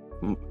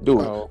 Dude,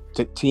 Oh.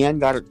 Tien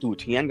got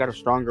a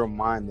stronger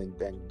mind than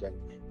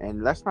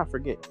and let's not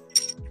forget,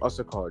 what's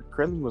it called?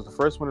 Krillin was the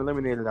first one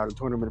eliminated out of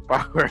Tournament of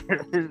Power.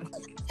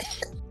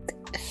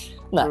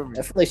 Nah,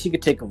 I feel like she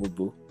could take over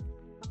Boo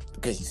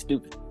because she's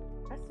stupid.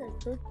 I said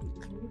cookie.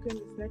 You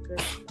couldn't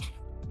Snickers.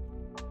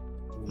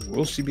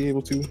 Will she be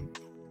able to?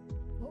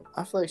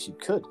 I feel like she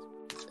could.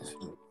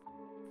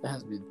 It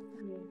has to be.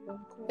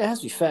 It has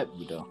to be Fat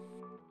Boo though.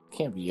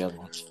 Can't be the other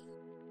one.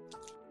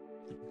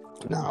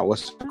 Nah,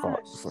 what's it called?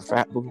 For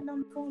Fat Boo?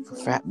 For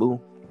Fat Boo?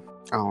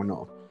 I don't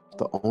know.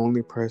 The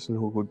only person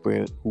who would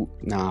wear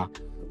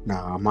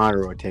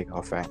Madara would take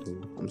off Fat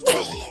Boo. I'm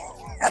sorry.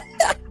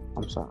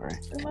 I'm sorry. I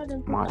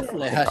feel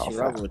like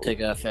Hashirama would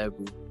take out Fat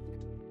Boo.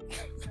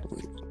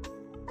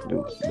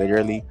 Dude,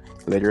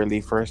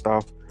 literally, first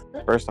off,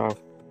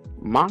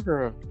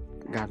 Madara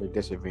got a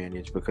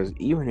disadvantage because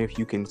even if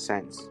you can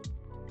sense,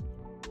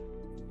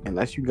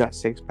 unless you got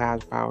 6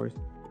 past powers,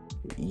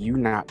 you're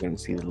not gonna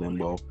see the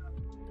limbo.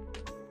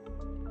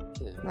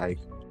 Like,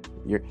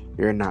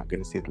 you're not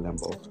gonna see the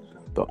limbo.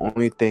 The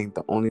only thing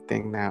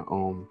that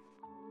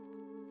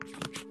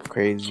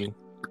crazy.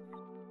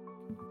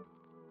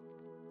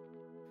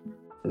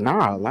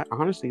 Nah, like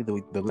honestly,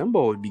 the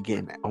limbo would be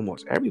getting at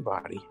almost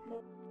everybody.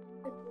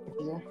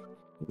 Yeah.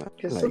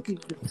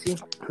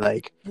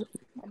 Like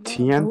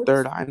Tien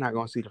third eye not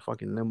gonna see the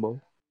fucking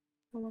limbo.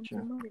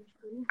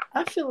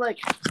 I feel like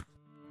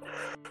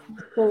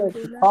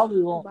it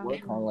probably won't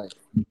work on like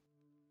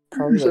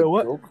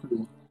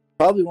Goku.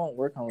 Probably won't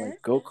work on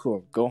like Goku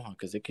or Gohan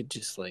because it could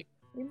just like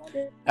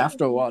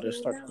after a while they'll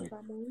start to like,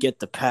 get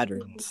the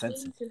pattern and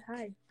sense it.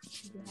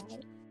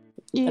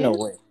 In a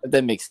way, if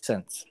that makes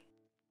sense.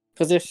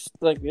 Because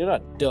they're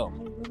not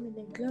dumb.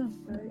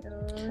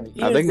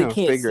 They're gonna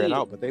figure it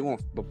out, but they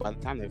won't. But by the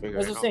time they figure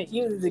it out, that's what I'm saying.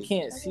 Even if they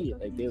can't see it,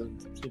 like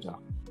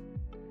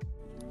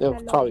they'll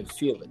probably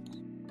feel it.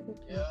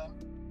 Yeah.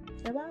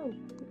 I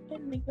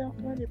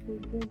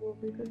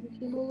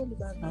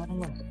don't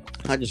know.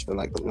 I just feel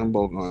like the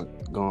limbo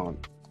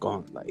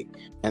gone like,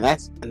 and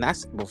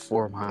that's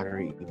before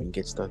Madara even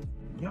gets the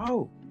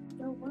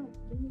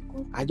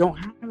I don't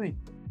have it.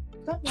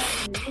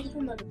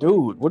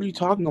 Dude, what are you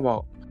talking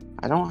about?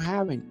 I don't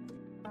have it.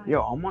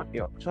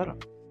 Shut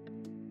up.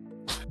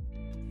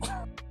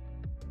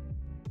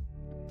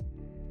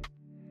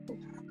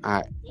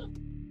 Alright.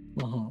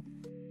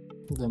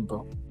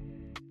 Limbo.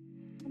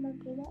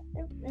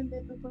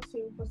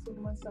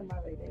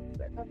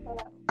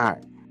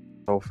 Alright.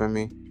 So for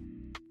me,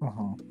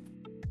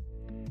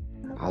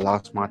 I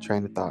lost my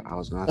train of thought. I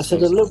was gonna say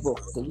the limbo.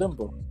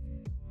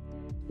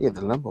 Yeah,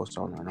 the limbo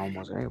starting on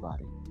almost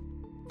everybody.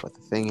 But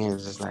the thing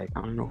is like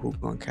I don't know who's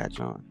gonna catch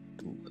on.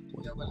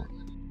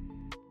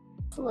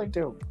 I feel like I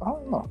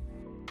don't know.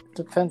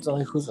 Depends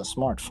on who's a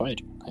smart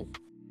fighter. Like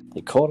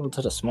they caught him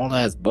to the small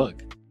ass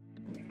bug.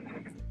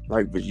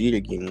 Like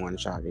Vegeta getting one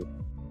shotted.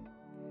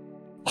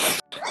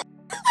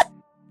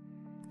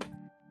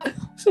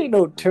 This ain't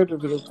no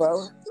tournament of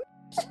power.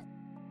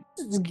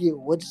 Just get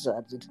one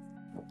shotted.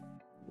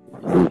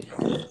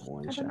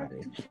 One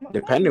shotted.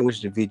 Depending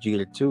which the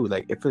Vegeta too.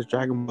 Like if it's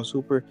Dragon Ball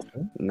Super,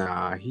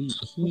 nah, he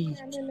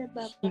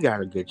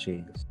got a good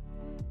chance.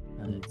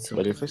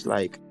 But if it's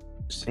like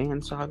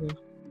Saiyan Saga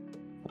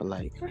or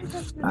like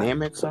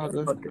Namek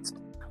Saga,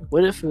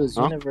 what if it was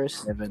Universe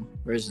 7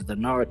 versus the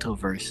Naruto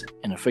verse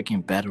in a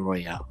freaking battle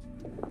royale?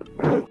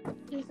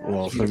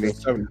 Well, for me,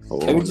 you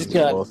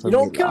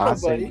don't kill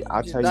nobody.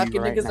 I'll tell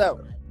you right now.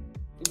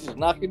 You're just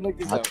knocking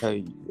niggas out.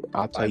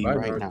 I'll tell you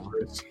right now.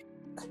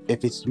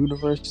 If it's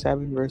Universe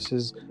 7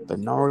 versus the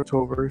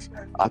Naruto verse,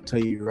 I'll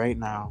tell you right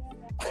now,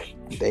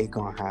 they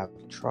gonna have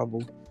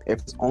trouble. If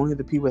it's only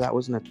the people that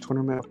was in the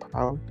Tournament of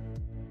Power,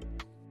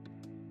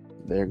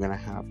 they're gonna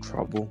have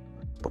trouble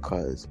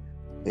because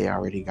they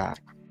already got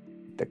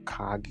the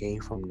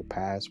Kage from the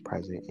past,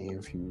 present,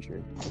 and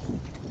future.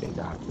 They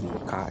got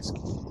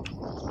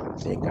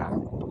Akatsuki. They got.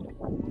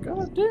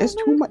 It's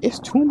too much. It's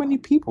too many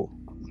people.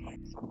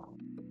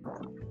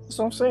 That's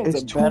what I'm saying.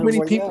 It's too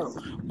many people.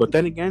 But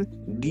then again,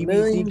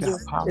 DBZ got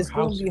powerhouses. It's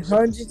going to be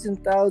hundreds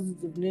and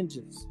thousands of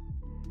ninjas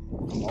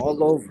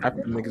all over. Half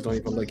the niggas don't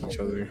even like each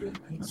other.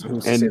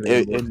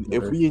 And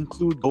if we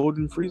include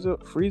Golden Frieza,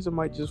 Frieza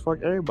might just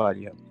fuck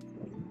everybody up.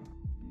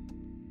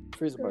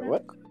 Frieza by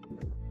what?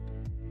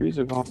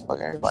 Frieza gonna fuck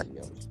everybody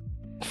up.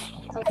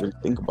 Just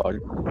think about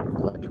it.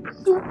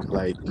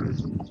 Like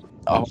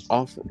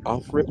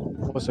off rip.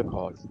 What's it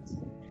called?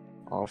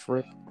 Off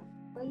rip.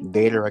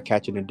 Data are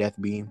catching a death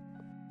beam.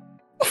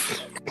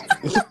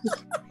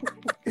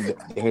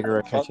 Data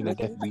are catching a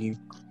death beam.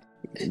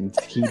 And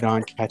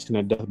Hidan catching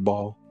a death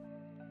ball.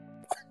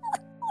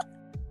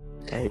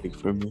 Hey,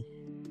 for me.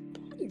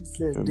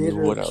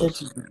 What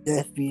else?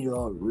 Death beat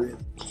all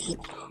rip.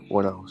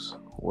 What else?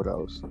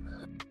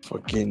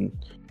 Fucking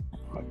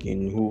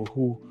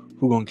who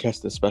gonna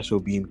catch the special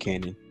beam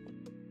cannon?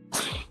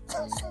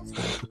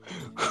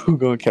 Who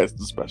gonna catch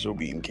the special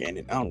beam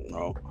cannon? I don't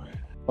know.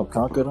 I'll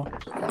conquer them.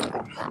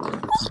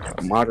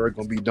 Madara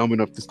gonna be dumb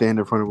enough to stand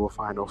in front of a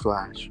final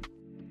flash.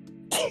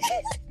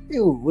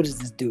 Ew, what does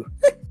this do?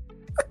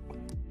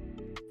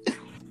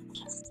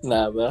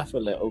 Nah, but I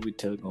feel like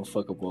Obito gonna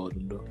fuck up all of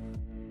them though.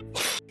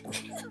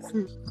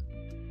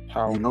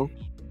 How? You know?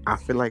 I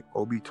feel like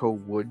Obito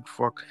would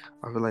fuck.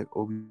 I feel like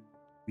Obito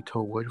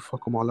would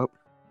fuck them all up,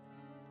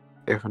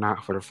 if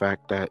not for the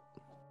fact that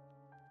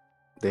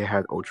they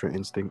had Ultra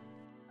Instinct.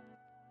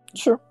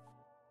 Sure.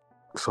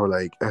 So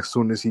like, as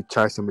soon as he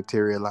tries to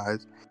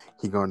materialize,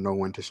 he gonna know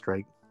when to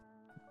strike.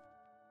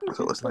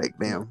 So it's like,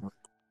 damn.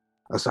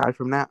 Aside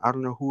from that, I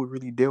don't know who would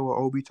really deal with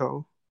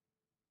Obito.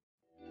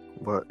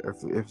 But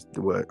if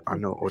I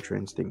know Ultra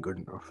Instinct good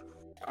enough.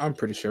 I'm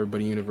pretty sure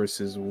everybody universe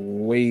is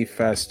way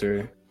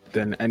faster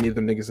than any of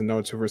them niggas in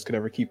Narutoverse could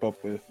ever keep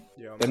up with.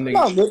 Yeah, Them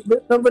niggas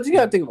but you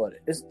gotta think about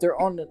it. They're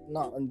on the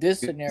not in this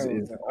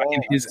scenario. They're all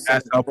knocking his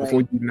ass out before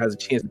he even has a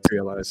chance to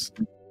materialize.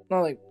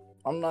 No, like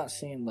I'm not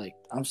saying like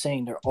I'm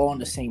saying they're all on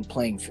the same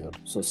playing field,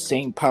 so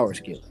same power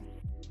scale.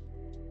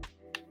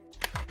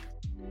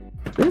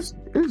 It's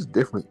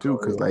different too,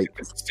 cause like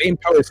it's the same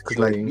power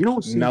scale. Like you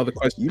don't see now the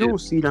question you don't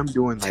see them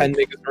doing like 10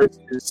 niggas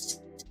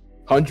versus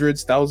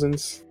hundreds,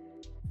 thousands.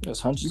 There's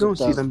hundreds. You don't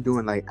see them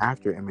doing like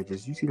after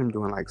images. You see them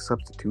doing like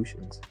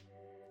substitutions.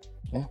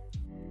 Yeah.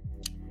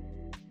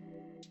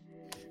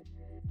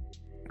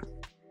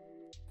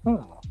 I don't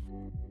know.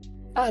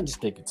 I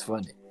just think it's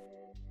funny.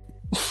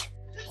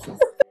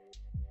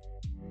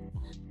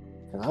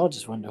 I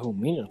just wonder who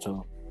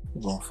Minato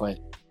is gonna fight.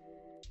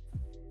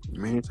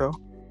 Minato?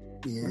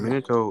 Yeah.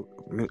 Minato,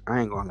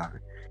 I ain't gonna lie.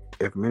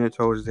 If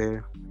Minato is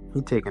there,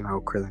 he taking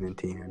out Krillin and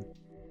Tien.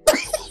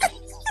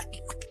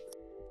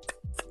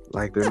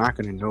 Like, they're not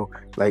gonna know.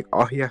 Like,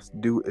 all he has to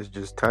do is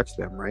just touch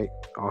them, right?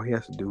 All he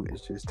has to do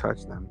is just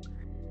touch them.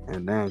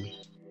 And then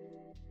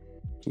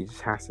he just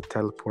has to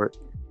teleport.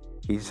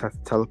 He just has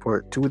to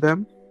teleport to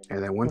them.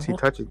 And then once he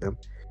touches them,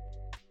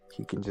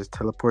 he can just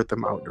teleport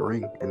them out the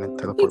ring and then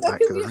teleport back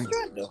to the ring.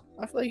 Though.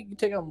 I feel like you can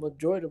take out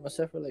majority of them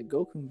except for like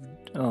Goku,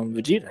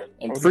 Vegeta,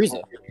 and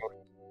Frieza.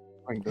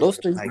 Those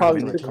three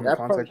probably would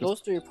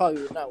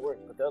not work,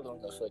 but the other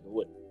ones I feel like it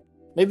would.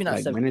 Maybe not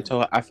like 7.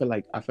 Minato. I feel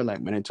like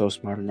Minato's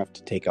smart enough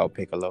to take out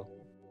Piccolo.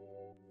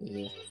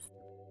 Yeah.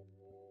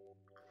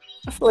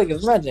 I feel like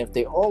imagine if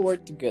they all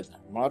work together,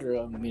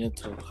 Madara,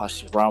 Minato,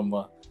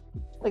 Hashirama.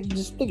 Like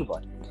just think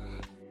about it.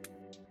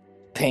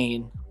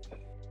 Pain.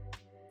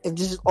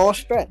 It's just all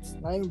strength,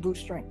 not even brute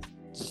strength.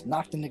 Just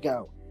knock the nigga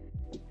out.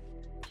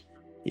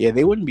 Yeah,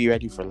 they wouldn't be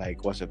ready for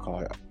like what's it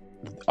called,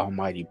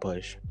 Almighty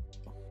Push.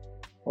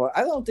 Well,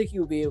 I don't think he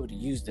would be able to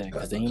use that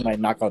because then he might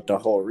knock out the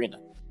whole arena.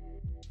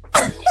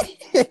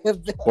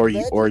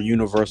 or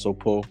Universal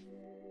Pull.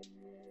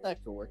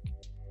 That could work.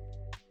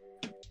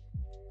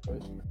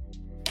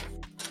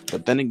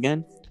 But then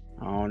again,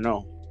 I don't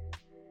know.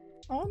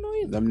 I don't know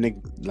either.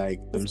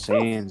 Them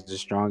Saiyans are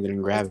stronger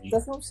than gravity.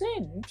 That's what I'm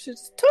saying. Them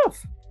shit's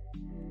tough.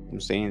 Them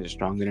Saiyans are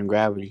stronger than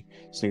gravity.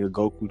 This nigga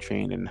Goku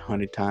trained in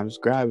 100 times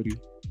gravity.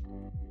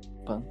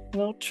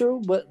 But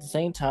true, but at the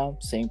same time,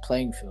 same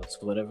playing field.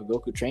 So whatever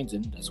Goku trains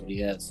in, that's what he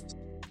has.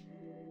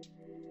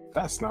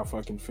 That's not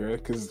fucking fair,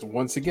 because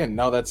once again,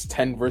 now that's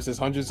 10 versus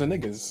hundreds of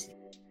niggas.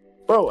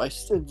 Bro, I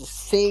said the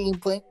same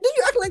playing. Do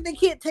you act like they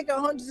can't take out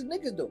hundreds of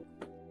niggas, though?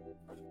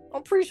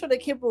 I'm pretty sure they're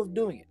capable of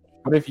doing it.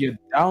 But if you're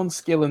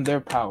downscaling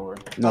their power...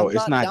 No,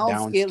 it's not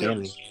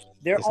downscaling.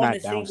 It's not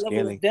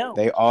downscaling.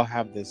 They all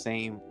have the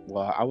same...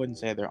 Well, I wouldn't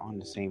say they're on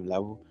the same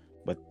level,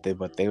 but they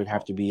would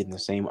have to be in the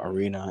same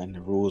arena, and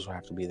the rules would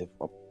have to be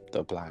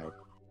applied.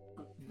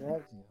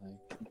 Exactly.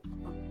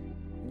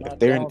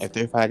 If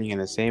they're fighting in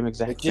the same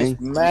exact thing,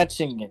 just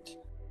matching it.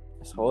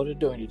 That's all they're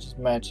doing. They're just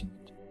matching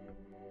it.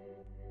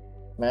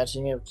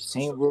 Matching it with the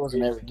same rules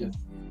and everything.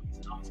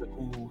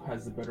 Who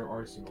has the better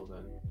arsenal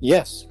then?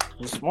 Yes,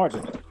 who's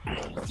smarter?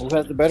 Who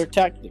has the better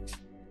tactics?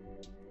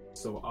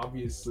 So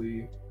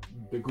obviously,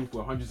 the group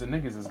of hundreds of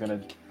niggas is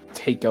gonna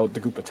take out the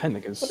group of 10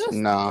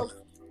 niggas.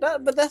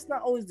 But that's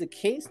not always the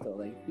case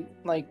though.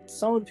 Like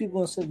some of the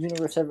people in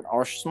Universe 7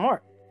 are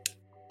smart.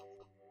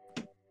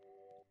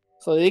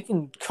 So they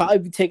can probably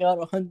be taking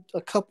out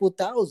a couple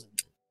thousand.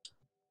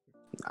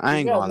 I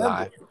ain't gonna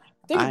lie.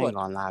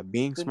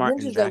 Being smart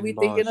in Dragon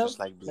Ball is just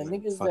like being the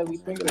niggas that we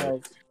think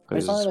of.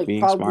 Because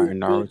being smart in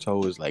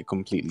Naruto is like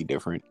completely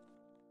different.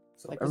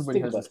 So like everybody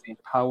has the same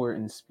power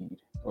and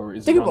speed, or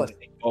is think it about the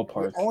same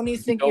ballpark? We're only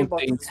thinking about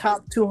the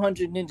top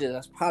 200 ninjas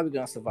that's probably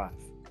gonna survive.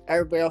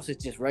 Everybody else is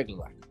just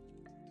regular.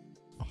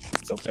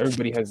 So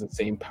everybody has the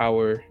same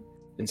power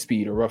and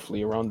speed, or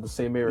roughly around the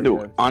same area.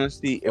 No,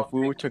 honestly, if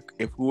we were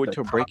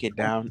to break it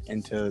down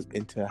into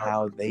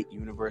how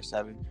Universe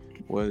 7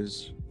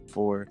 was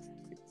for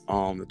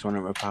the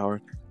Tournament of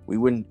Power,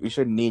 we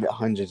shouldn't need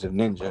hundreds of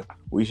ninja.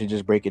 We should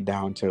just break it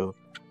down to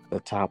the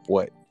top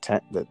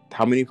 10.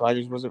 How many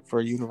fighters was it for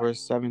Universe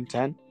 7?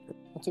 10?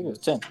 I think it was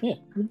 10. Yeah.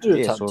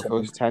 So if it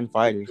was 10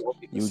 fighters,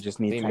 you would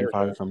just need 10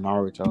 fighters from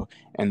Naruto,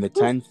 and the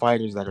 10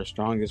 fighters that are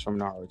strongest from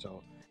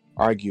Naruto,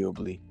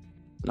 arguably,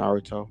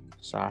 Naruto,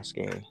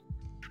 Sasuke,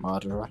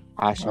 Madara,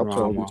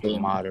 Hashirama,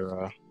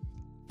 Madara.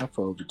 I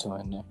put Obito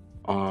in there.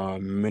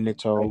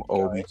 Minato,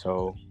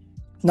 Obito,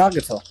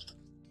 Nagato.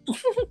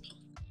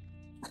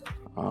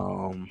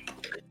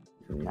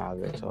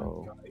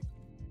 Nagato.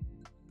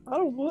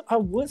 I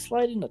would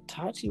slide in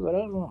Itachi, but I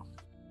don't know.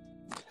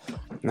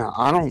 No,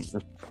 I don't.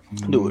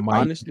 Dude,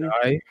 Might honestly,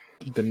 Guy,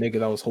 the nigga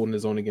that was holding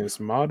his own against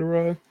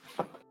Madara.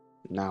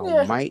 now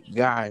Yeah. Mike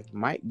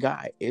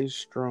Guy is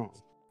strong.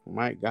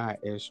 Mike Guy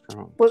is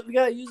strong. But we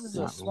gotta use this as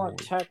a Not smart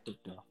really. tactic,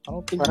 though. I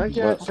don't think. Why don't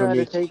you But for try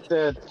me- to take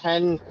the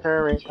 10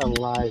 current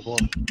alive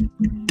one?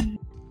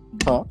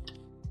 Huh?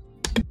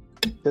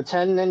 The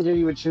 10 ninja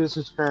you would choose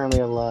who's currently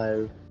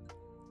alive.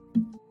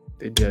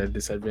 They did a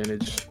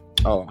disadvantage.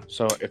 Oh,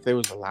 so if they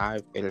was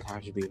alive, it'd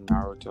have to be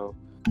Naruto,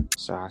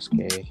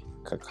 Sasuke,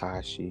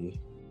 Kakashi.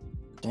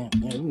 Damn,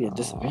 yeah, we be a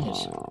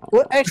disadvantage.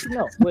 Well, actually,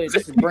 no. Wait,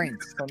 this is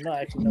brains. Oh, no,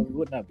 actually, no, we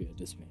would not be a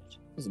disadvantage.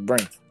 This is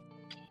brains.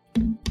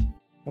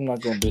 I'm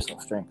not going based on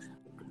strength.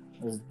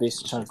 It's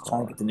based on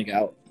trying to get the nigga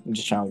out. I'm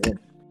just trying to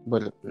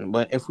win.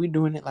 But if we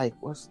doing it like,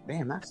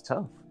 damn, that's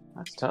tough.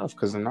 That's tough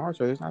because in Naruto,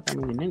 there's not that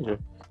many ninja.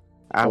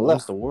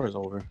 Once the war is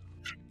over.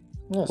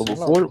 Yeah, But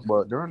so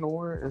but during the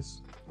war,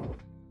 it's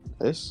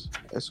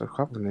a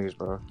couple of niggas,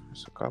 bro.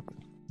 It's a couple.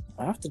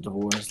 after the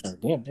war, it's like,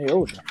 damn, they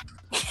older.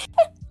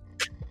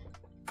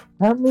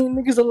 How many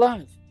niggas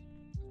alive?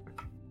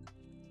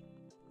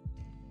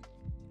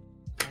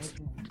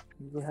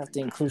 You would have to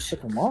include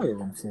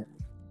Shikamaru and shit.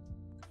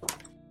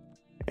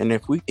 And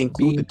if we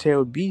include the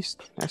tailed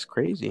beast, that's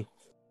crazy.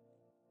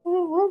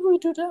 Well, why would we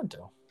do that,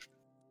 though?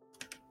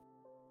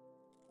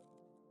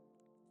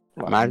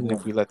 Imagine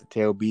if we let the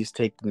tailed beast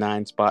take the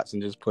 9 spots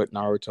and just put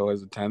Naruto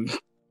as a 10.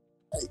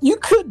 You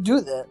could do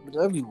that, but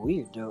that'd be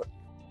weird, though.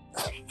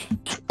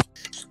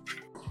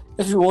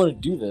 If you want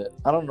to do that,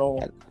 I don't know,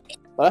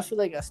 but I feel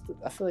like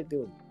they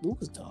would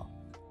lose, though.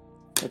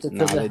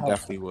 Nah, they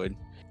definitely would.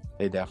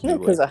 They definitely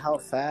would. Because of how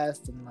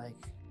fast and like.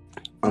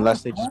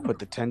 Unless they just put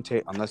the 10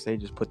 tails,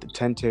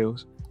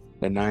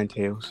 the 9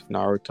 tails,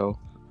 Naruto,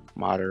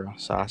 Madara,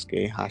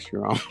 Sasuke,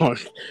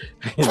 Hashirama.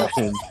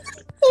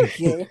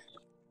 Okay.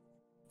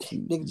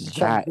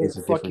 That is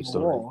a different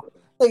story.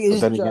 But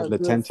then again, the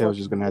 10 tails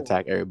is gonna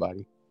attack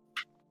everybody.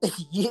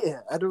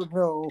 Yeah, I don't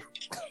know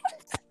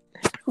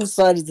whose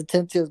side is the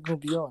 10 tails gonna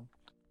be on.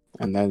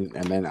 And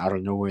then out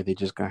of nowhere, they're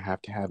just gonna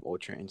have to have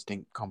Ultra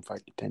Instinct come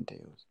fight the 10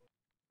 tails.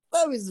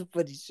 That was some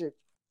funny shit.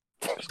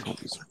 It's gonna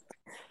be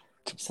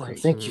So,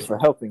 thank you for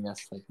helping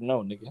us. Like,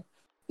 no, nigga.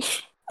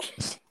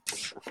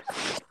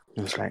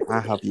 It's like, I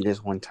helped you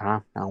this one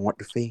time. Now I want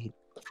the feed.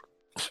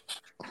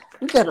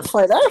 We gotta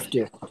fight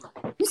after.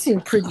 You seem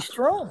pretty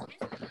strong.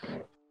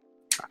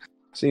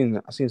 I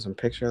seen some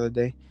picture the other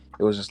day.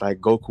 It was just like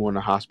Goku in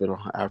the hospital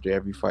after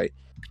every fight.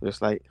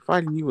 Just like,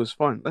 fighting you was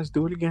fun. Let's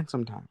do it again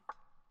sometime.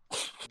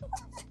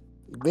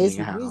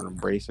 Basically, had on a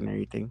brace and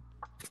everything.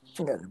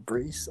 I got a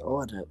brace,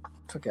 all that.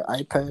 Took an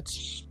eye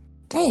patch.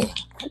 Damn,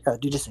 I gotta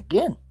do this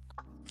again.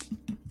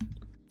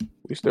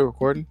 We still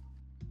recording?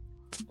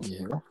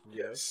 Yeah.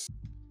 Yes.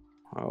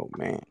 Oh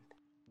man.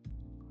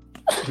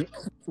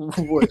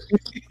 What?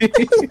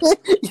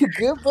 You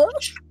good, bro?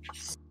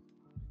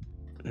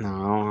 No,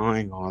 I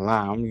ain't gonna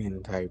lie. I'm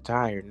getting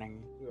tired,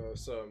 nigga. Yo,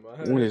 so,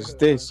 What is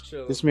this?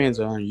 This man's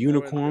on a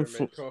unicorn.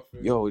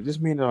 Yo, this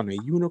man on a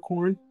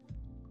unicorn?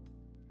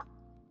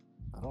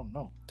 I don't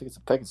know. I think it's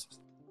a Pegasus.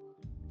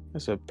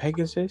 That's a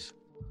Pegasus?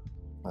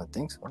 I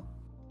think so.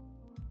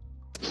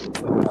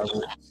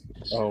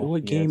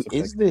 What game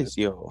is this,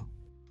 yo?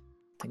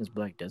 I think it's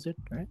Black Desert,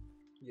 right?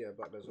 Yeah,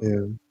 Black Desert.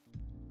 Yeah.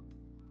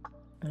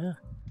 Yeah.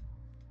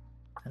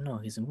 I know,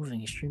 he's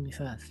moving extremely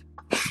fast.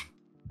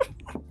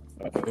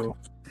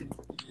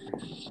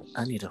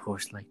 I need a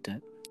horse like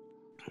that.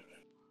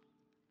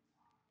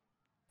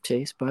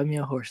 Chase, buy me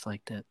a horse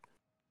like that.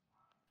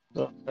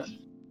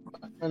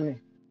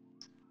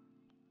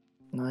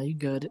 Nah, you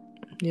got it.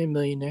 You're a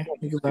millionaire.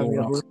 You can buy me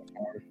a horse.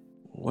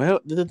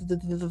 Well,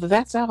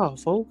 that's all,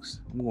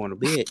 folks. I'm going to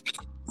bed.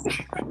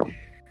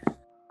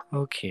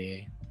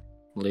 Okay.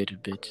 Later,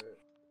 bitch.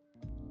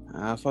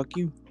 Fuck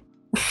you.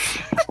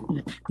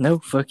 No,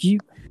 fuck you.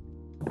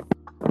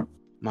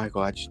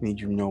 Michael, I just need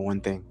you to know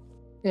one thing.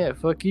 Yeah,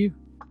 fuck you.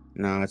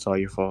 No, it's all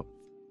your fault.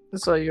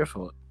 It's all your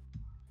fault.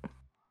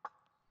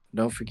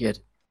 Don't forget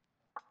it.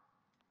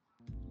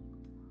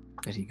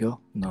 Did he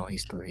go? No,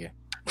 he's still here.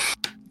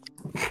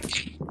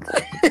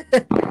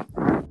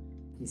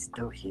 He's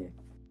still here.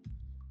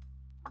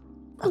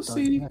 I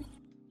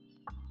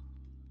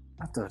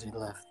thought he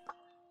left.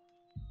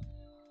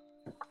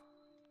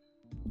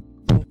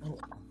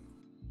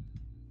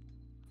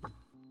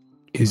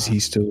 Is he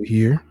still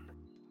here?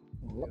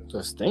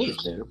 The stain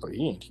is there, but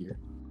he ain't here.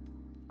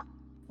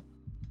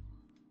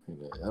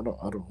 I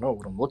don't know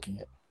what I'm looking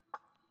at.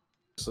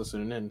 Just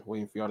listening in,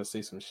 waiting for y'all to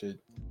say some shit.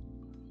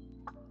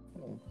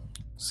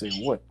 Say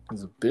what?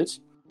 He's a bitch?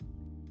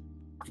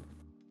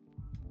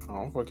 I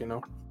don't fucking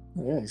know.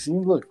 Yeah, you see,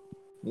 look.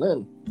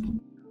 Nothing.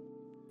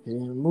 He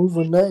ain't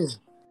moving nothing.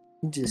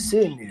 He just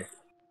sitting there.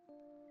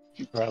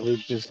 He probably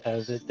just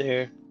has it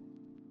there.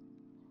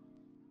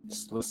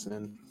 Just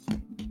listening.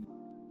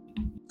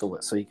 So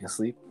what? So you can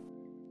sleep?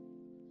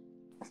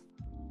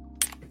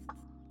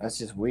 That's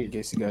just I weird.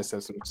 guess you guys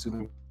have some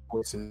soothing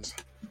voices.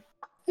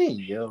 Hey,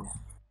 yo.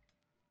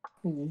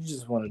 You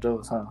just one of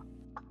those, huh?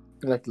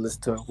 You like to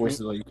listen to our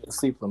voices while you go to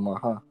sleep more,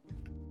 huh?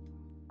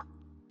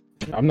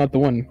 I'm not the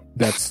one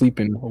that's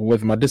sleeping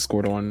with my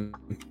Discord on.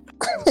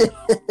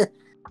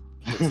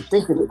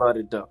 Thinking about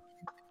it though.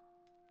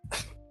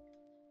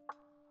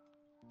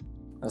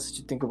 That's what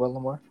you think about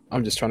Lamar?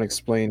 I'm just trying to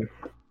explain.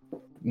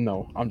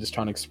 No, I'm just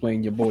trying to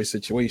explain your boy's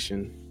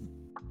situation.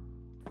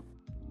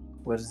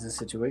 What is the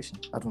situation?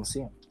 I don't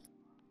see him.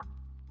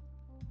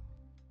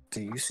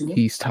 Do you see him?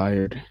 He's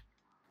tired,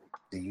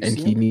 Do you and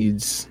see he him?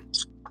 needs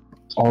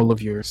all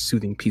of your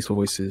soothing, peaceful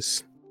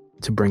voices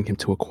to bring him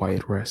to a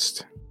quiet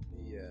rest.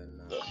 Yeah,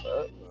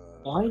 no.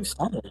 Why are you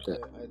sounding like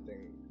that? I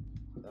think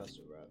that's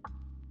a wrap.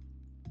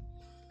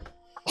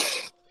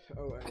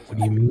 Oh, What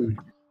do you mean?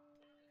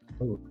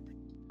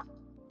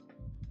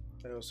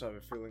 I also have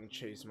a feeling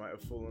Chase might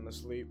have fallen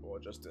asleep or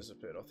just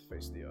disappeared off the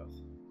face of the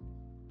earth.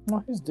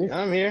 No, he's there.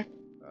 I'm here.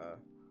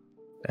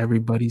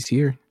 Everybody's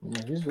here.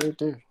 Yeah, he's right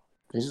there.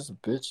 He's just a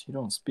bitch. He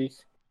don't speak.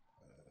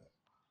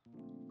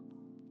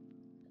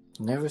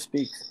 Never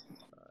speaks.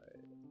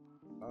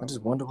 I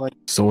just wonder why.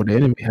 So the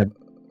enemy had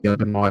y'all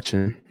been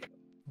watching.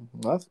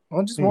 I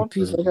just One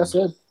Piece, like I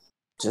said.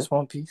 Just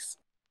One Piece.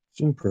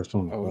 Same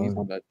person. Oh, he's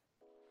not that.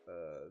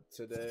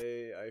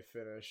 Today I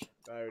finished.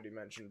 I already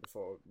mentioned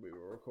before we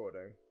were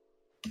recording,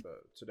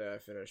 but today I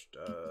finished.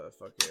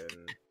 Fucking.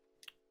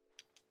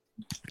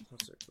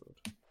 What's it called?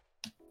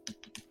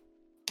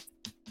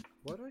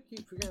 Why do I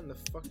keep forgetting the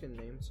fucking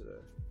name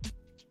today?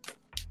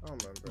 I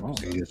don't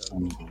remember.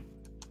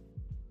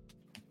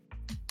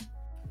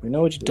 We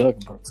know what you're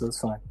talking about, so it's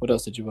fine. What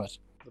else did you watch?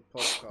 The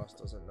podcast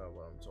doesn't know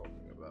what I'm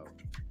talking about.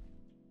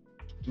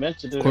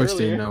 Mentioned it Of course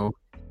earlier. they know.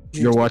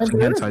 You're watching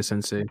Hentai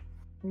Sensei.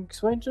 You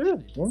explained it earlier,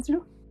 didn't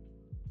you?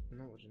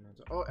 No, what did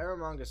I Oh,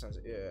 Eromanga Sensei.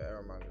 Yeah,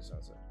 Eromanga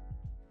Sensei.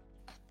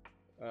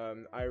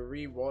 I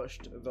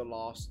rewatched the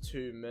last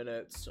 2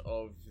 minutes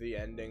of the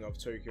ending of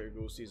Tokyo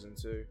Ghoul Season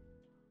 2.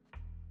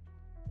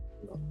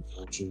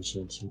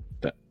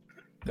 The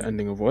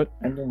ending of what?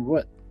 Ending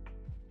what?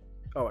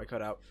 Oh, I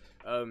cut out.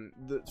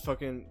 The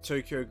fucking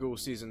Tokyo Ghoul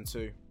Season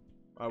 2.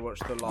 I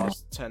watched the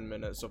last 10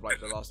 minutes of, like,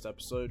 the last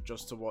episode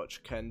just to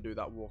watch Ken do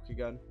that walk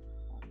again.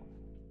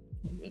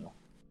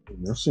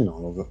 I've seen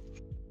all of it.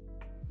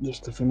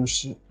 Just to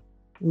finish it.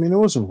 I mean, it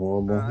wasn't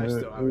horrible. I still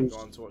It haven't was-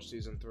 gone to watch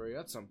Season 3.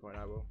 At some point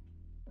I will.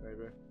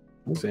 Maybe.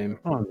 Same.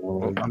 I don't know.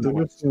 Like, I'm they're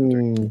not just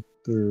through.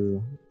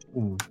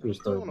 I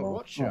just don't want to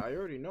watch it. I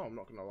already know I'm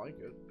not gonna like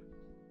it.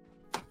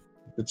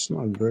 It's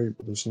not great,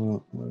 but it's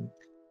not like.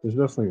 There's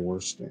definitely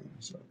worse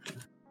things. Like,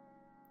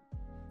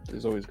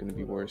 There's always going to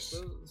be worse.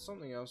 There's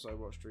something else I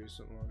watched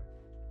recently.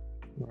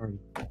 I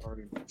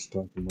already was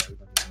talking about it.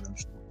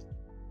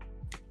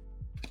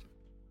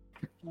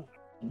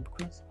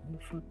 Chris? What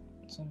the fuck?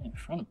 What's in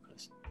front of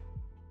Chris?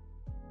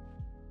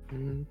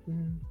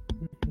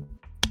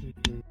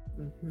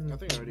 I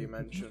think I already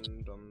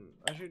mentioned on.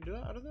 Actually,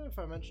 I don't know if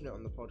I mentioned it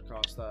on the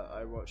podcast that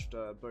I watched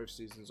both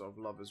seasons of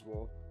Love is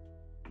War.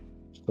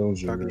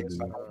 Those are Talking really-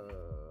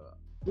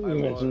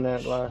 You mentioned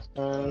that last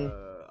time.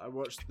 I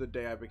watched The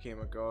Day I Became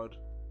a God.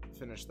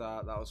 Finished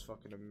that. That was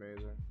fucking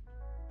amazing.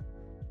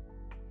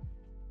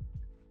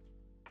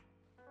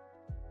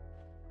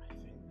 I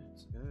think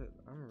that's it.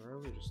 I'm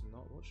really just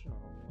not watching a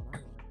whole lot,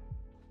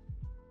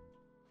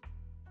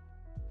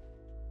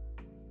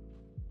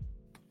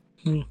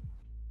 am I?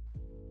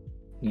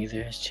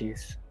 Neither is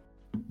Chase.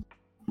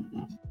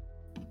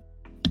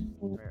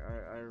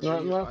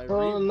 Not my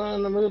phone, not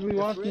in the mood to be If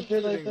watching we're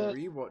shit like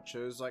including that.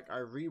 rewatches, like I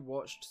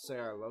rewatched Say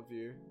I Love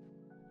You.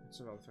 That's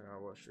another thing I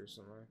watched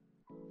recently.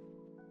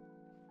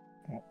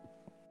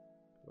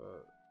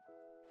 But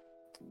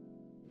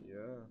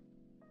yeah,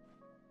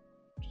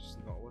 just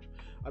not watch.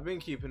 I've been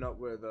keeping up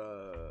with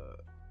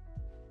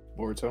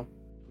Boruto?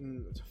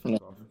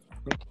 fuck off.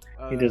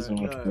 He doesn't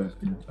watch no,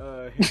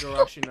 Boruto.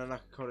 Higurashi no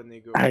Nakakura ni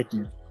Go. I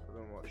do. I've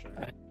been watching.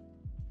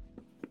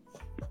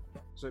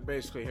 So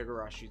basically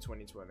Higurashi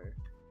 2020.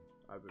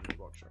 I've been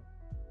watching.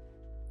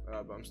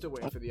 But I'm still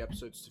waiting for the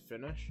episodes to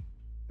finish.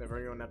 They're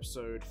only on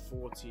episode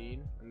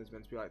 14, and there's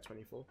meant to be like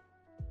 24.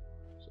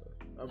 So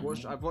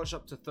I've watched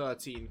up to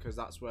 13 because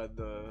that's where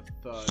the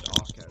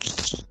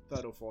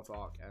third or fourth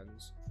arc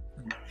ends.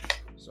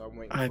 So I'm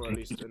waiting for at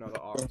least another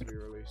arc to be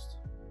released.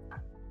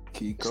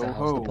 Kiko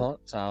Ho.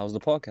 So how's the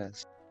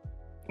podcast?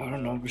 I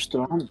don't know. We're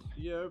still on.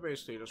 Yeah, we're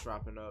basically just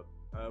wrapping up.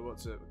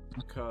 What's it?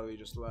 Curly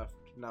just left.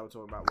 Now we're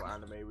talking about what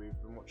anime we've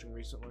been watching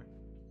recently.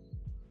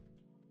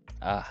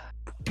 Ah,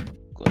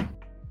 good.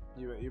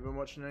 You been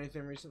watching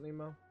anything recently,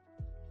 Mel?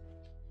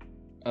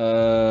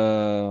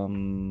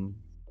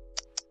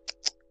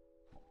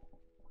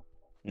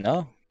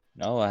 No,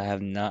 I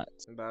have not.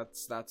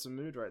 That's a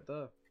mood right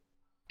there.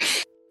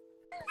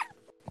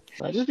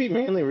 I just be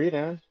mainly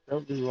reading.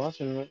 Don't be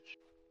watching much.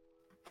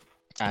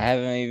 I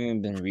haven't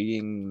even been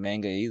reading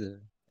manga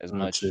either as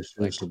much. Chase,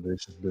 Like, a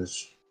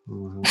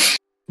bitch.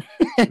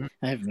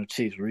 I have no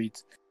Chase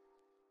reads.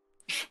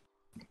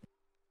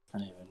 I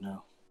don't even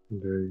know.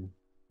 There you go.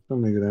 So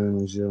many good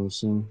animes you haven't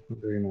seen.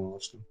 There you know,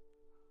 watch them.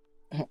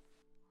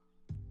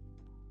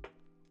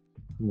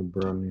 I'm a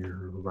brownie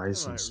or I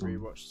rice might and some.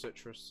 rewatch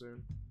Citrus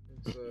soon.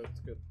 It's a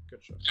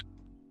good show.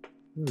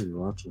 Really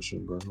watch this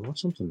shit, bro.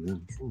 Watch something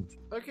else.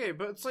 Okay,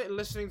 but it's like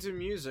listening to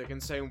music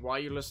and saying, why are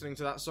you listening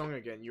to that song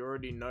again? You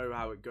already know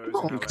how it goes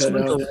Oh, and how It's it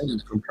like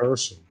ends. a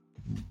comparison.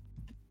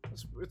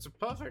 It's a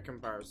perfect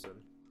comparison.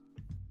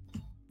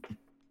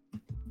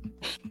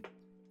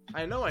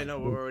 I know what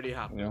already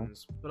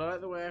happens, but I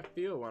like the way I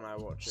feel when I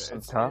watch it.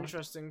 It's Huh?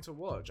 interesting to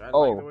watch. I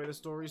Oh. like the way the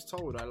story's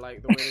told. I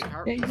like the way the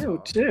Hey, characters yo,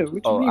 are. chill. What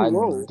you Oh, mean, I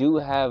whoa? do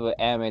have an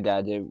anime that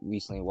I did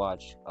recently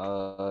watch.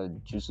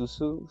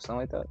 Jujutsu, something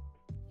like that.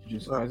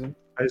 Jujutsu Kaisen?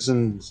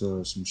 Aizen's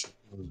some shit.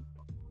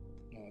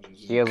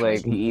 He has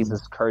like he eats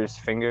his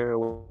cursed finger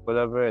or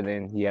whatever, and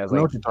then he has I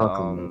know like what you're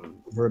talking about.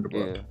 I've heard about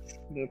yeah. it.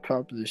 The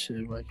popular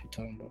shit like you're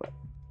talking about.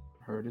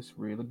 Heard it's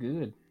really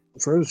good.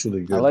 I've heard it's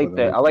really good. I like but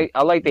that.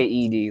 I like their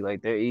ED,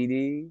 like their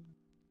ED.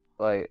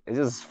 Like it's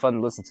just fun to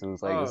listen to.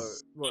 It's like Oh,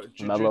 it's what,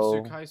 Jujutsu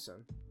mellow.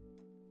 Kaisen?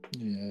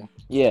 Yeah,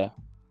 Yeah.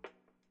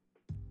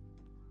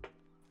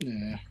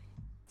 yeah.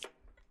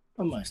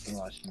 I might start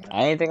watching that.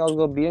 I didn't think I was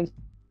gonna be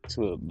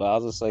into it, but I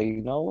was just like,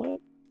 you know what?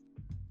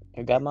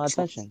 It got my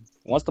attention.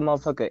 Once the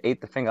motherfucker ate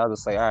the finger, I was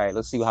just like, all right,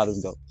 let's see how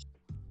this goes.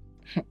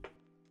 And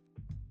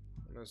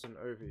there's an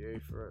OVA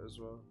for it as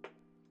well.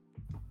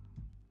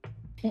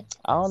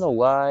 I don't know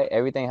why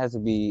everything has to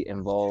be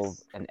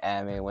involved in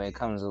anime when it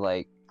comes to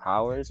like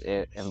powers.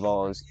 It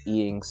involves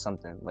eating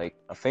something like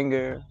a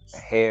finger, a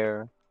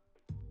hair,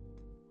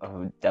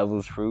 a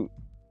devil's fruit.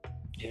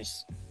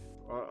 Yes.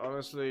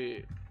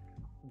 Honestly,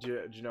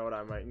 do you know what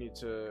I might need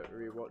to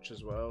rewatch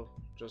as well,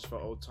 just for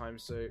old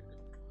time's sake?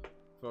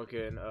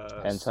 Fucking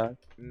Hentai?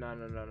 No,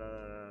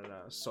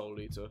 Soul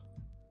Eater.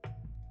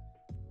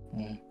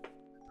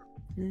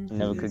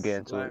 Never could get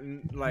into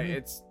it. Like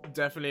it's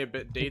definitely a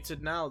bit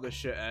dated now. The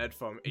shit aired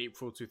from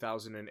April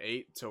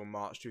 2008 till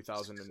March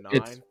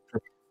 2009.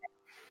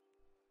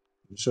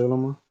 You sure,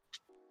 Lamar?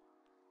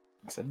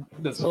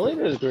 Soul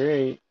Eater is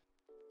great.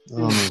 I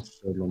don't know if you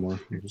said Lamar.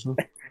 What's up?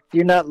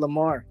 You're not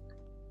Lamar.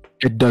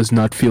 It does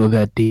not feel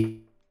that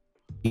deep.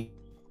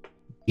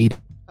 I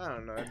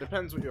don't know. It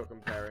depends what you're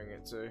comparing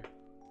it to.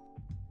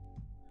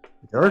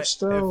 The art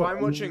style. If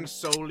I'm watching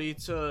Soul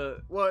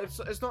Eater, well,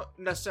 it's not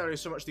necessarily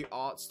so much the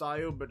art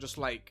style, but just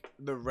like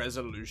the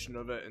resolution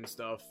of it and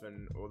stuff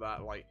and all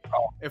that. Like,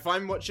 if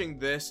I'm watching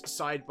this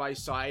side by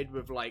side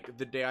with like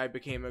The Day I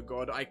Became a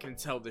God, I can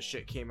tell the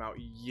shit came out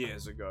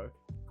years ago.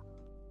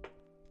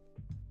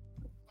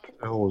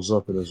 It holds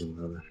up. It doesn't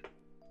matter.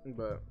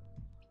 But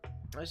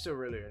I still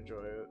really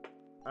enjoy it.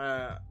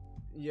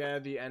 Yeah,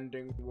 the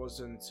ending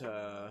wasn't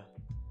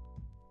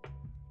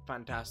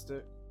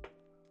fantastic.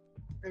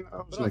 I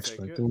But wasn't I'll take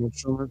expecting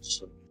much from it,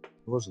 so it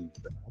wasn't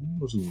bad.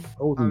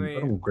 I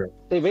don't regret.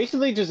 They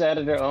basically just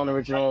added their own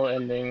original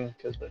ending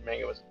because the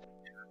manga was.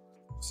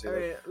 I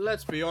mean,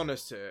 let's be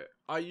honest here.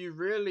 Are you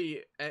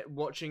really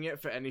watching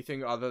it for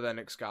anything other than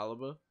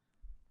Excalibur?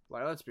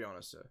 Like, let's be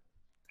honest here.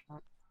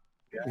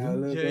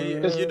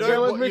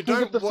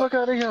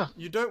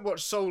 You don't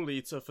watch Soul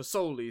Eater for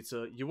Soul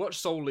Eater. You watch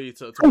Soul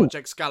Eater to watch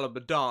Excalibur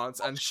dance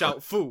and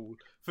shout "fool"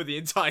 for the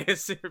entire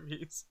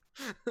series.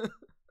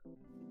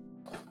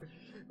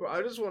 Well,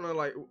 I just want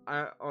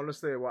to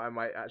honestly, what I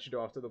might actually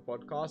do after the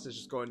podcast is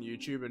just go on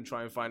YouTube and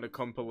try and find a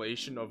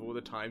compilation of all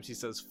the times he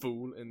says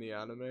 "fool" in the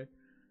anime.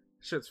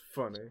 Shit's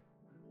funny.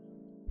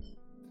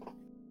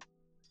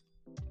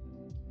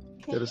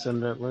 Gotta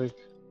send that link.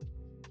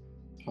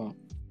 Huh.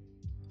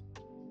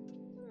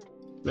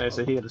 I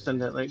said he had to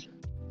send that link.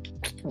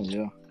 Oh,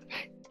 yeah.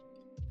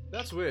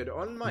 That's weird.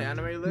 On my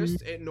anime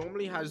list, it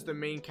normally has the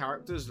main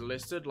characters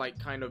listed like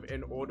kind of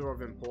in order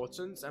of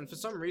importance, and for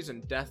some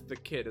reason, Death the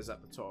Kid is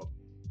at the top.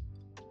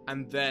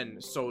 And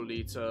then Soul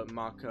Eater,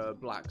 Maka,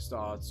 Black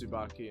Star,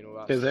 Tsubaki, and all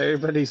that. Because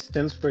everybody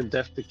stands for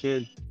Death the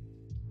Kid.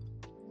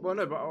 Well,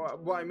 no,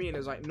 but what I mean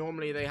is like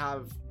normally they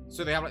have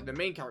like the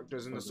main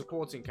characters and the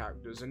supporting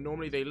characters, and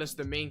normally they list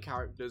the main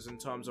characters in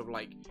terms of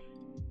like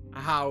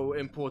how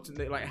important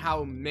they like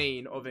how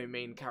main of a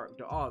main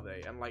character are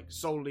they, and like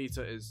Soul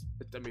Eater is,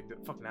 I mean, the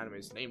fucking anime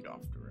is named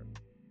after him.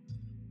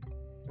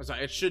 It's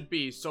like it should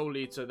be Soul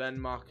Eater, then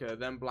Maka,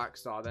 then Black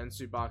Star, then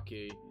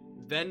Tsubaki,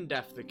 then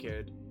Death the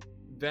Kid,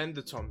 then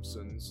the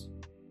Thompsons,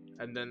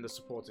 and then the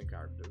supporting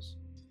characters.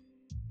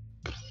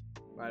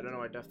 I don't know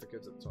why Death the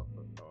Kid's at the top,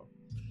 but oh.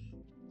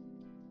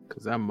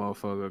 Cause that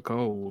motherfucker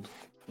cold.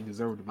 He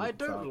deserved to be I at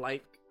the top. don't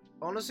like.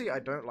 Honestly, I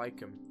don't like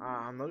him.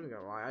 I'm not even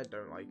gonna lie, I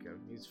don't like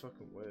him. He's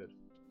fucking weird.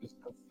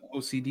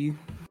 OCD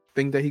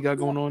thing that he got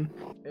going on.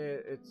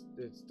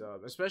 It's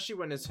dumb, especially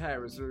when his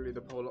hair is literally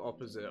the polar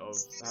opposite of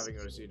having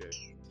OCD.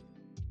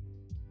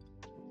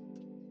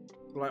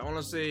 Like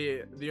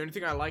honestly, the only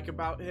thing I like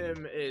about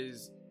him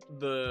is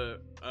the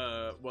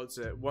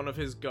one of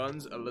his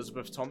guns,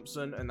 Elizabeth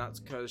Thompson, and that's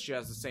because she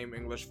has the same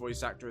English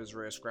voice actor as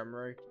Rhea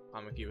Scremery.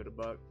 I'm gonna give it a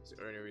buck. It's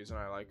the only reason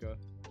I like her.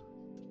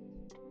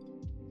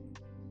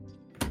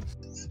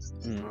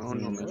 I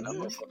don't know, man. I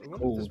wonder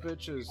if this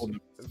bitch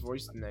has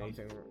voiced in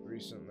anything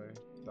recently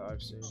that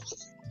I've seen.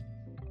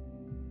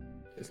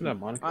 Isn't that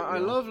Monica? I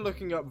love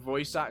looking up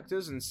voice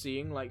actors and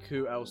seeing like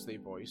who else they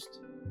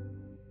voiced.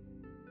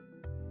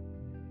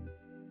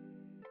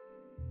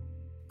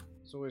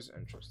 It's always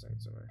interesting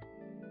to me.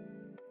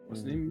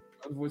 What's the name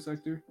of the voice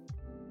actor?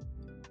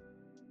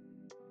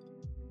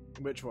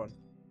 Which one?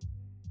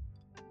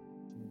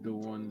 The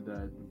one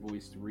that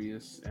voiced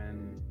Rias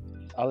and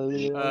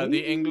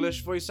the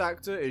English voice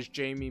actor is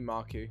Jamie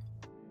Marchi.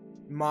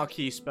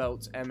 Marchi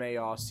spelt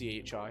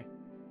Marchi. Okay.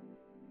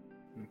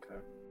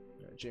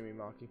 Yeah, Jamie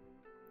Marchi.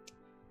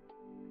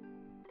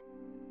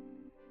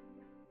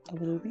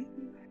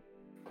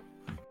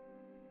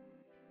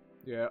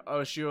 Yeah.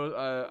 Oh, she.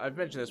 I've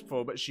mentioned this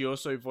before, but she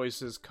also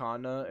voices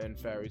Kana in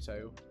Fairy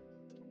Tail.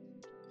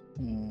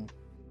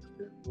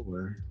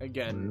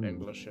 Again,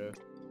 English here.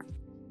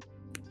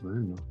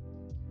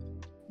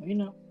 We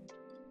know.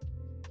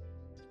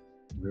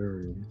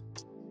 Very.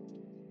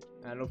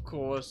 And of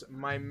course,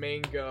 my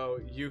main girl,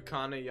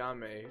 Yukana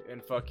Yame,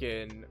 in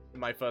fucking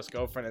My First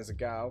Girlfriend as a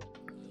Gal.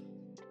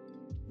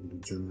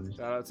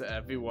 Shout out to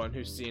everyone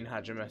who's seen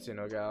Hajimete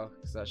no Gal,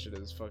 because that shit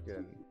is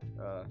fucking,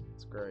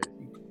 it's great.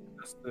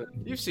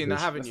 You've seen that,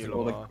 haven't you,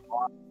 Lamar?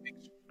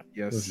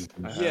 Yes.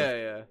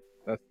 Yeah.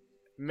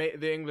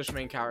 The English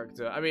main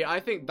character. I mean, I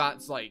think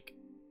that's like,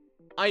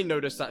 I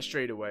noticed that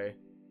straight away.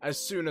 As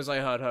soon as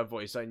I heard her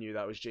voice, I knew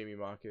that was Jamie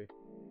Marchi.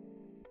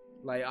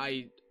 Like,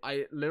 I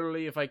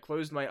literally, if I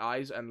closed my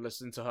eyes and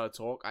listened to her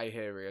talk, I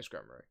hear Rias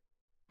Gremory.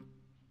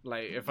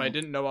 Like, if I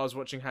didn't know I was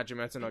watching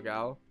Hajimete no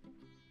Gal,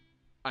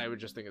 I would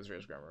just think it's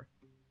Rias Gremory.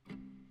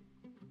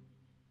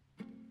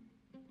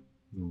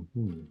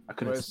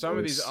 Whereas some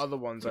of these other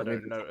ones I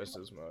don't notice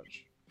as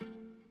much.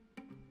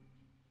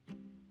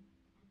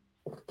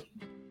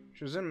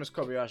 She was in Miss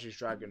Kobayashi's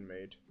Dragon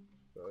Maid,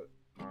 but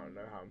I don't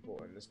know how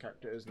important this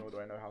character is, nor do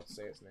I know how to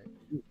say its name.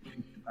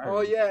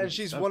 Oh yeah, and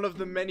she's one of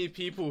the many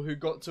people who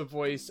got to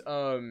voice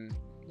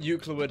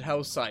Euclid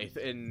Hellscythe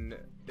in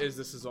Is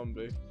This a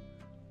Zombie?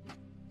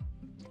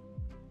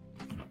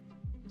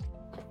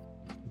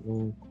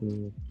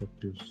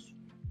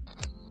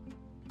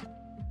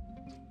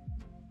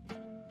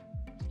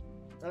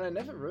 And I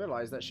never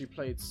realized that she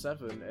played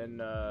Seven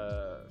in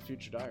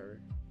Future Diary.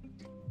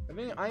 I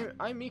think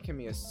I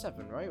Mikami is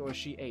 7, right? Or is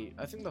she 8?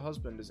 I think the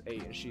husband is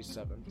 8 and she's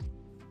 7.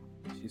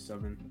 She's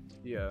 7.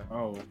 Yeah.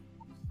 Oh,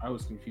 I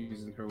was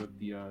confusing her with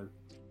the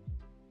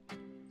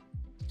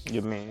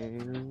Give me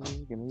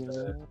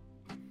that.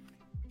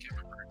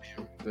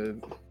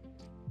 The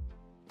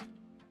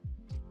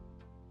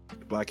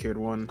black-haired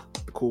one,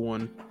 the cool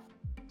one,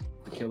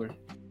 the killer.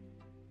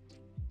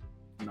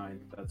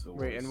 9. That's what.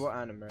 Wait, in what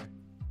anime?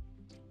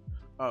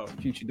 Oh,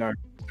 Future Dark.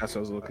 That's why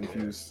I was a little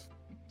confused.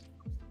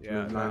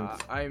 Yeah, nah,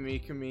 I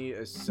Mikami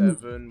is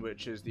 7,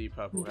 which is the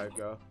purple haired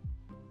girl.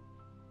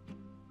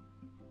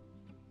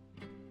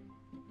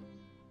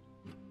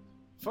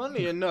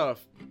 Funnily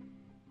enough,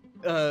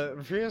 the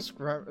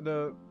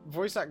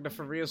voice actor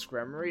for Rias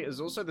Gremory is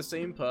also the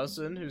same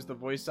person who's the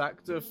voice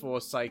actor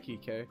for Psyche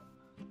K.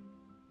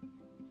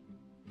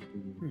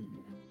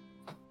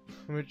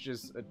 Which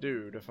is a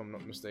dude, if I'm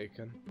not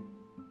mistaken.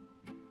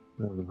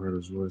 Never heard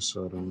his voice,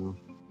 so I don't know.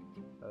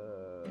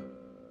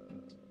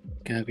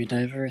 Gotta be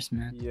diverse,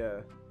 man.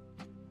 Yeah.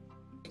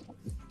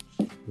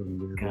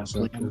 Gotta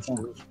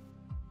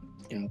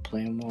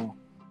play them all.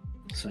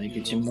 So you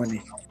get your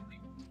money.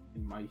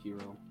 In My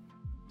Hero.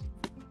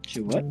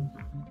 She what?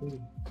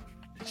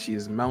 She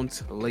is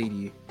Mount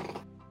Lady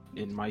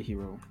in My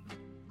Hero.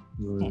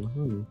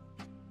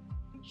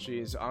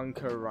 She's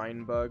Anka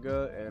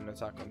Reinberger in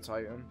Attack on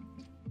Titan.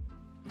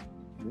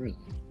 Really?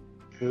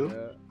 Who?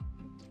 Yeah.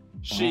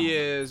 She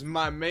is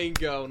my main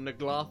girl,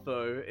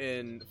 Naglatho,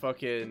 in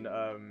fucking,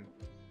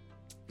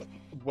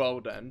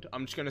 World End.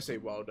 I'm just gonna say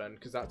World End,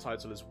 because that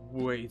title is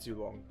way too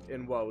long.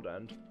 In World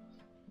End.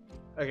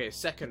 Okay,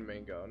 second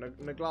main girl.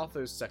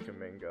 Naglatho's second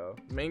main girl.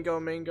 Main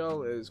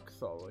girl is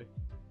Cthulhu.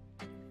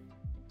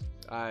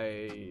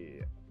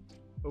 I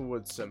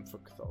would sim for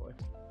Cthulhu.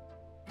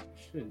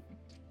 Shit.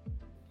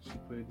 She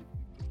played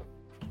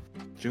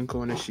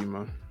Junko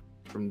Onishima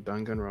from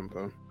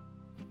Danganronpa.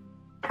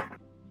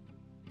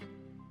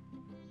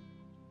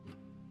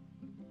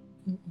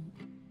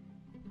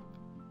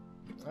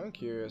 I'm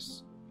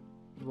curious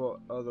what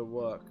other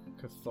work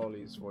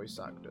Cthulhu's voice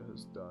actor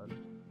has done.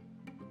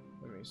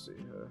 Let me see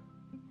here.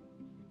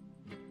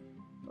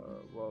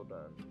 Well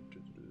done.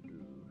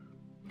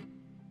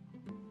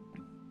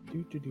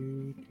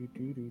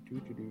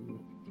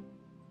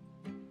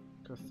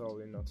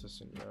 Cthulhu, not a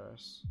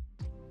Signoris.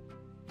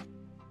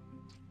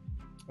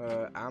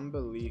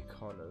 Amber Lee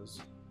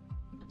Connors.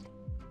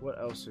 What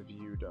else have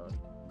you done?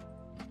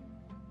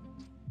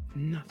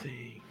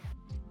 Nothing.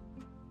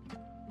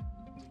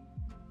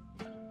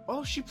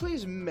 Oh, she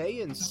plays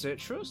May in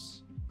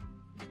Citrus?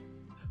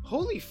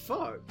 Holy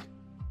fuck!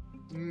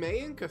 May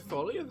and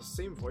Cthulhu are the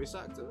same voice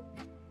actor?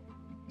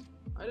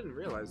 I didn't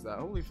realize that.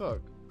 Holy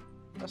fuck.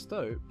 That's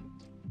dope.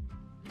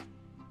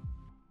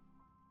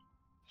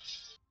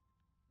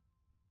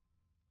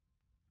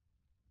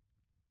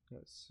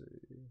 Let's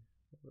see.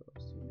 What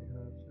else do we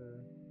have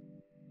here?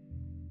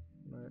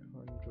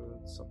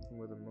 900. Something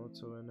with a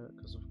moto in it,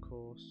 because of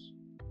course.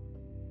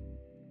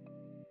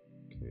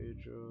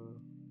 Keijo.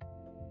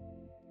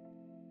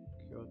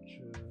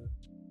 Kyocho.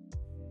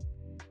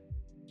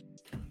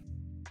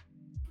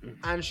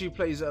 And she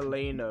plays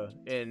Elena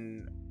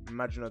in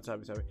Imagine No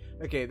Tabi Tabi.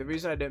 Okay, the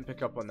reason I didn't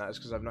pick up on that is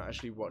because I've not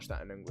actually watched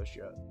that in English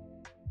yet.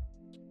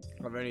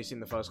 I've only seen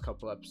the first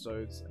couple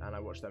episodes, and I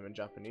watched them in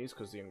Japanese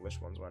because the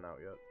English ones weren't out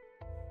yet.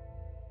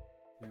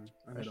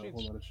 I had a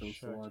whole lot of shows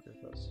to watch.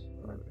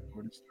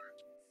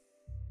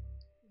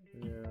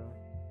 Yeah,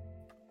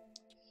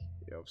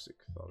 obviously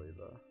Cathali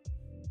there.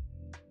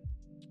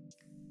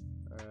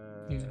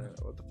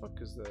 What the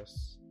fuck is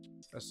this?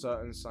 A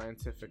certain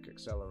scientific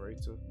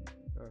accelerator.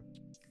 Oh.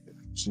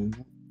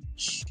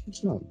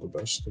 It's not the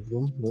best of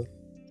them, but...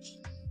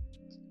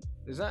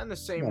 Is that in the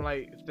same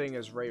thing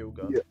as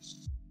Railgun?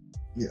 Yes.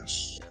 Yeah.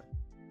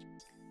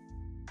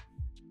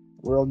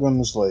 Railgun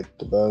is like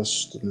the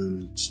best, and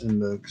then it's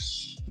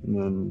Index, and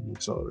then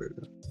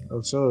Accelerator.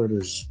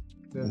 Accelerator's...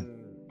 Then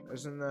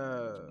isn't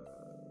there...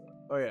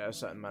 Oh yeah, a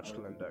certain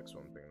magical index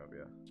one thing up,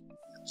 yeah.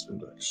 It's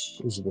Index.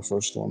 This is the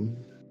first one.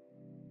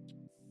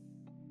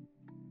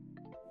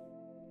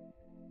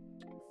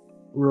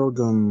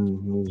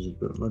 Railgun is a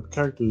bit like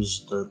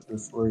characters that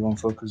if we're gonna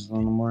focus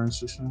on the more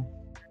incision.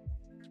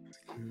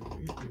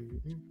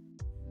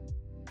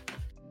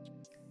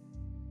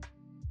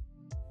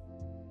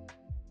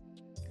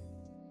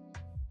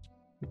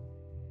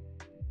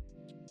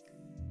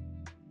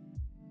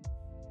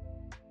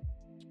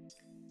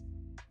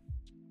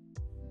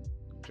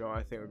 Joe,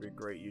 I think would be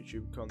great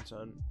YouTube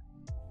content.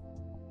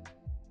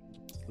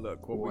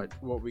 Look,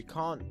 what we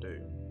can't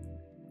do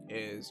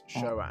is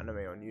show anime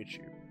on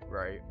YouTube,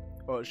 right?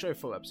 Or show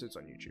full episodes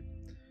on YouTube.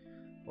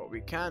 What we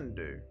can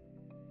do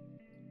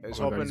is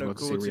hop in a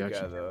call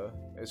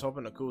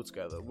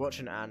together, watch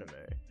an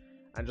anime,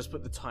 and just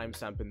put the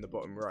timestamp in the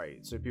bottom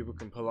right so people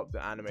can pull up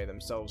the anime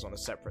themselves on a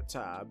separate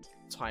tab,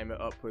 time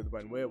it up with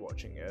when we're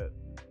watching it,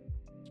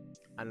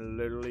 and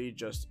literally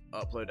just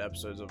upload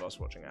episodes of us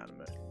watching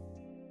anime.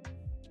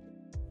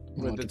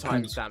 With the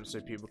timestamp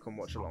so people can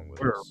watch along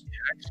with us.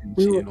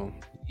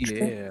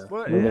 Yeah.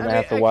 We're gonna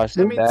have to watch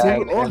the bad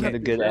and the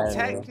good anime.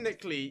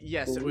 Technically,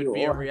 yes, it would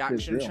be a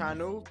reaction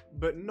channel,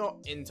 but not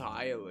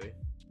entirely.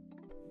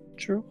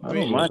 True. I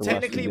mean,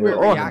 technically we're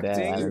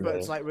reacting, but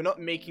it's like we're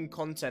not making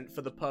content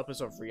for the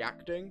purpose of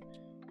reacting.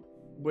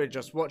 We're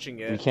just watching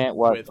it. You can't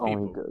watch with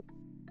only people. good.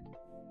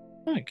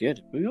 I get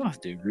it. We all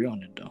have to agree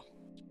on it, though.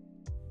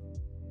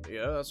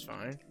 Yeah, that's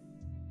fine.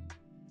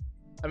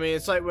 I mean,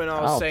 it's like when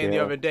I was saying the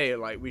other day,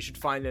 like, we should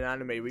find an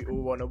anime we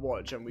all want to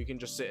watch, and we can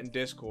just sit in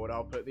Discord,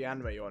 I'll put the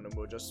anime on, and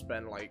we'll just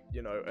spend, like,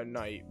 you know, a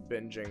night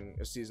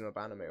binging a season of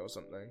anime or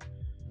something.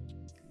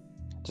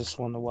 Just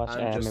want to watch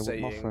anime just with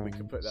my saying friends. We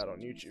can put that on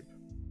YouTube.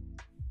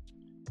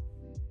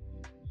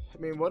 I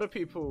mean, what are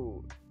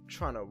people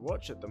trying to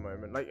watch at the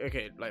moment? Like,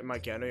 okay, like,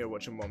 Mikey, I know you're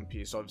watching One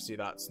Piece, obviously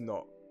that's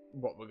not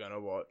what we're gonna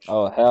watch.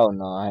 Oh, hell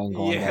no, I ain't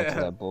going back to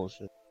that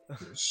bullshit.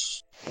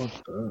 Fuck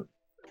that.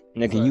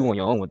 Nigga, you on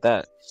your own with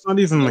that. It's not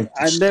even like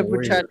I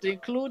never tried to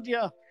include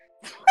ya.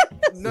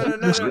 No. I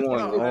just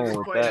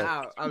point it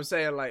out. I'm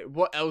saying, like,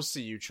 what else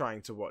are you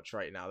trying to watch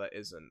right now that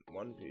isn't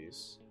One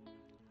Piece?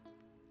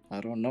 I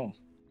don't know.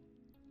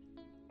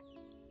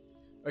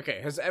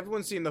 Okay, has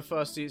everyone seen the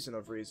first season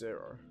of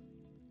ReZero?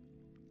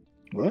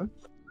 What?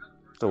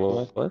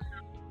 So what?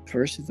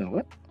 First season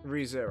what?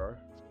 ReZero.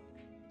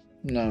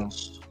 No.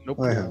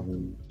 Nope. I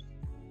haven't.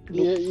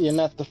 You're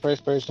not the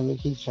first person who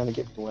keeps trying to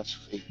get to watch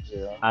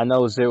Zero. I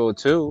know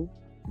 02,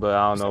 but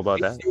I don't know about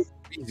that.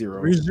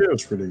 ReZero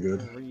is pretty good.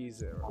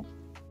 ReZero.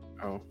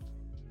 Oh.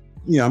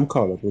 Yeah, I'm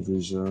caught up with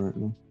ReZero right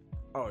now.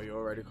 Oh, you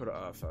already called it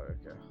Earth,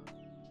 okay.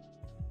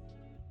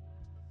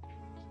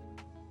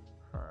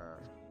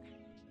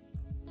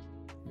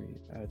 Let me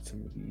add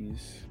some of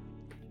these.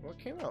 What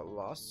came out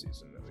last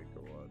season that we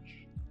could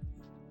watch?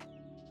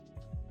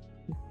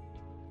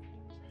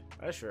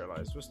 I just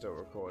realized we're still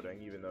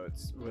recording, even though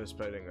we're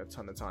spending a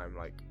ton of time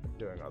like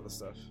doing other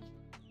stuff.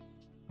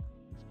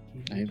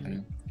 Hey,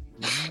 man.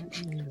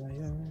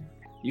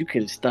 You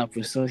could have stopped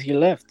as soon as he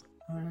left.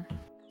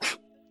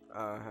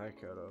 I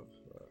could have.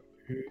 But...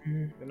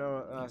 You know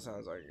what? That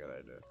sounds like a good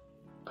idea.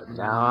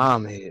 Now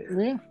I'm here.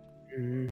 Yeah.